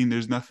protein,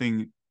 there's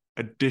nothing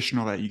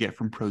additional that you get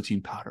from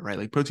protein powder, right?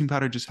 Like protein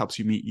powder just helps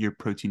you meet your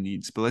protein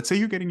needs. But let's say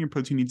you're getting your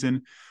protein needs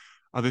in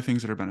other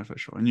things that are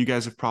beneficial. And you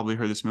guys have probably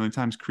heard this a million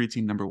times,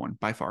 creatine number one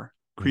by far.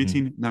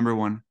 Creatine number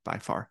one by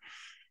far.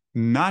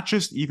 Not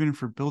just even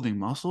for building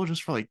muscle,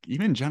 just for like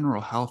even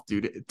general health,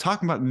 dude.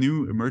 Talking about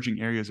new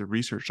emerging areas of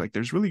research, like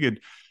there's really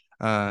good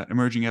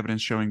emerging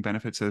evidence showing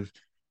benefits of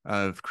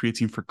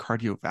creatine for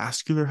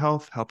cardiovascular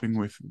health, helping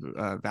with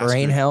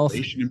brain health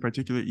in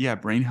particular. Yeah,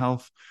 brain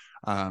health,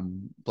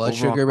 blood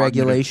sugar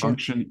regulation.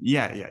 Function.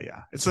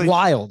 Yeah. It's like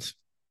wild.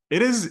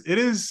 It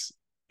is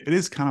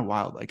kind of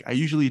wild. Like I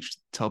usually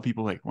tell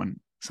people like when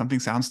something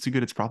sounds too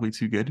good, it's probably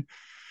too good.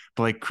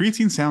 But like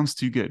creatine sounds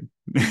too good.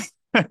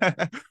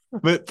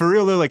 But for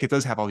real though, like it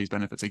does have all these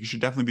benefits. Like you should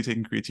definitely be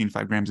taking creatine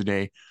 5 grams a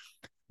day.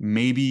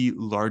 Maybe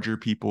larger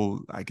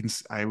people,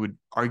 I would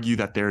argue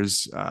that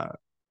there's a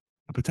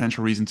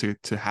potential reason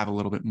to have a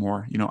little bit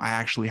more. You know, I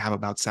actually have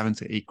about 7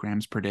 to 8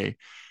 grams per day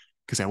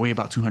because I weigh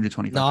about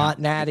 225 not pounds.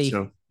 Natty.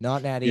 So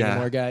not natty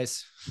anymore,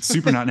 guys.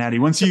 Super not natty.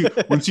 Once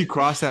you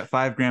cross that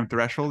 5 gram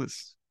threshold,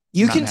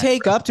 you can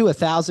take up to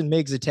 1,000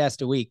 mgs of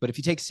test a week, but if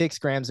you take 6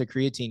 grams of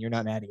creatine, you're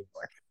not natty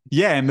anymore.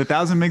 Yeah, and the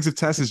 1,000 mgs of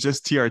test is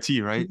just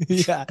TRT, right?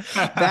 Yeah,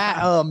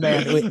 oh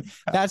man,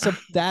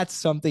 that's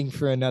something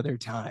for another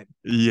time.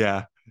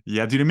 Yeah,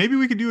 dude. And maybe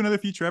we could do another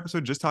future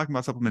episode just talking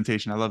about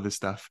supplementation. I love this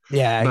stuff.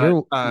 Yeah, but,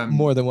 you're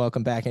more than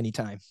welcome back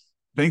anytime.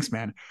 Thanks,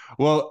 man.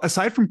 Well,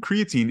 aside from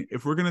creatine,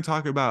 if we're going to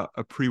talk about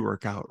a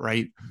pre-workout,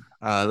 right?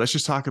 Let's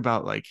just talk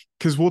about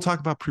because we'll talk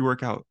about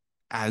pre-workout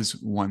as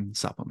one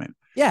supplement.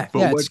 Yeah.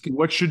 But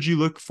what should you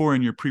look for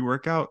in your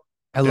pre-workout?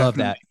 I love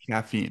that.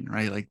 Caffeine,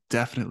 right? Like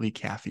definitely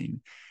caffeine.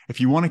 If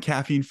you want a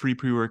caffeine-free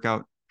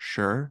pre-workout,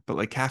 sure. But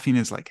like caffeine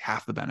is like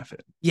half the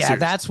benefit. Yeah. Seriously.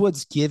 That's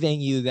what's giving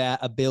you that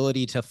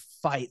ability to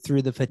fight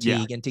through the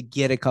fatigue and to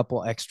get a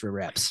couple extra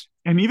reps.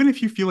 And even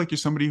if you feel like you're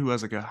somebody who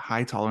has like a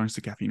high tolerance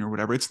to caffeine or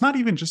whatever, it's not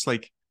even just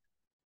like,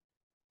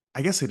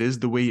 I guess it is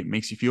the way it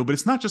makes you feel, but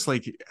it's not just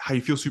like how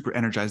you feel super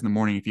energized in the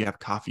morning if you have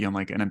coffee on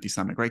like an empty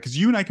stomach, right? Because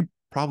you and I can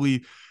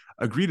probably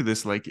agree to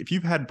this. Like if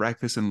you've had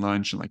breakfast and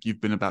lunch and like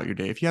you've been about your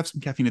day, if you have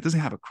some caffeine, it doesn't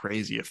have a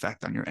crazy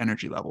effect on your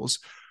energy levels,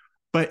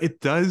 but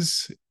it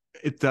does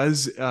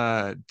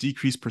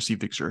decrease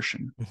perceived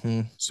exertion.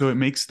 So it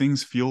makes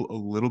things feel a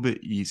little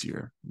bit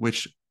easier,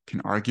 which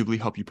can arguably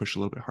help you push a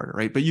little bit harder,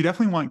 right? But you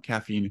definitely want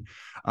caffeine.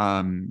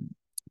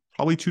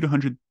 Probably 2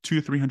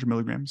 to 300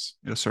 milligrams.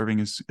 A serving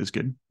is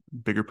good.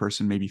 Bigger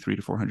person, maybe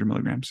 300 to 400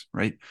 milligrams,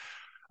 right?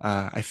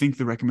 I think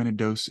the recommended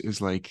dose is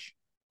like,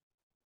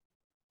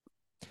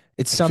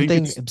 it's I think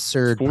something it's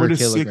absurd four per to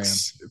kilogram.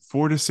 six,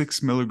 4 to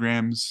 6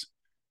 milligrams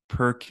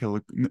per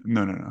kilo.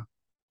 No.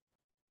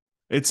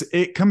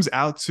 It comes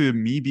out to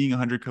me being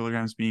 100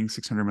 kilograms being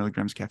 600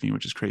 milligrams caffeine,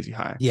 which is crazy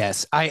high.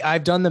 Yes,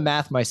 I've done the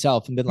math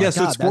myself and been Yeah, like,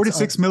 so it's God, 4 to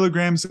 6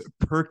 milligrams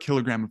per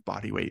kilogram of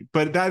body weight,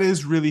 but that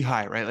is really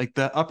high, right? Like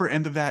the upper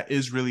end of that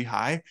is really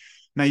high.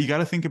 Now you got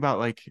to think about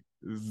like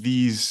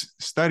these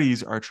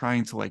studies are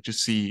trying to like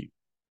just see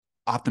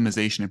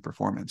optimization and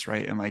performance,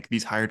 right? And like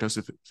these higher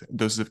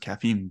doses of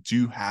caffeine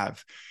do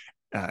have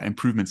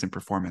improvements in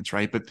performance,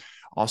 right? But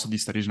also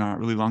these studies are not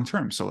really long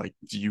term. So like,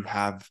 do you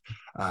have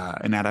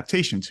an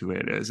adaptation to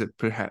it? Is it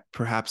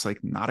perhaps like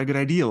not a good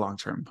idea long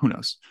term? Who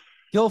knows?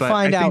 you'll But I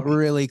find out think,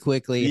 really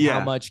quickly how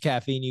yeah, much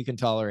caffeine you can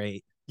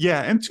tolerate.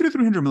 yeah, and 2 to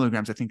 300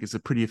 milligrams, I think, is a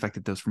pretty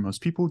effective dose for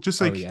most people.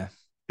 Just Oh like yeah.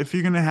 if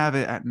you're gonna have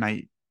it at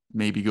night,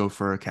 maybe go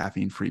for a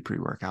caffeine-free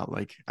pre-workout.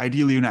 Like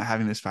ideally, you're not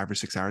having this 5 or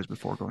 6 hours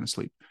before going to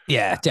sleep.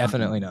 Yeah,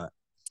 definitely Um, not.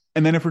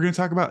 and then if we're gonna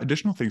talk about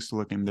additional things to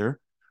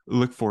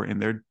look for in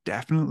there,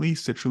 definitely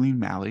citrulline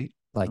malate.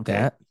 Like Okay.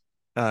 that.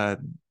 Uh,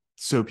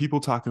 so people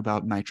talk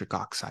about nitric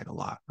oxide a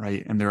lot,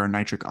 right? And there are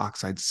nitric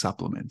oxide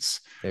supplements.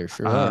 There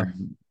sure are.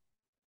 Um,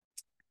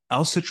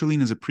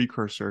 L-citrulline is a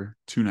precursor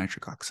to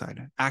nitric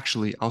oxide.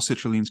 Actually,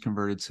 L-citrulline is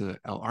converted to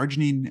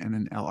L-arginine, and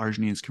then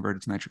L-arginine is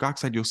converted to nitric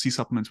oxide. You'll see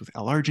supplements with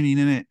L-arginine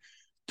in it.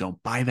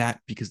 Don't buy that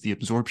because the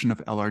absorption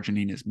of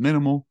L-arginine is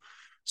minimal.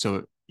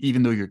 So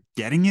even though you're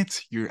getting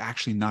it, you're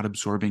actually not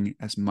absorbing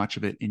as much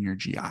of it in your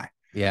GI.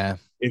 Yeah.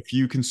 If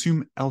you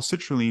consume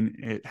L-citrulline,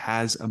 it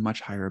has a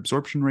much higher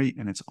absorption rate,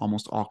 and it's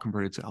almost all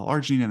converted to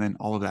L-arginine, and then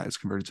all of that is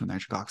converted to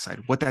nitric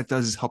oxide. What that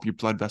does is help your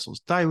blood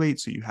vessels dilate,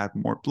 so you have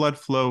more blood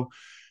flow.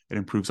 It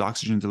improves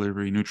oxygen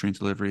delivery, nutrient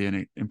delivery, and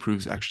it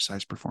improves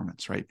exercise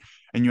performance, right?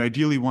 And you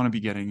ideally want to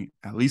be getting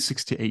at least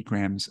 6 to 8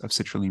 grams of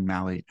citrulline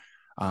malate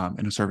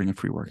in a serving of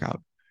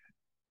pre-workout.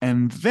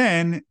 And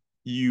then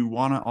you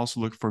want to also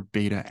look for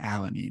beta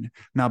alanine.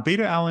 Now,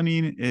 beta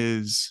alanine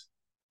is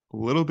a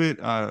little bit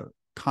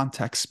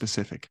context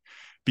specific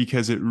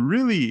because it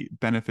really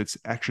benefits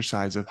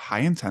exercise of high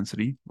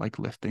intensity, like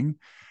lifting,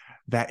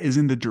 that is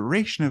in the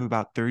duration of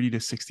about 30 to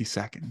 60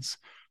 seconds.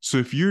 So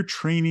if you're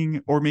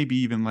training, or maybe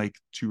even like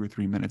 2 or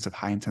 3 minutes of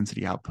high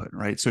intensity output,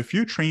 right? So if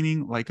you're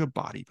training like a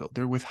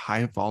bodybuilder with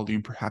high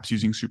volume, perhaps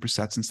using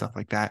supersets and stuff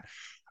like that,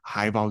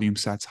 high volume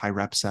sets, high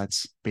rep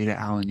sets, beta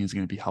alanine is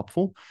going to be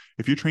helpful.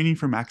 If you're training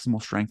for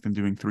maximal strength and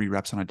doing 3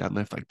 reps on a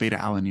deadlift, like beta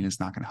alanine is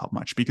not going to help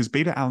much because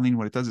beta alanine,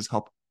 what it does is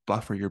help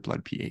buffer your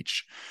blood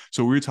pH.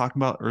 So we were talking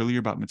about earlier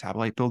about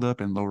metabolite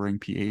buildup and lowering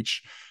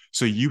pH.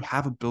 So you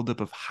have a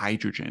buildup of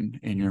hydrogen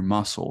in your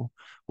muscle,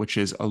 which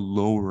is a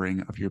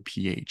lowering of your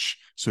pH.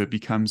 So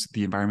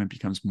the environment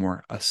becomes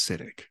more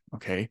acidic.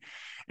 Okay.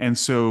 And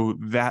so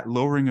that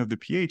lowering of the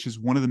pH is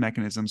one of the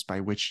mechanisms by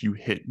which you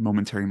hit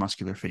momentary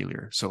muscular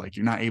failure. So like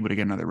you're not able to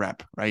get another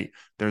rep, right?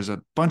 There's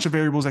a bunch of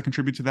variables that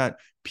contribute to that.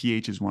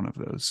 pH is one of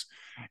those.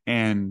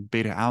 And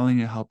beta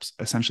alanine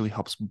essentially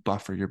helps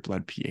buffer your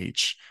blood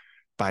pH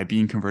by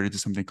being converted to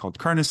something called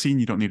carnosine.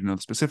 You don't need to know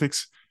the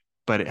specifics,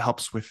 but it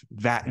helps with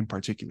that in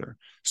particular.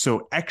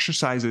 So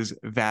exercises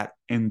that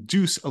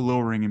induce a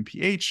lowering in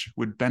pH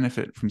would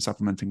benefit from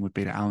supplementing with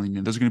beta alanine.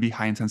 And those are going to be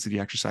high intensity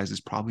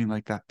exercises, probably in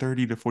like that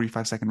 30 to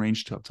 45 second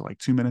range to up to like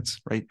 2 minutes,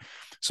 right?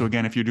 So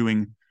again, if you're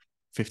doing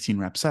 15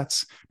 rep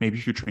sets, maybe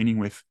if you're training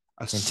with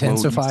a slow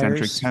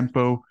eccentric Intensifiers.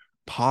 tempo,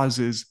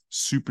 pauses,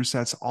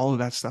 supersets, all of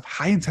that stuff,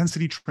 high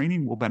intensity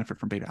training will benefit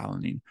from beta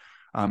alanine.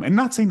 And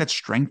not saying that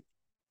strength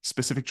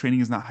specific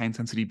training is not high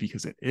intensity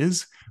because it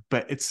is,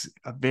 but it's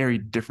a very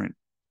different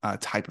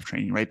type of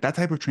training, right? That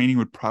type of training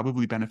would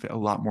probably benefit a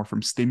lot more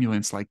from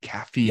stimulants like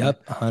caffeine.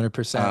 Yep,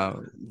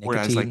 100%.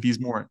 Whereas like Nicotine. these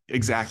more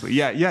exactly,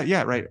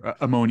 yeah, right.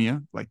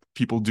 Ammonia, like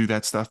people do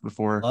that stuff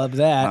before. Love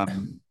that.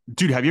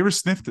 Dude, have you ever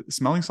sniffed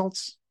smelling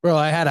salts? Bro,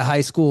 I had a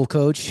high school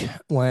coach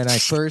when I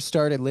first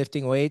started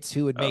lifting weights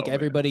who would make Oh man,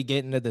 everybody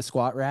get into the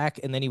squat rack,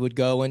 and then he would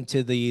go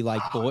into the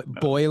like oh, no,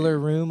 boiler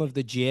dude. room of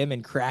the gym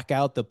and crack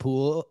out the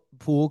pool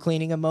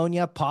cleaning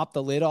ammonia, pop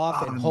the lid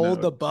off, Oh and hold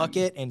no, the dude.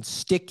 bucket and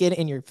stick it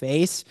in your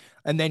face,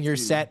 and then your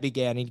Dude, set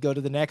began. He'd go to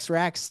the next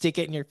rack, stick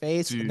it in your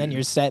face, and then your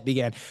dude, set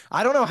began.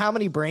 I don't know how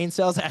many brain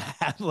cells I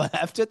have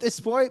left at this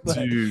point, but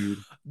dude.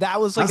 that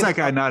was like How's that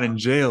guy not in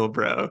jail,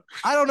 bro?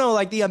 I don't know,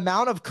 like the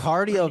amount of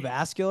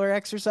cardiovascular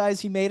exercise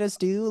he made us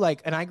do.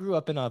 Like, and I grew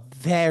up in a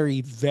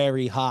very,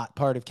 very hot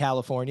part of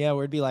California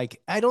where it'd be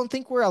like, I don't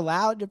think we're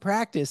allowed to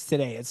practice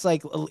today. It's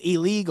like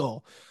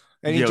illegal.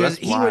 And Yo, that's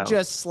he would wild.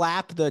 just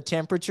slap the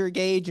temperature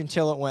gauge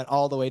until it went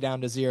all the way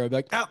down to zero. Be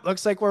like, oh,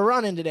 looks like we're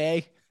running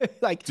today.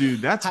 Like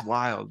Dude, that's hi-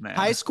 wild,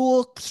 high man.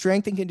 school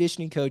strength and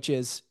conditioning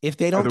coaches, if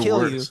they Are don't the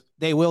kill you, worst.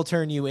 they will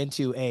turn you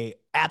into a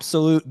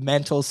absolute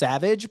mental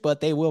savage,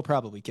 but they will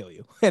probably kill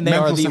you. And they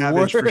are Mental the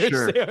savage for worst.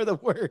 sure. They are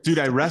the Dude,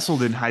 I worst.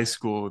 wrestled in high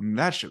school and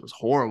that shit was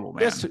horrible,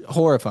 Just man.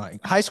 horrifying.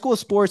 High school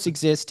sports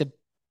exist to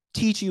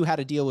teach you how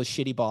to deal with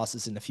shitty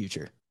bosses in the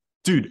future.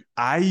 Dude,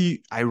 I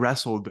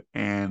wrestled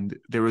and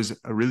there was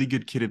a really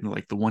good kid in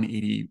like the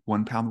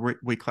 181 pound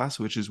weight class,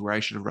 which is where I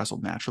should have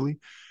wrestled naturally.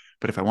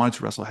 But if I wanted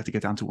to wrestle, I had to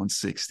get down to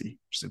 160,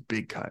 which is a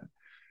big cut.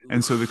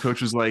 And so the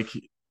coach was like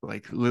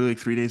literally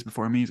 3 days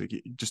before me, he's like,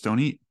 just don't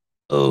eat.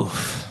 Oh,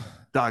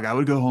 Dog, I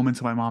would go home and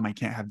tell my mom I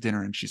can't have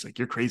dinner. And she's like,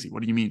 you're crazy.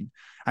 What do you mean?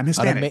 I'm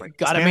gotta Hispanic. Like make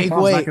gotta Hispanic make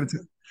mom's not weight. gonna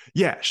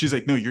yeah. She's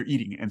like, no, you're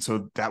eating. And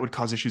so that would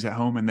cause issues at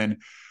home. And then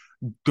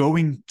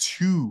going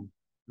to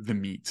the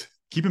meet.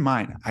 Keep in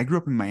mind, I grew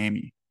up in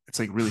Miami. It's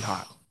like really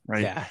hot,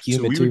 right? Yeah, So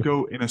humid we would too.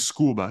 go in a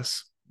school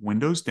bus,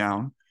 windows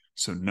down,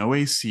 so no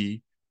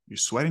AC. You're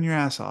sweating your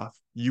ass off.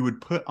 You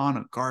would put on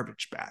a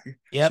garbage bag, so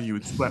Yep. you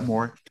would sweat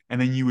more,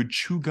 and then you would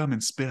chew gum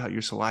and spit out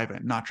your saliva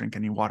and not drink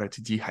any water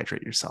to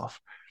dehydrate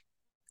yourself.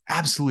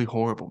 Absolutely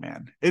horrible,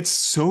 man. It's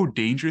so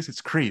dangerous.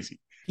 It's crazy.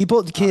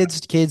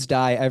 Kids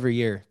die every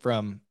year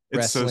from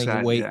It's so wrestling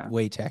sad. Yeah,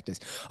 weight tactics.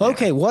 yeah.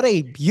 Okay, what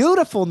a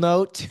beautiful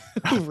note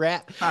to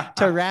wrap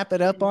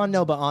it up on.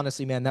 No, but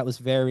honestly, man, that was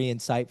very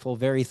insightful,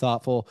 very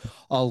thoughtful.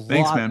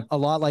 Thanks, man. A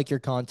lot like your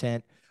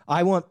content.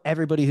 I want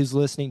everybody who's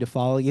listening to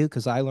follow you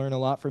because I learn a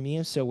lot from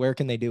you. So where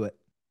can they do it?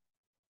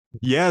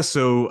 Yeah,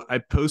 so I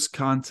post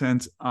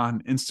content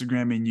on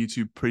Instagram and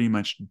YouTube pretty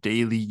much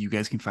daily. You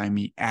guys can find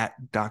me at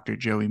Dr.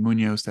 Joey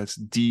Munoz. That's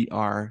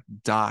Dr.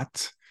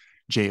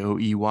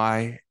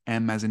 Joey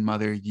M as in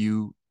mother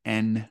Unoz.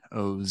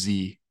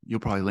 You'll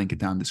probably link it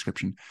down in the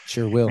description.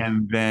 Sure will.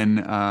 And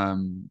then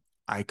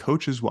I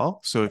coach as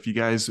well. So if you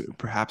guys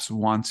perhaps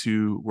want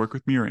to work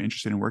with me or are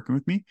interested in working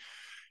with me,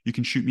 you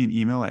can shoot me an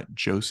email at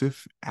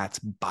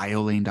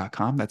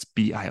joseph@biolayne.com. That's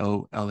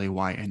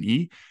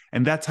BIOLAYNE.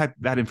 And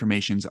that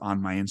information's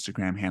on my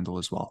Instagram handle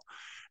as well.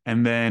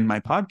 And then my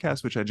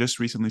podcast, which I just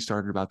recently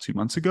started about 2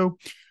 months ago,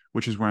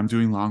 which is where I'm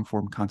doing long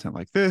form content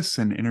like this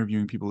and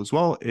interviewing people as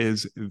well,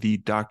 is the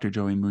Dr.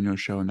 Joey Munoz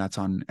Show. And that's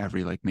on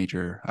every like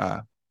major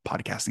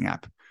podcasting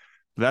app.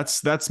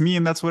 That's me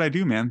and that's what I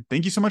do, man.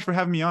 Thank you so much for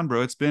having me on,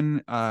 bro. It's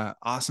been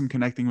awesome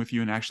connecting with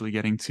you and actually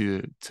getting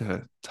to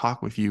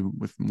talk with you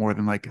with more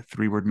than like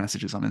 3-word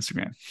messages on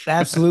Instagram.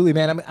 Absolutely,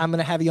 man. I'm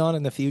gonna have you on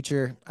in the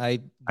future.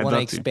 I I'd want to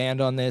love to.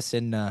 expand on this,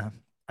 and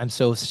I'm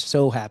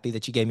so happy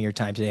that you gave me your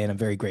time today, and I'm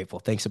very grateful.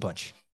 Thanks a bunch.